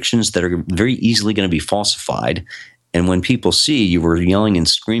making predictions that are very easily going to be falsified. And when people see you were yelling and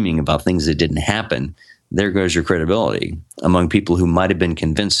screaming about things that didn't happen, there goes your credibility among people who might have been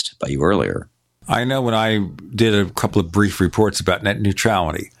convinced by you earlier. I know when I did a couple of brief reports about net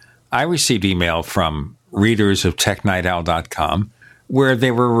neutrality, I received email from readers of TechNightOwl.com where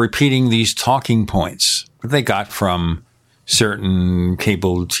they were repeating these talking points that they got from certain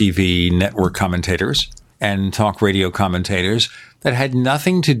cable TV network commentators and talk radio commentators that had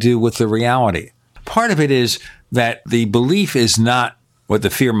nothing to do with the reality. Part of it is that the belief is not what the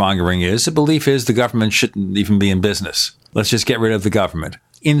fear-mongering is. The belief is the government shouldn't even be in business. Let's just get rid of the government.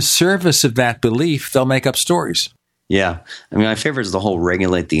 In service of that belief, they'll make up stories. Yeah. My favorite is the whole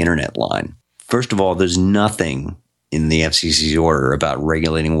regulate the internet line. First of all, there's nothing in the FCC's order about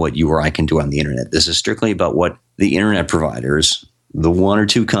regulating what you or I can do on the internet. This is strictly about what the internet providers, the one or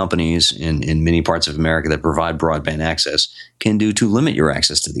two companies in many parts of America that provide broadband access, can do to limit your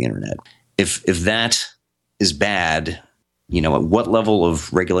access to the internet. If that is bad, at what level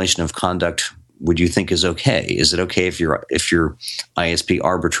of regulation of conduct would you think is okay? Is it okay if your ISP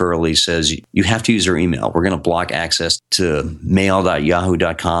arbitrarily says you have to use your email? We're going to block access to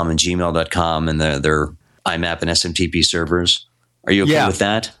mail.yahoo.com and gmail.com and their IMAP and SMTP servers. Are you okay with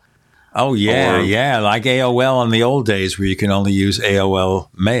that? Oh, yeah, like AOL in the old days where you can only use AOL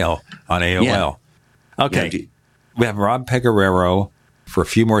mail on AOL. Yeah. Okay, we have Rob Pegoraro for a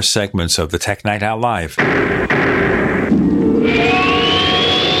few more segments of the Tech Night Owl Live.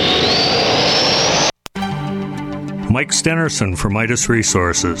 Mike Stenerson from Midas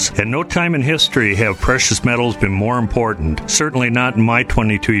Resources. At no time in history have precious metals been more important, certainly not in my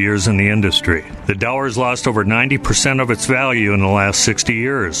 22 years in the industry. The dollar has lost over 90% of its value in the last 60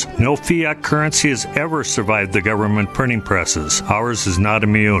 years. No fiat currency has ever survived the government printing presses. Ours is not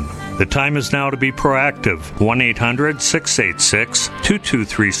immune. The time is now to be proactive.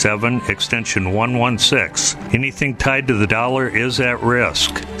 1-800-686-2237, extension 116. Anything tied to the dollar is at risk.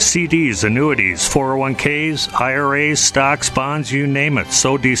 CDs, annuities, 401ks, IRAs, stocks, bonds, you name it,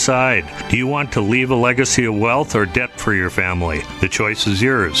 so decide. Do you want to leave a legacy of wealth or debt for your family? The choice is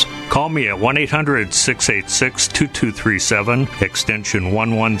yours. Call me at 1-800-686-2237, extension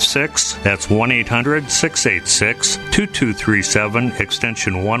 116. That's 1-800-686-2237,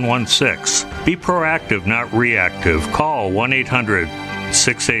 extension 116. Be proactive, not reactive. Call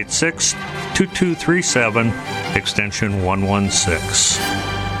 1-800-686-2237, extension 116.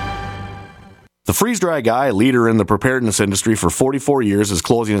 The freeze-dry guy, leader in the preparedness industry for 44 years, is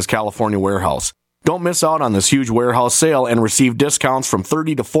closing his California warehouse. Don't miss out on this huge warehouse sale and receive discounts from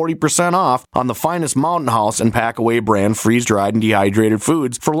 30 to 40% off on the finest Mountain House and Packaway brand freeze-dried and dehydrated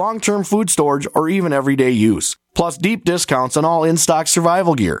foods for long-term food storage or even everyday use. Plus deep discounts on all in-stock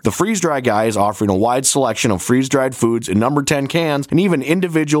survival gear. The Freeze-Dry Guy is offering a wide selection of freeze-dried foods in number 10 cans and even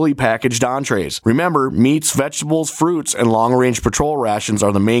individually packaged entrees. Remember, meats, vegetables, fruits, and long-range patrol rations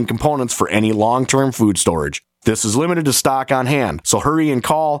are the main components for any long-term food storage. This is limited to stock on hand, so hurry and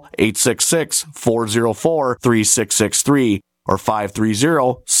call 866-404-3663 or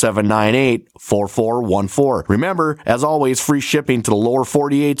 530-798-4414. Remember, as always, free shipping to the lower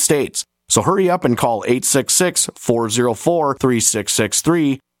 48 states. So hurry up and call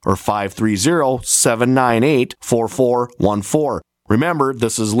 866-404-3663 or 530-798-4414. Remember,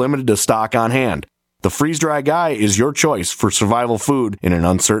 this is limited to stock on hand. The Freeze-Dry Guy is your choice for survival food in an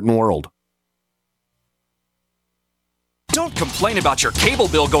uncertain world. Don't complain about your cable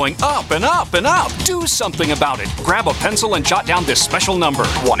bill going up and up and up. Do something about it. Grab a pencil and jot down this special number,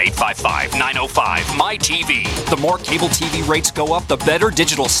 1-855-905-MY-TV. The more cable TV rates go up, the better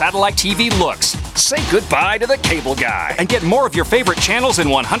digital satellite TV looks. Say goodbye to the cable guy and get more of your favorite channels in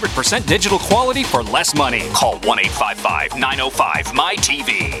 100% digital quality for less money. Call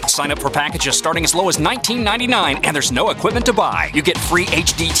 1-855-905-MY-TV. Sign up for packages starting as low as $19.99 and there's no equipment to buy. You get free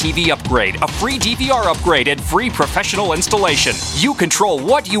HD TV upgrade, a free DVR upgrade, and free professional installation. You control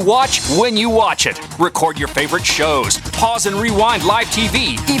what you watch when you watch it. Record your favorite shows, pause and rewind live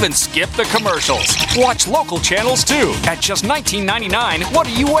TV, even skip the commercials. Watch local channels too. At just $19.99, what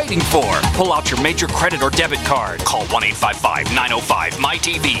are you waiting for? Pull out your major credit or debit card. Call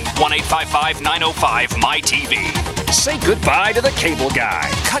 1-855-905-MY-TV. 1-855-905-MY-TV. Say goodbye to the cable guy.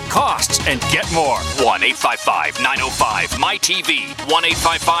 Cut costs and get more. 1-855-905-MY-TV.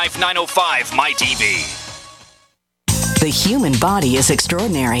 1-855-905-MY-TV. The human body is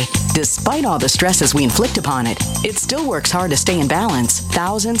extraordinary. Despite all the stresses we inflict upon it, it still works hard to stay in balance.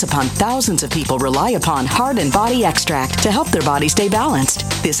 Thousands upon thousands of people rely upon Heart and Body Extract to help their body stay balanced.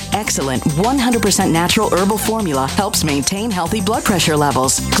 This excellent 100% natural herbal formula helps maintain healthy blood pressure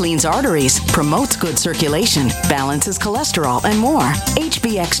levels, cleans arteries, promotes good circulation, balances cholesterol, and more.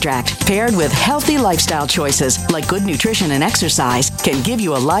 HB Extract, paired with healthy lifestyle choices like good nutrition and exercise, can give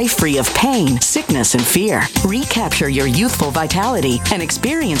you a life free of pain, sickness, and fear. Recapture your youthful vitality and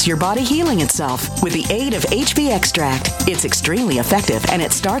experience your body healing itself with the aid of HB Extract. It's extremely effective and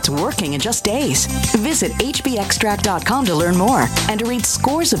it starts working in just days. Visit hbextract.com to learn more and to read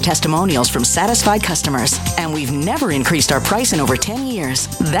scores of testimonials from satisfied customers. And we've never increased our price in over 10 years.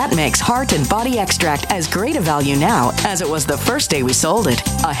 That makes Heart and Body Extract as great a value now as it was the first day we sold it.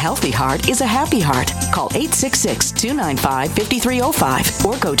 A healthy heart is a happy heart. Call 866-295-5305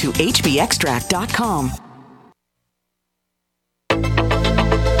 or go to hbextract.com.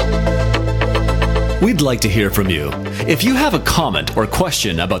 We'd like to hear from you. If you have a comment or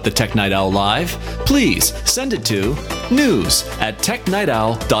question about the Tech Night Owl Live, please send it to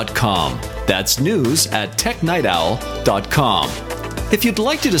news@technightowl.com. That's news@technightowl.com. If you'd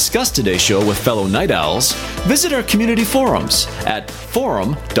like to discuss today's show with fellow night owls, visit our community forums at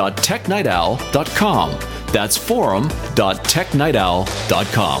forum.technightowl.com. That's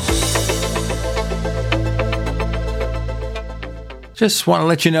forum.technightowl.com. Just want to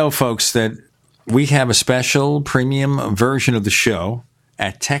let you know, folks, that we have a special premium version of the show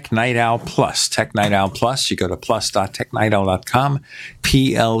at Tech Night Owl Plus. Tech Night Owl Plus. You go to plus.technightowl.com,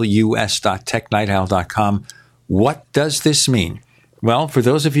 plus.technightowl.com. What does this mean? Well, for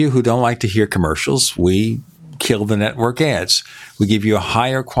those of you who don't like to hear commercials, we kill the network ads. We give you a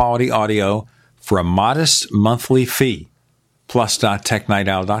higher quality audio for a modest monthly fee.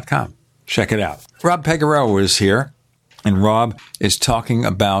 Plus.technightowl.com. Check it out. Rob Peguero is here, and Rob is talking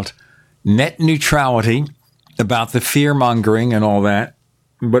about net neutrality, about the fear-mongering and all that.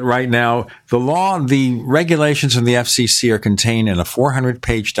 But right now, the law, the regulations from the FCC are contained in a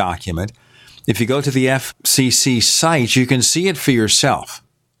 400-page document. If you go to the FCC site, you can see it for yourself.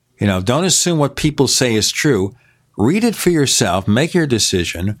 Don't assume what people say is true. Read it for yourself, make your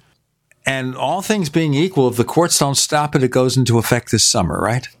decision, and all things being equal, if the courts don't stop it, it goes into effect this summer,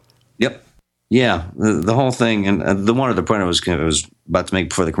 right? Yep. Yeah, the whole thing, and the one other point I was about to make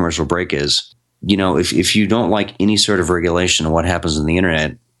before the commercial break is, if you don't like any sort of regulation of what happens on the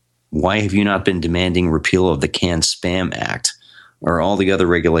internet, why have you not been demanding repeal of the CAN-SPAM Act or all the other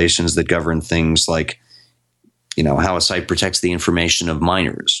regulations that govern things like, how a site protects the information of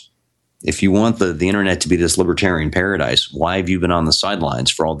minors? If you want the internet to be this libertarian paradise, why have you been on the sidelines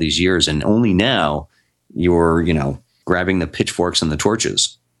for all these years? And only now you're, grabbing the pitchforks and the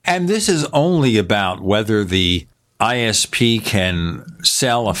torches. And this is only about whether the ISP can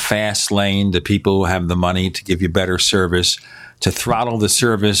sell a fast lane to people who have the money to give you better service, to throttle the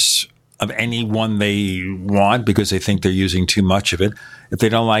service of anyone they want because they think they're using too much of it. If they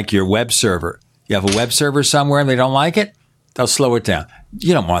don't like your web server, you have a web server somewhere and they don't like it, they'll slow it down.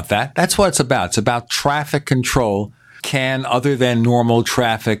 You don't want that. That's what it's about. It's about traffic control. Other than normal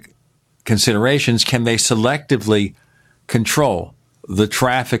traffic considerations, can they selectively control the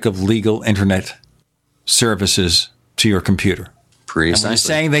traffic of legal internet services to your computer? Precisely. And when you're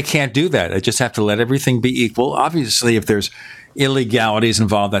saying they can't do that, they just have to let everything be equal. Obviously, if there's illegalities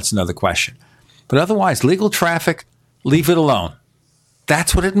involved, that's another question. But otherwise, legal traffic, leave it alone.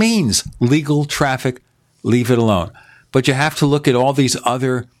 That's what it means. Legal traffic, leave it alone. But you have to look at all these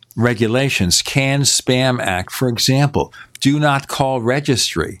other regulations. CAN-SPAM Act, for example, do not call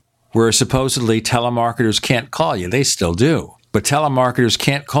registry, where supposedly telemarketers can't call you. They still do. But telemarketers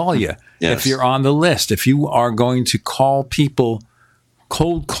can't call you if you're on the list. If you are going to call people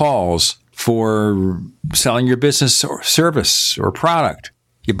cold calls for selling your business or service or product,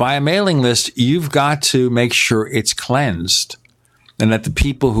 you buy a mailing list, you've got to make sure it's cleansed and that the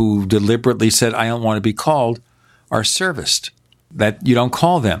people who deliberately said, I don't want to be called, are serviced, that you don't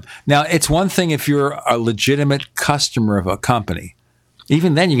call them. Now, it's one thing if you're a legitimate customer of a company.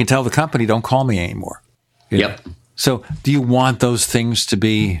 Even then, you can tell the company, don't call me anymore. Yep. So do you want those things to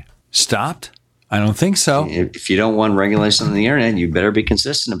be stopped? I don't think so. If you don't want regulation on the internet, you better be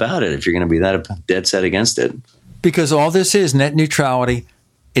consistent about it if you're going to be that dead set against it. Because all this is, net neutrality,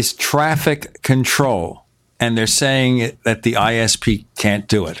 is traffic control. And they're saying that the ISP can't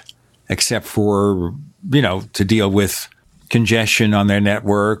do it, except for, to deal with congestion on their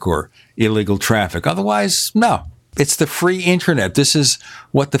network or illegal traffic. Otherwise, no. It's the free internet. This is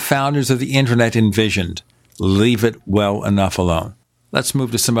what the founders of the internet envisioned. Leave it well enough alone. Let's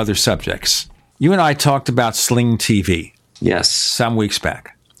move to some other subjects. You and I talked about Sling TV. Yes. Some weeks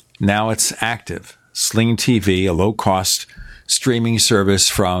back. Now it's active. Sling TV, a low-cost streaming service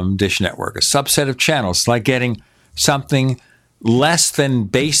from Dish Network. A subset of channels, like getting something less than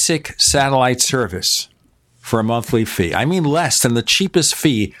basic satellite service for a monthly fee. I mean less than the cheapest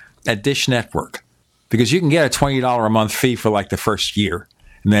fee at Dish Network. Because you can get a $20 a month fee for like the first year.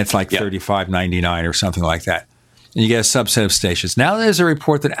 And then it's like $35.99 or something like that. And you get a subset of stations. Now there's a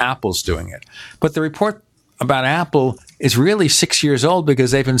report that Apple's doing it. But the report about Apple is really 6 years old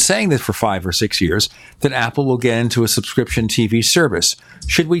because they've been saying this for 5 or 6 years, that Apple will get into a subscription TV service.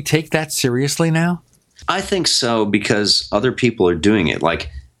 Should we take that seriously now? I think so, because other people are doing it. Like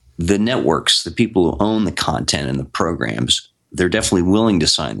the networks, the people who own the content and the programs, they're definitely willing to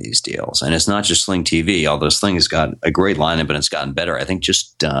sign these deals. And it's not just Sling TV, although Sling has got a great lineup and it's gotten better. I think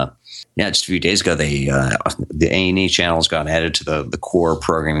just a few days ago, the A&E channels got added to the core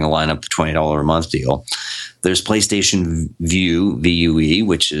programming lineup, the $20 a month deal. There's PlayStation Vue, VUE,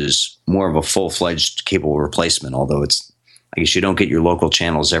 which is more of a full-fledged cable replacement, although I guess you don't get your local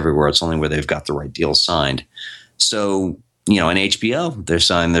channels everywhere. It's only where they've got the right deal signed. So, in HBO, they're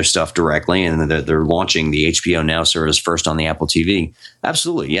signing their stuff directly, and they're launching the HBO Now service first on the Apple TV.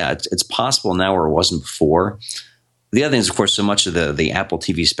 Absolutely, yeah. It's possible now where it wasn't before. The other thing is, of course, so much of the Apple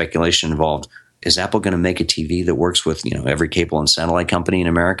TV speculation involved, is Apple going to make a TV that works with every cable and satellite company in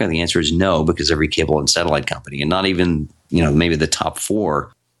America? The answer is no, because every cable and satellite company, and not even maybe the top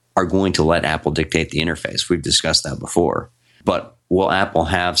 4, are going to let Apple dictate the interface. We've discussed that before. But will Apple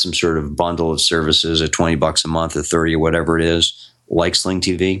have some sort of bundle of services at $20 a month or $30 or whatever it is, like Sling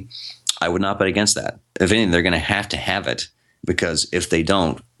TV? I would not bet against that. If anything, they're going to have it, because if they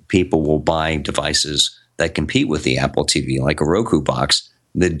don't, people will buy devices that compete with the Apple TV, like a Roku box,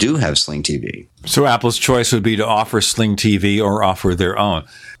 that do have Sling TV. So Apple's choice would be to offer Sling TV or offer their own.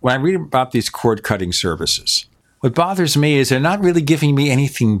 When I read about these cord-cutting services, what bothers me is they're not really giving me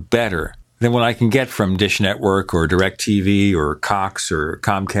anything better than what I can get from Dish Network or DirecTV or Cox or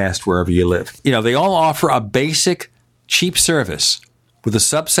Comcast, wherever you live. They all offer a basic, cheap service with a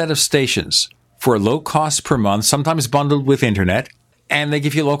subset of stations for a low cost per month, sometimes bundled with internet. and they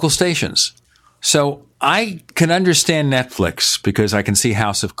give you local stations. So I can understand Netflix because I can see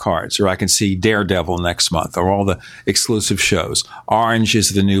House of Cards, or I can see Daredevil next month, or all the exclusive shows. Orange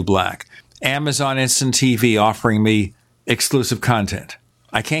is the New Black. Amazon Instant TV offering me exclusive content.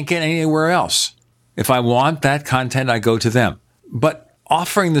 I can't get anywhere else. If I want that content, I go to them. But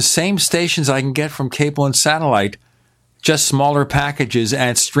offering the same stations I can get from cable and satellite, just smaller packages,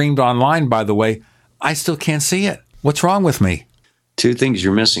 and it's streamed online, by the way, I still can't see it. What's wrong with me? Two things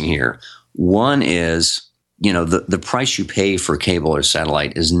you're missing here. One is, the price you pay for cable or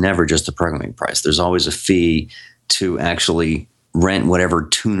satellite is never just the programming price. There's always a fee to actually rent whatever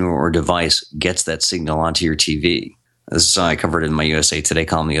tuner or device gets that signal onto your TV. This is I covered in my USA Today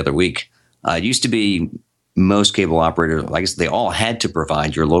column the other week. It used to be most cable operators, I guess they all had to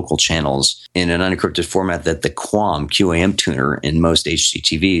provide your local channels in an unencrypted format that the QAM tuner in most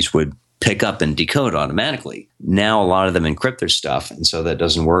HDTVs would pick up and decode automatically. Now a lot of them encrypt their stuff, and so that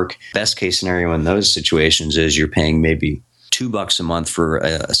doesn't work. Best case scenario in those situations is you're paying maybe $2 a month for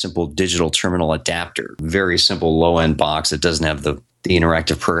a simple digital terminal adapter. Very simple low-end box that doesn't have the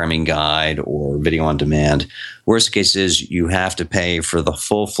interactive programming guide or video on demand. Worst case is you have to pay for the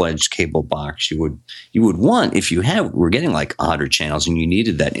full-fledged cable box you would want if you were getting like 100 channels and you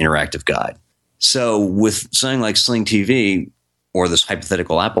needed that interactive guide. So with something like Sling TV, or this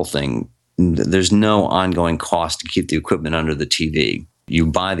hypothetical Apple thing, there's no ongoing cost to keep the equipment under the TV. You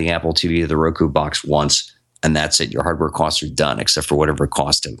buy the Apple TV or the Roku box once, and that's it. Your hardware costs are done, except for whatever it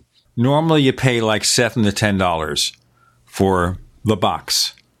cost to. Normally, you pay like $7 to $10 for the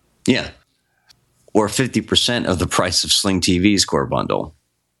box. Yeah. Or 50% of the price of Sling TV's core bundle.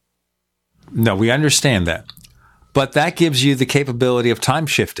 No, we understand that. But that gives you the capability of time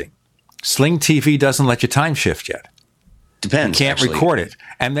shifting. Sling TV doesn't let you time shift yet. Depends. You can't record it.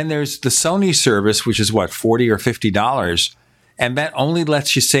 And then there's the Sony service, which is $40 or $50, and that only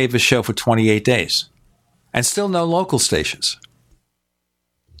lets you save a show for 28 days. And still no local stations.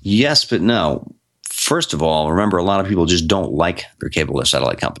 Yes, but no. First of all, remember, a lot of people just don't like their cable or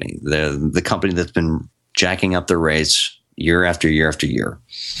satellite company. The company that's been jacking up their rates year after year after year.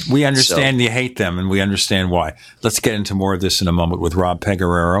 We understand you hate them, and we understand why. Let's get into more of this in a moment with Rob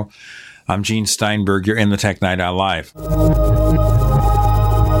Pegoraro. I'm Gene Steinberg. You're in the Tech Night Owl Live.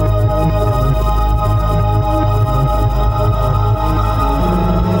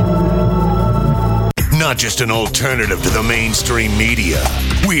 Not just an alternative to the mainstream media.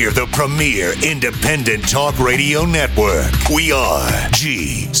 We're the premier independent talk radio network. We are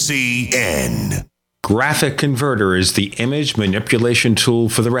GCN. Graphic Converter is the image manipulation tool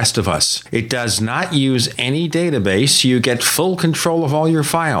for the rest of us. It does not use any database. You get full control of all your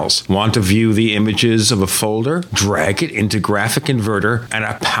files. Want to view the images of a folder? Drag it into Graphic Converter, and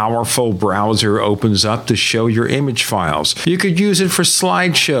a powerful browser opens up to show your image files. You could use it for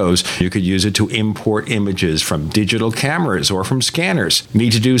slideshows. You could use it to import images from digital cameras or from scanners.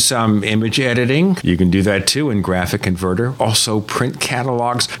 Need to do some image editing? You can do that too in Graphic Converter. Also print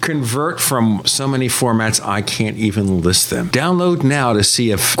catalogs. Convert from so many formats I can't even list them. Download now to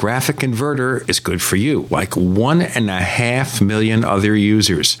see if Graphic Converter is good for you, like 1.5 million other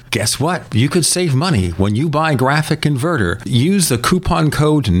users. Guess what? You could save money when you buy Graphic Converter. Use the coupon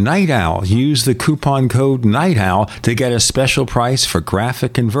code Night Owl. Use the coupon code Night Owl to get a special price for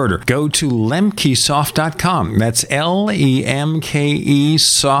Graphic Converter. Go to lemkesoft.com. That's LEMKE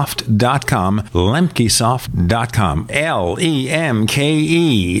soft.com. lemkesoft.com.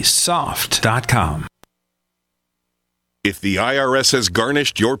 LEMKE soft.com. If the IRS has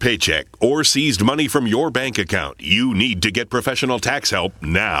garnished your paycheck or seized money from your bank account, you need to get professional tax help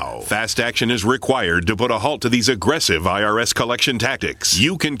now. Fast action is required to put a halt to these aggressive IRS collection tactics.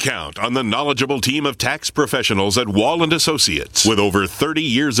 You can count on the knowledgeable team of tax professionals at Wall & Associates. With over 30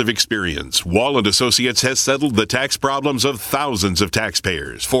 years of experience, Wall & Associates has settled the tax problems of thousands of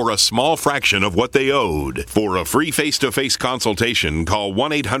taxpayers for a small fraction of what they owed. For a free face-to-face consultation, call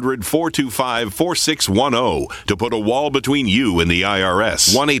 1-800-425-4610 to put a wall between you and the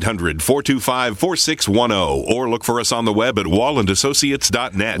IRS. 1-800-425-4610 or look for us on the web at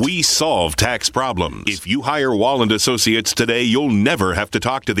wallandassociates.net. We solve tax problems. If you hire Wall & Associates today, you'll never have to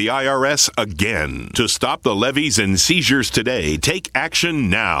talk to the IRS again. To stop the levies and seizures today, take action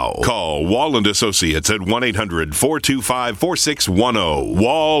now. Call Wall & Associates at 1-800-425-4610.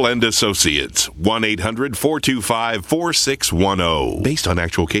 Wall & Associates. 1-800-425-4610. Based on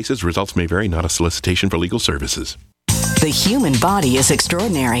actual cases, results may vary, not a solicitation for legal services. The human body is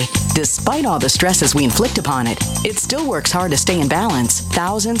extraordinary. Despite all the stresses we inflict upon it, it still works hard to stay in balance.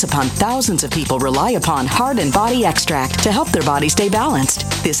 Thousands upon thousands of people rely upon Heart and Body Extract to help their body stay balanced.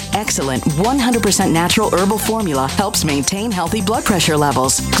 This excellent 100% natural herbal formula helps maintain healthy blood pressure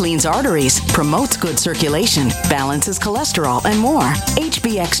levels, cleans arteries, promotes good circulation, balances cholesterol, and more.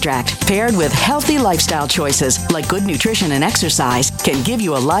 HB Extract, paired with healthy lifestyle choices like good nutrition and exercise, can give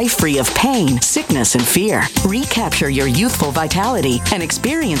you a life free of pain, sickness, and fear. Recapture your youthful vitality and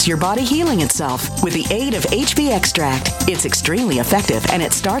experience your body healing itself with the aid of HB Extract. It's extremely effective and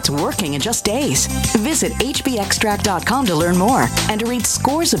it starts working in just days. Visit hbextract.com to learn more and to read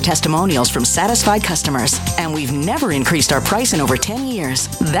scores of testimonials from satisfied customers. And we've never increased our price in over 10 years.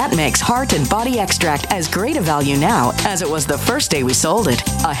 That makes Heart and Body Extract as great a value now as it was the first day we sold it.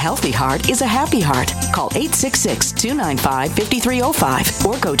 A healthy heart is a happy heart. Call 866-295-5305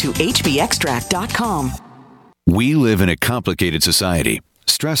 or go to hbextract.com. We live in a complicated society.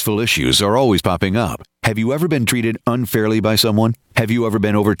 Stressful issues are always popping up. Have you ever been treated unfairly by someone? Have you ever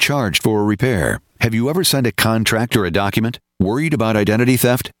been overcharged for a repair? Have you ever signed a contract or a document? Worried about identity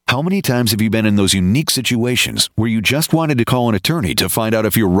theft? How many times have you been in those unique situations where you just wanted to call an attorney to find out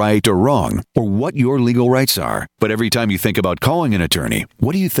if you're right or wrong, or what your legal rights are? But every time you think about calling an attorney,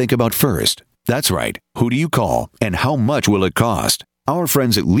 what do you think about first? That's right. Who do you call, and how much will it cost? Our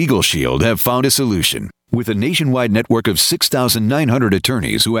friends at Legal Shield have found a solution. With a nationwide network of 6,900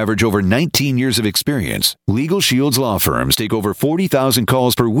 attorneys who average over 19 years of experience, Legal Shield's law firms take over 40,000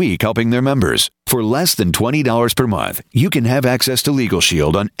 calls per week helping their members. For less than $20 per month, you can have access to Legal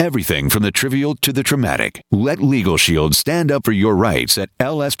Shield on everything from the trivial to the traumatic. Let Legal Shield stand up for your rights at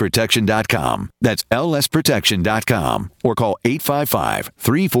lsprotection.com. That's lsprotection.com. Or call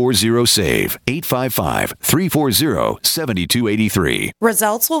 855-340-SAVE, 855-340-7283.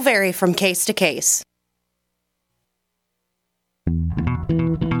 Results will vary from case to case.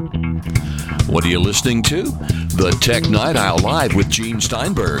 What are you listening to? The Tech Night Owl Live with Gene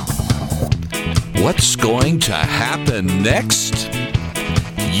Steinberg. What's going to happen next?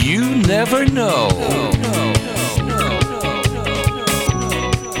 You never know.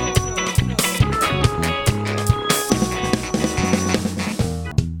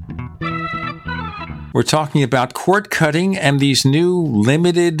 We're talking about cord cutting and these new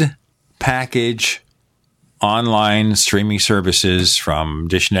limited package online streaming services from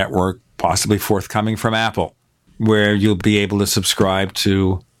Dish Network, possibly forthcoming from Apple, where you'll be able to subscribe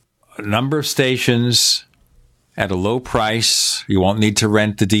to a number of stations at a low price. You won't need to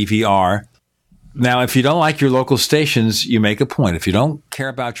rent the DVR. Now, if you don't like your local stations, you make a point. If you don't care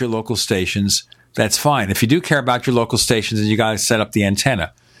about your local stations, that's fine. If you do care about your local stations, then you got to set up the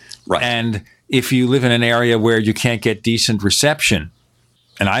antenna. Right. And if you live in an area where you can't get decent reception,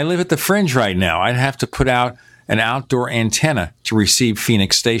 and I live at the Fringe right now, I'd have to put out an outdoor antenna to receive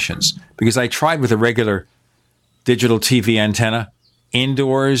Phoenix stations because I tried with a regular digital TV antenna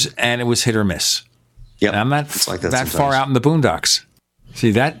indoors and it was hit or miss. Yeah, I'm not that far out in the boondocks.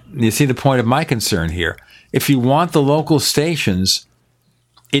 You see the point of my concern here. If you want the local stations,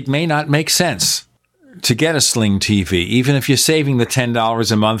 it may not make sense to get a Sling TV, even if you're saving the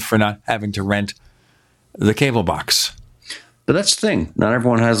 $10 a month for not having to rent the cable box. But that's the thing. Not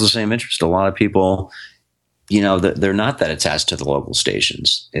everyone has the same interest. A lot of people, they're not that attached to the local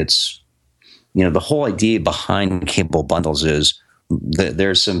stations. It's, the whole idea behind cable bundles is that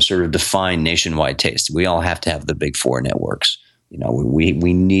there's some sort of defined nationwide taste. We all have to have the big four networks. We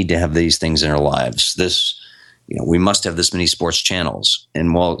need to have these things in our lives. We must have this many sports channels.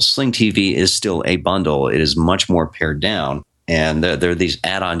 And while Sling TV is still a bundle, it is much more pared down. And there are these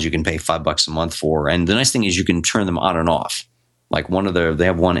add-ons you can pay $5 a month for. And the nice thing is you can turn them on and off. Like they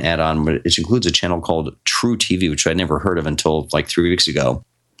have one add-on, but it includes a channel called True TV, which I'd never heard of until like 3 weeks ago.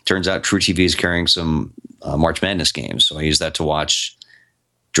 Turns out True TV is carrying some March Madness games. So I used that to watch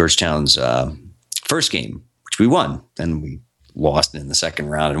Georgetown's first game, which we won. Then we lost in the second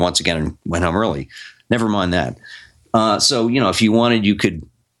round and once again went home early. Never mind that. So, if you wanted, you could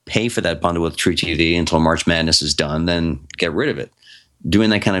pay for that bundle with True TV until March Madness is done, then get rid of it. Doing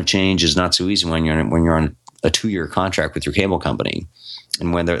that kind of change is not so easy when you're on a 2-year contract with your cable company.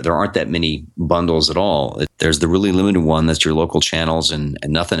 And when there aren't that many bundles at all, there's the really limited one that's your local channels and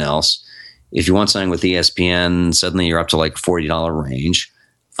nothing else. If you want something with ESPN, suddenly you're up to like $40 range.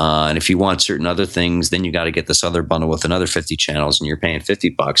 And if you want certain other things, then you got to get this other bundle with another 50 channels and you're paying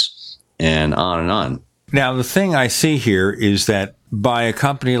 $50 and on and on. Now, the thing I see here is that by a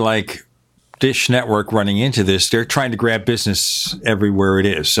company like Dish Network running into this, they're trying to grab business everywhere it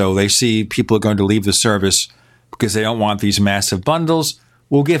is. So they see people are going to leave the service because they don't want these massive bundles.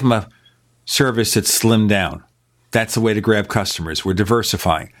 We'll give them a service that's slimmed down. That's the way to grab customers. We're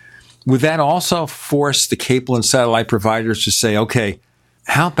diversifying. Would that also force the cable and satellite providers to say, okay,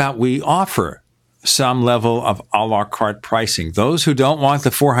 how about we offer some level of a la carte pricing? Those who don't want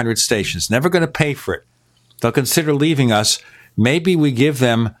the 400 stations, never going to pay for it, they'll consider leaving us. Maybe we give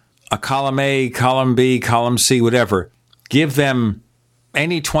them a column A, column B, column C, whatever. Give them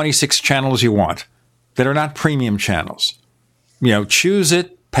any 26 channels you want that are not premium channels. Choose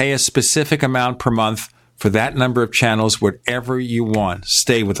it, pay a specific amount per month for that number of channels, whatever you want.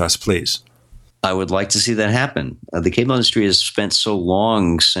 Stay with us, please. I would like to see that happen. The cable industry has spent so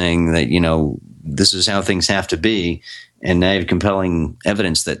long saying that, this is how things have to be. And now you have compelling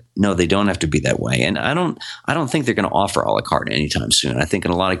evidence that, no, they don't have to be that way. And I don't think they're going to offer a la carte anytime soon. I think in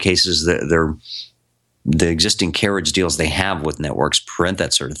a lot of cases, the existing carriage deals they have with networks prevent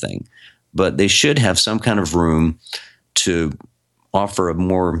that sort of thing. But they should have some kind of room to offer a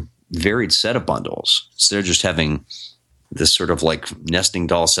more varied set of bundles. So they're just having this sort of like nesting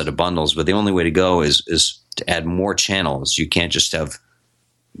doll set of bundles. But the only way to go is to add more channels. You can't just have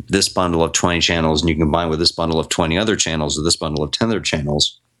this bundle of 20 channels and you combine with this bundle of 20 other channels or this bundle of 10 other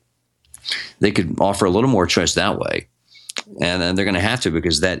channels. They could offer a little more choice that way. And then they're going to have to,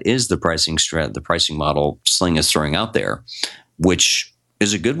 because that is the pricing model Sling is throwing out there, which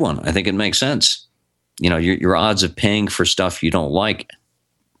is a good one. I think it makes sense. Your odds of paying for stuff you don't like,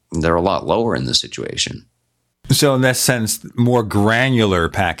 they're a lot lower in this situation. So in that sense, more granular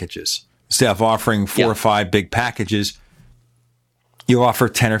packages. Instead of offering 4 or 5 big packages, you offer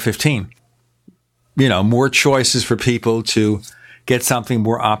 10 or 15. More choices for people to get something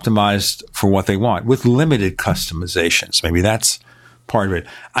more optimized for what they want with limited customizations. Maybe that's part of it.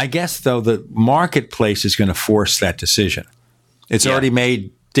 I guess, though, the marketplace is going to force that decision. It's already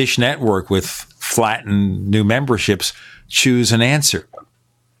made Dish Network with flattened new memberships choose an answer.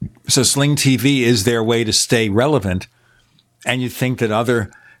 So Sling TV is their way to stay relevant. And you'd think that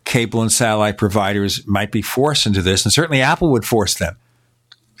other cable and satellite providers might be forced into this. And certainly Apple would force them.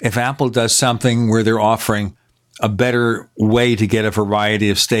 If Apple does something where they're offering a better way to get a variety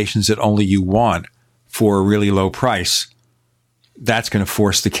of stations that only you want for a really low price, that's going to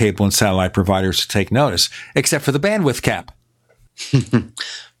force the cable and satellite providers to take notice, except for the bandwidth cap.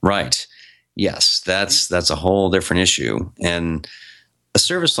 Right. Yes, that's a whole different issue. And a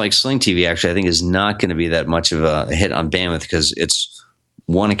service like Sling TV, actually, I think is not going to be that much of a hit on bandwidth because it's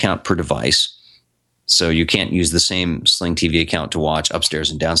one account per device. So you can't use the same Sling TV account to watch upstairs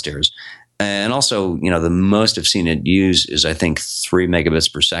and downstairs. And also, the most I've seen it use is, I think, 3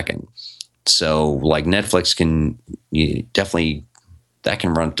 megabits per second. So like Netflix that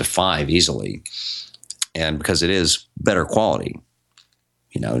can run to 5 easily. And because it is better quality,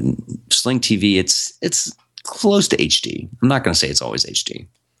 Sling TV, it's close to HD. I'm not going to say it's always HD.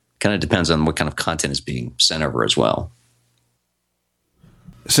 Kind of depends on what kind of content is being sent over as well.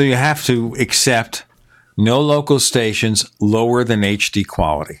 So you have to accept no local stations lower than HD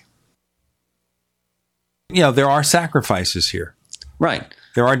quality. There are sacrifices here. Right.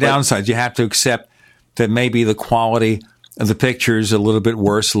 There are downsides. You have to accept that maybe the quality of the picture is a little bit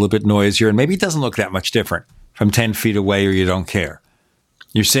worse, a little bit noisier, and maybe it doesn't look that much different from 10 feet away, or you don't care.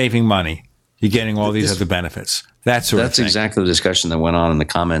 You're saving money. You're getting all these other benefits. That's exactly the discussion that went on in the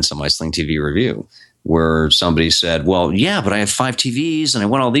comments on my Sling TV review, where somebody said, well, yeah, but I have 5 TVs and I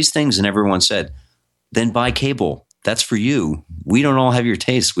want all these things. And everyone said, then buy cable. That's for you. We don't all have your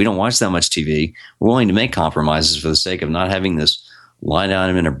tastes. We don't watch that much TV. We're willing to make compromises for the sake of not having this line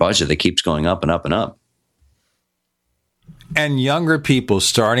item in our budget that keeps going up and up and up. And younger people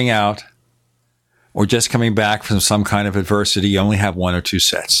starting out or just coming back from some kind of adversity, you only have 1 or 2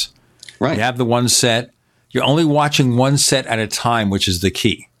 sets. Right. You have the one set. You're only watching one set at a time, which is the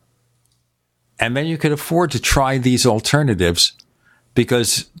key. And then you could afford to try these alternatives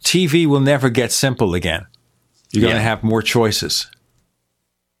because TV will never get simple again. You're going to have more choices.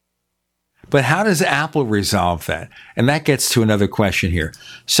 But how does Apple resolve that? And that gets to another question here.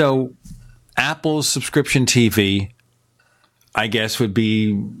 So Apple's subscription TV, I guess, would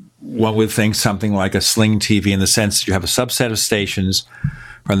be, one would think, something like a Sling TV in the sense that you have a subset of stations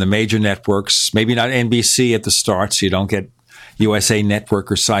from the major networks, maybe not NBC at the start, so you don't get USA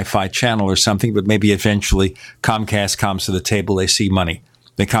Network or Sci-Fi Channel or something, but maybe eventually Comcast comes to the table. They see money.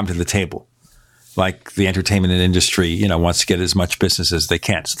 They come to the table. Like the entertainment industry, wants to get as much business as they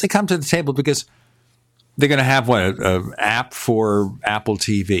can. So they come to the table because they're going to have an app for Apple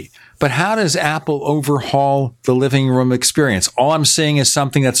TV. But how does Apple overhaul the living room experience? All I'm seeing is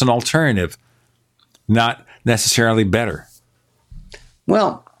something that's an alternative, not necessarily better.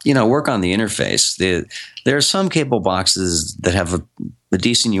 Well, work on the interface. There are some cable boxes that have a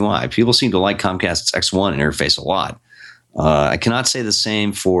decent UI. People seem to like Comcast's X1 interface a lot. I cannot say the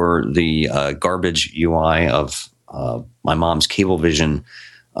same for the garbage UI of my mom's Cablevision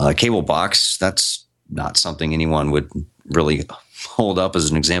cable box. That's not something anyone would really hold up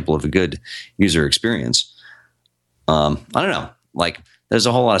as an example of a good user experience. I don't know. Like, there's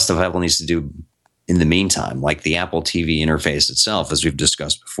a whole lot of stuff Apple needs to do in the meantime, like the Apple TV interface itself, as we've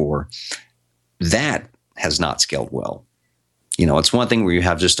discussed before. That has not scaled well. You know, it's one thing where you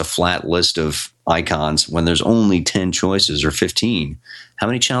have just a flat list of icons when there's only 10 choices or 15. How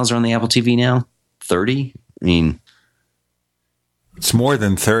many channels are on the Apple TV now? 30? I mean, it's more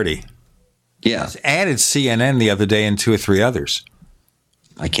than 30. Yeah. It's added CNN the other day and 2 or 3 others.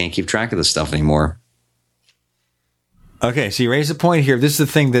 I can't keep track of this stuff anymore. Okay, so you raise a point here. This is the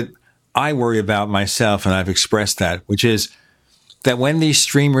thing that I worry about myself, and I've expressed that, which is that when these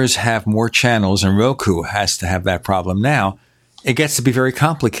streamers have more channels, and Roku has to have that problem now, it gets to be very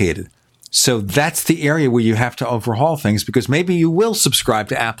complicated. So that's the area where you have to overhaul things, because maybe you will subscribe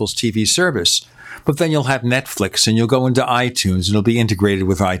to Apple's TV service, but then you'll have Netflix and you'll go into iTunes and it'll be integrated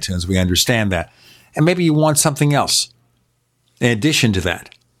with iTunes. We understand that. And maybe you want something else. In addition to that,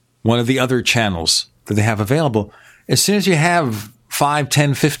 one of the other channels that they have available, as soon as you have 5,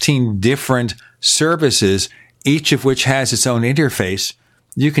 10, 15 different services, each of which has its own interface,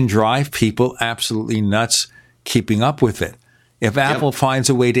 you can drive people absolutely nuts keeping up with it. If Apple finds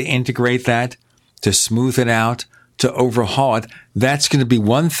a way to integrate that, to smooth it out, to overhaul it, that's going to be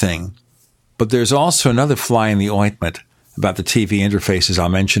one thing. But there's also another fly in the ointment about the TV interfaces I'll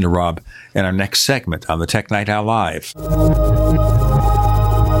mention to Rob in our next segment on the Tech Night Owl Live.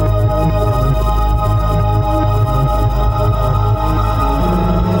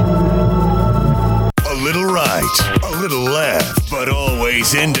 A little right, a little left, but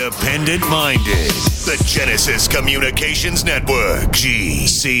always independent-minded. The Genesis Communications Network,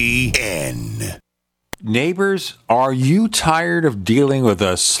 GCN. Neighbors, are you tired of dealing with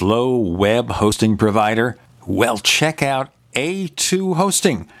a slow web hosting provider? Well, check out A2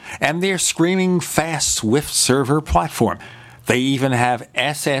 Hosting and their screaming fast Swift server platform. They even have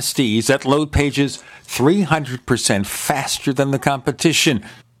SSDs that load pages 300% faster than the competition.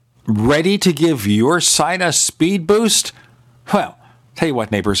 Ready to give your site a speed boost? Well, tell you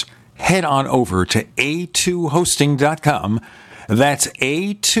what, neighbors, head on over to a2hosting.com. That's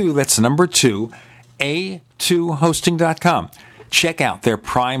A2, that's number 2, a2hosting.com. Check out their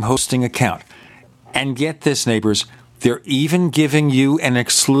Prime hosting account. And get this, neighbors, they're even giving you an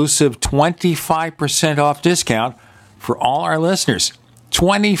exclusive 25% off discount for all our listeners.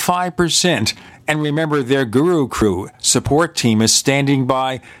 25%. And remember, their Guru Crew support team is standing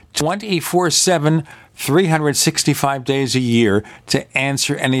by 24/7, 365 days a year to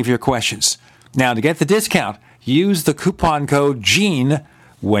answer any of your questions. Now, to get the discount, use the coupon code GENE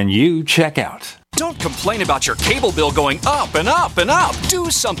when you check out. Don't complain about your cable bill going up and up and up. Do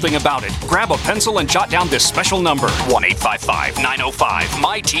something about it. Grab a pencil and jot down this special number,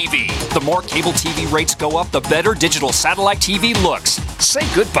 1-855-905-MY-TV. The more cable TV rates go up, the better digital satellite TV looks. Say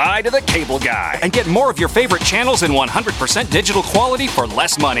goodbye to the cable guy and get more of your favorite channels in 100% digital quality for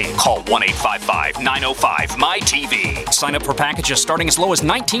less money. Call 1-855-905-MY-TV. Sign up for packages starting as low as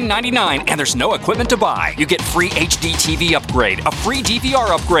 $19.99, and there's no equipment to buy. You get free HD TV upgrade, a free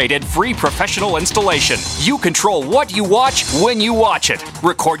DVR upgrade, and free professional installation. You control what you watch when you watch it.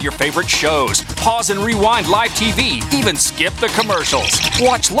 Record your favorite shows, pause and rewind live TV, even skip the commercials.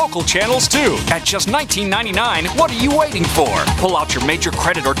 Watch local channels too. At just $19.99, what are you waiting for? Pull out your major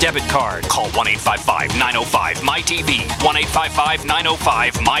credit or debit card. Call 1-855-905-MY-TV.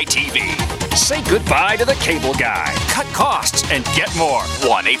 1-855-905-MY-TV. Say goodbye to the cable guy. Cut costs and get more.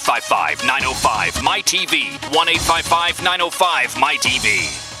 1-855-905-MY-TV.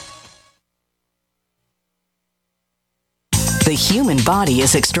 1-855-905-MY-TV. The human body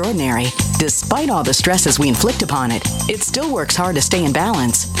is extraordinary. Despite all the stresses we inflict upon it, it still works hard to stay in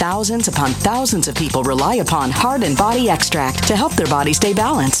balance. Thousands upon thousands of people rely upon Heart and Body Extract to help their body stay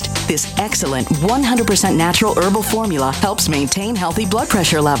balanced. This excellent 100% natural herbal formula helps maintain healthy blood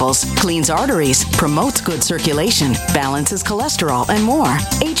pressure levels, cleans arteries, promotes good circulation, balances cholesterol, and more.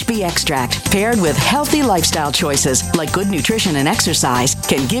 HB Extract, paired with healthy lifestyle choices like good nutrition and exercise,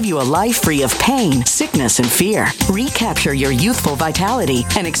 can give you a life free of pain, sickness, and fear. Recapture your youthful vitality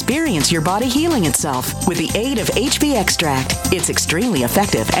and experience your body healing itself with the aid of HB Extract. It's extremely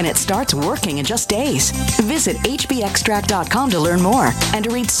effective and it starts working in just days. Visit hbextract.com to learn more and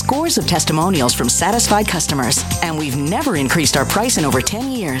to read scores of testimonials from satisfied customers. And we've never increased our price in over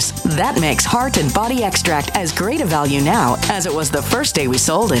 10 years. That makes Heart and Body Extract as great a value now as it was the first day we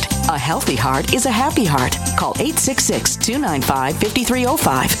sold it. heart. A healthy heart is a happy heart. Call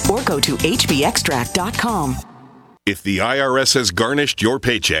 866-295-5305 or go to hbextract.com. If the IRS has garnished your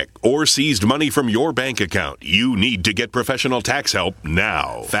paycheck or seized money from your bank account, you need to get professional tax help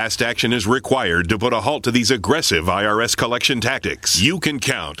now. Fast action is required to put a halt to these aggressive IRS collection tactics. You can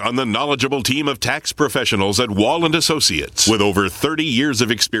count on the knowledgeable team of tax professionals at Wall & Associates. With over 30 years of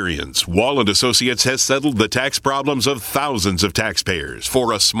experience, Wall & Associates has settled the tax problems of thousands of taxpayers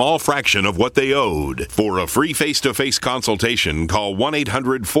for a small fraction of what they owed. For a free face-to-face consultation, call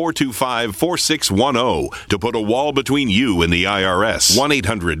 1-800-425-4610 to put a wall between you and the IRS.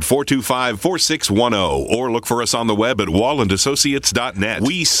 1-800-425-4610 or look for us on the web at wallandassociates.net.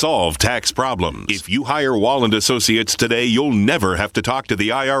 We solve tax problems. If you hire Wall & Associates today, you'll never have to talk to the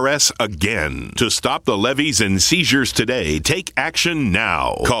IRS again. To stop the levies and seizures today, take action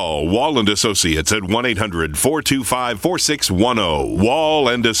now. Call Wall & Associates at 1-800-425-4610. Wall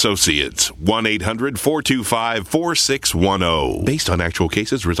 & Associates, 1-800-425-4610. Based on actual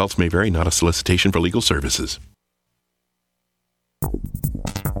cases, results may vary, not a solicitation for legal services.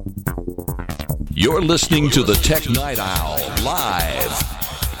 You're listening to the Tech Night Owl live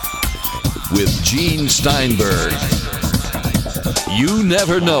with Gene Steinberg. You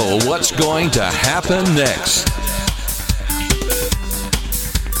never know what's going to happen next.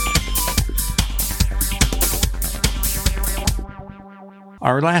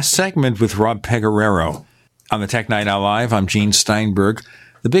 Our last segment with Rob Pegoraro on the Tech Night Owl Live. I'm Gene Steinberg.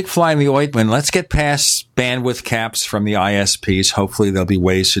 The big fly in the ointment, let's get past bandwidth caps from the ISPs. Hopefully there'll be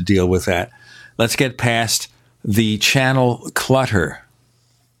ways to deal with that. Let's get past the channel clutter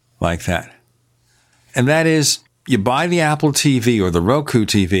like that. And that is, you buy the Apple TV or the Roku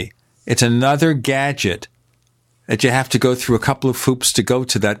TV. It's another gadget that you have to go through a couple of hoops to go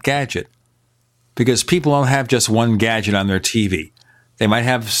to that gadget. Because people don't have just one gadget on their TV. They might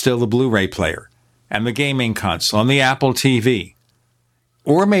have still the Blu-ray player and the gaming console and the Apple TV.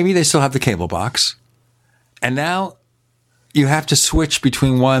 Or maybe they still have the cable box. And now you have to switch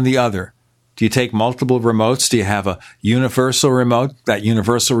between one and the other. Do you take multiple remotes? Do you have a universal remote? That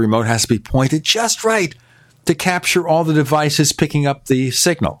universal remote has to be pointed just right to capture all the devices picking up the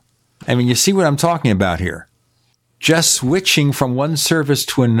signal. I mean, you see what I'm talking about here. Just switching from one service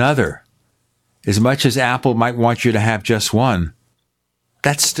to another, as much as Apple might want you to have just one,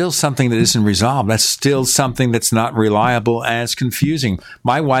 that's still something that isn't resolved. That's still something that's not reliable and it's confusing.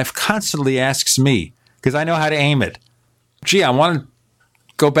 My wife constantly asks me, because I know how to aim it. Gee, I want to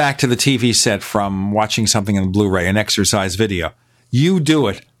go back to the TV set from watching something on Blu-ray, an exercise video. You do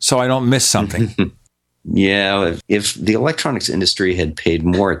it so I don't miss something. Yeah, if the electronics industry had paid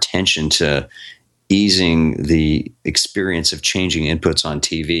more attention to easing the experience of changing inputs on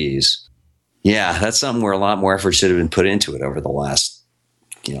TVs, yeah, that's something where a lot more effort should have been put into it over the last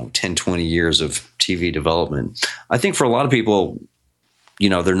 10, 20 years of TV development. I think for a lot of people,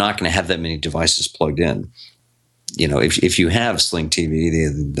 they're not going to have that many devices plugged in. If you have Sling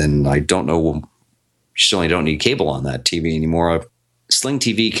TV, then I don't know, you certainly don't need cable on that TV anymore. Sling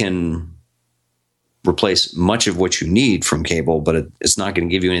TV can replace much of what you need from cable, but it's not going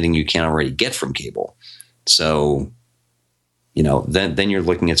to give you anything you can't already get from cable. So, then you're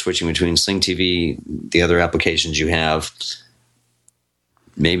looking at switching between Sling TV, the other applications you have,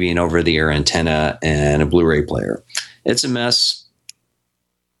 maybe an over-the-air antenna and a Blu-ray player. It's a mess.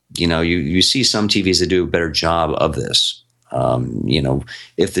 You see some TVs that do a better job of this.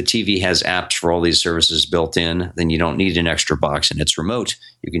 If the TV has apps for all these services built in, then you don't need an extra box and it's remote.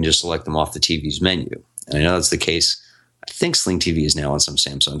 You can just select them off the TV's menu. And I know that's the case. I think Sling TV is now on some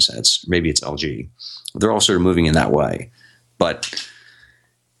Samsung sets. Maybe it's LG. They're all sort of moving in that way. But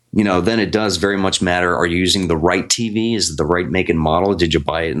then it does very much matter. Are you using the right TV? Is it the right make and model? Did you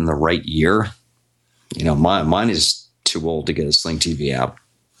buy it in the right year? Mine is too old to get a Sling TV app.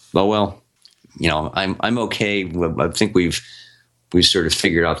 Oh, well, I'm okay. I think we've sort of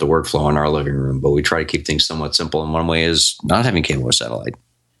figured out the workflow in our living room, but we try to keep things somewhat simple. And one way is not having cable or satellite.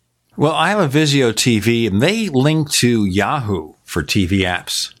 Well, I have a Vizio TV, and they link to Yahoo for TV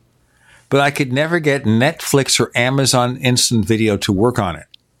apps. But I could never get Netflix or Amazon Instant Video to work on it.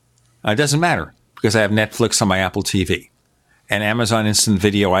 It doesn't matter because I have Netflix on my Apple TV and Amazon Instant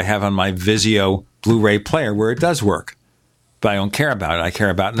Video I have on my Vizio Blu-ray player where it does work. But I don't care about it. I care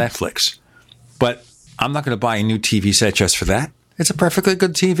about Netflix. But I'm not going to buy a new TV set just for that. It's a perfectly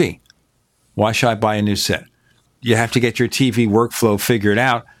good TV. Why should I buy a new set? You have to get your TV workflow figured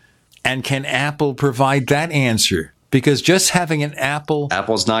out. And can Apple provide that answer? Because just having an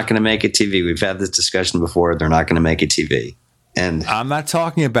Apple's not going to make a TV. We've had this discussion before. They're not going to make a TV. And I'm not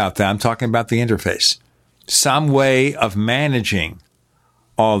talking about that. I'm talking about the interface. Some way of managing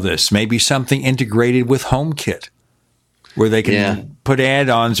all this. Maybe something integrated with HomeKit where they can put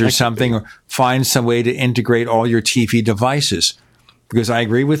add-ons or something, or find some way to integrate all your TV devices. Because I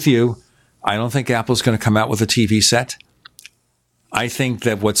agree with you. I don't think Apple's going to come out with a TV set. I think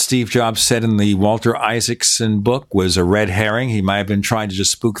that what Steve Jobs said in the Walter Isaacson book was a red herring. He might have been trying to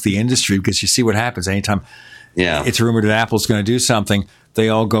just spook the industry, because you see what happens anytime it's rumored that Apple's going to do something, they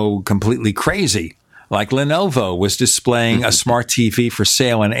all go completely crazy. Like Lenovo was displaying a smart TV for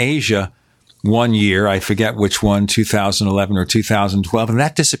sale in Asia one year. I forget which one, 2011 or 2012, and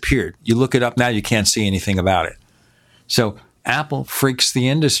that disappeared. You look it up now, you can't see anything about it. So Apple freaks the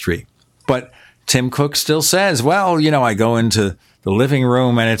industry. But Tim Cook still says, well, I go into the living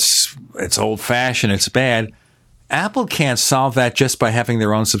room and it's old-fashioned, it's bad. Apple can't solve that just by having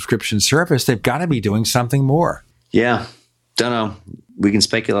their own subscription service. They've got to be doing something more. Yeah. Don't know. We can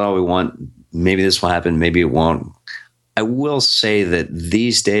speculate all we want. Maybe this will happen. Maybe it won't. I will say that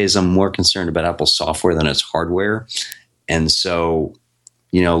these days I'm more concerned about Apple's software than its hardware. And so,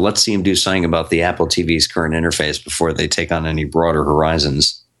 let's see them do something about the Apple TV's current interface before they take on any broader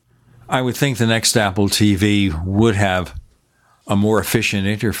horizons. I would think the next Apple TV would have a more efficient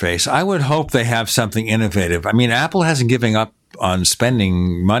interface. I would hope they have something innovative. I mean, Apple hasn't given up on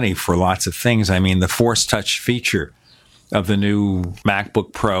spending money for lots of things. I mean, the Force Touch feature of the new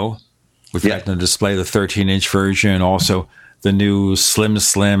MacBook Pro with Retina display, the 13-inch version, also the new slim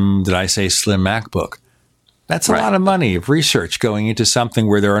MacBook. That's a lot of money of research going into something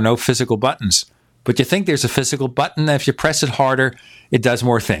where there are no physical buttons. But you think there's a physical button that if you press it harder, it does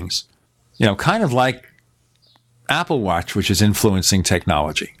more things. Kind of like Apple Watch, which is influencing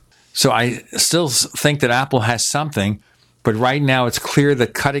technology. So I still think that Apple has something, but right now it's clear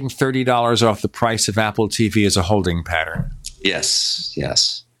that cutting $30 off the price of Apple TV is a holding pattern. Yes.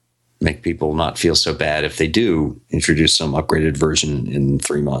 Make people not feel so bad if they do introduce some upgraded version in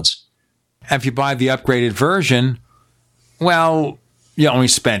 3 months. If you buy the upgraded version, well, you only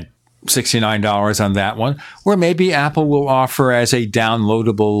spent $69 on that one. Or maybe Apple will offer as a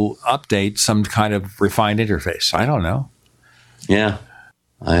downloadable update some kind of refined interface. I don't know. Yeah,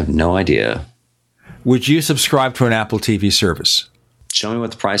 I have no idea. Would you subscribe to an Apple TV service? Show me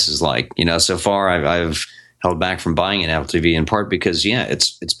what the price is like. So far I've held back from buying an Apple TV in part because,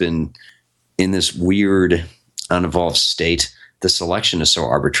 it's been in this weird, unevolved state. The selection is so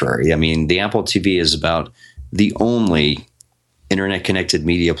arbitrary. I mean, the Apple TV is about the only internet-connected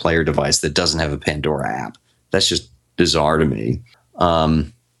media player device that doesn't have a Pandora app. That's just bizarre to me.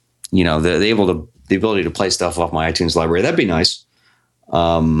 The ability to play stuff off my iTunes library, that'd be nice.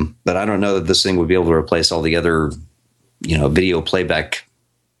 But I don't know that this thing would be able to replace all the other, video playback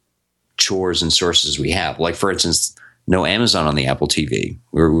chores and sources we have. Like, for instance, no Amazon on the Apple TV.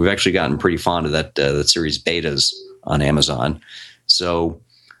 We've actually gotten pretty fond of that series betas on Amazon. So,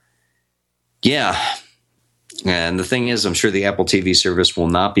 yeah. And the thing is, I'm sure the Apple TV service will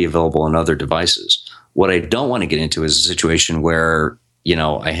not be available on other devices. What I don't want to get into is a situation where,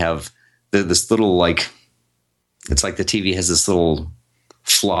 I have this little, it's like the TV has this little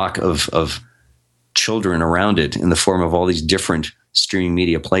flock of children around it in the form of all these different streaming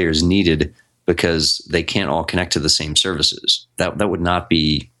media players needed because they can't all connect to the same services. That would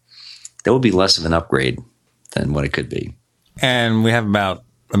be less of an upgrade than what it could be. And we have about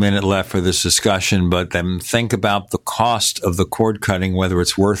a minute left for this discussion, but then think about the cost of the cord cutting, whether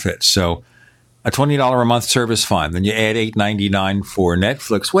it's worth it. So a $20 a month service, fine. Then you add $8.99 for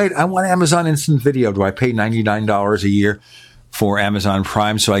Netflix. Wait, I want Amazon Instant Video. Do I pay $99 a year for Amazon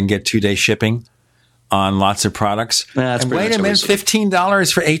Prime so I can get 2-day shipping on lots of products? And wait a minute,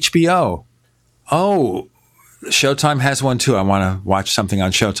 $15 for HBO. Oh, Showtime has one too. I want to watch something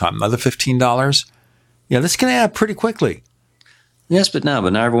on Showtime. Another $15. Yeah, this can add up pretty quickly. Yes, but now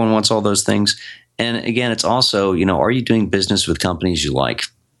everyone wants all those things. And again, it's also, are you doing business with companies you like?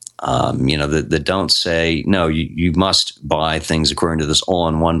 That don't say, no, you must buy things according to this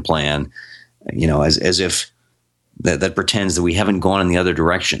all-in-one plan, as if that pretends that we haven't gone in the other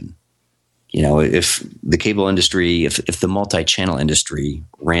direction. If the cable industry, if the multi-channel industry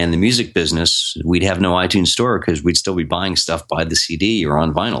ran the music business, we'd have no iTunes store because we'd still be buying stuff by the CD or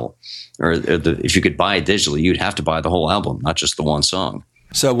on vinyl. Or if you could buy it digitally, you'd have to buy the whole album, not just the one song.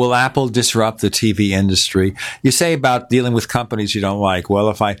 So will Apple disrupt the TV industry? You say about dealing with companies you don't like. Well,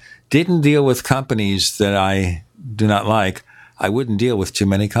 if I didn't deal with companies that I do not like, I wouldn't deal with too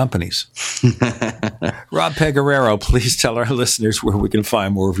many companies. Rob Pegoraro, please tell our listeners where we can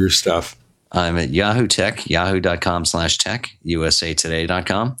find more of your stuff. I'm at Yahoo Tech, yahoo.com/tech,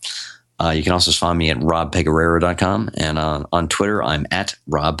 usatoday.com. You can also find me at robpegoraro.com. And on Twitter, I'm at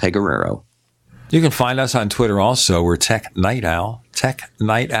Rob Pegoraro. You can find us on Twitter also. We're Tech Night Owl. Tech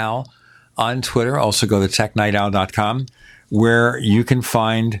Night Owl on Twitter. Also go to technightowl.com, where you can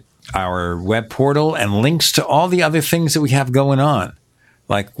find our web portal and links to all the other things that we have going on.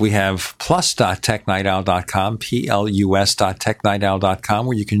 Like we have plus.technightowl.com, plus.technightowl.com,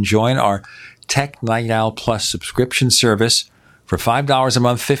 where you can join our Tech Night Owl Plus subscription service for $5 a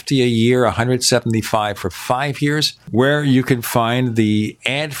month, $50 a year, $175 for 5 years, where you can find the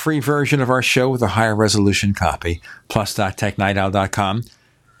ad-free version of our show with a higher resolution copy, plus.technightowl.com.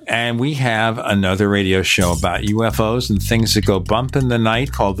 And we have another radio show about UFOs and things that go bump in the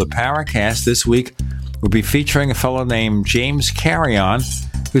night called the Paracast. This week, we'll be featuring a fellow named James Carrion,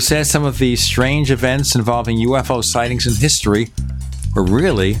 who says some of these strange events involving UFO sightings in history were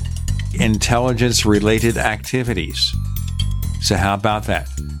really intelligence-related activities. So how about that?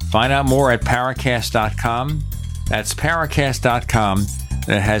 Find out more at Paracast.com. That's Paracast.com.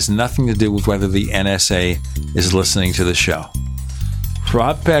 And it has nothing to do with whether the NSA is listening to the show.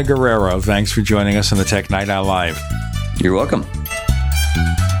 Rob Pegoraro, thanks for joining us on the Tech Night Owl Live. You're welcome.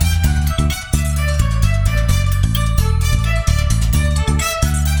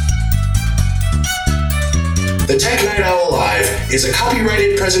 The Tech Night Owl Live is a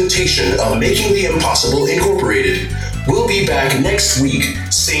copyrighted presentation of Making the Impossible Incorporated. We'll be back next week.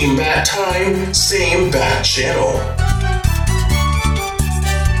 Same bat time, same bat channel.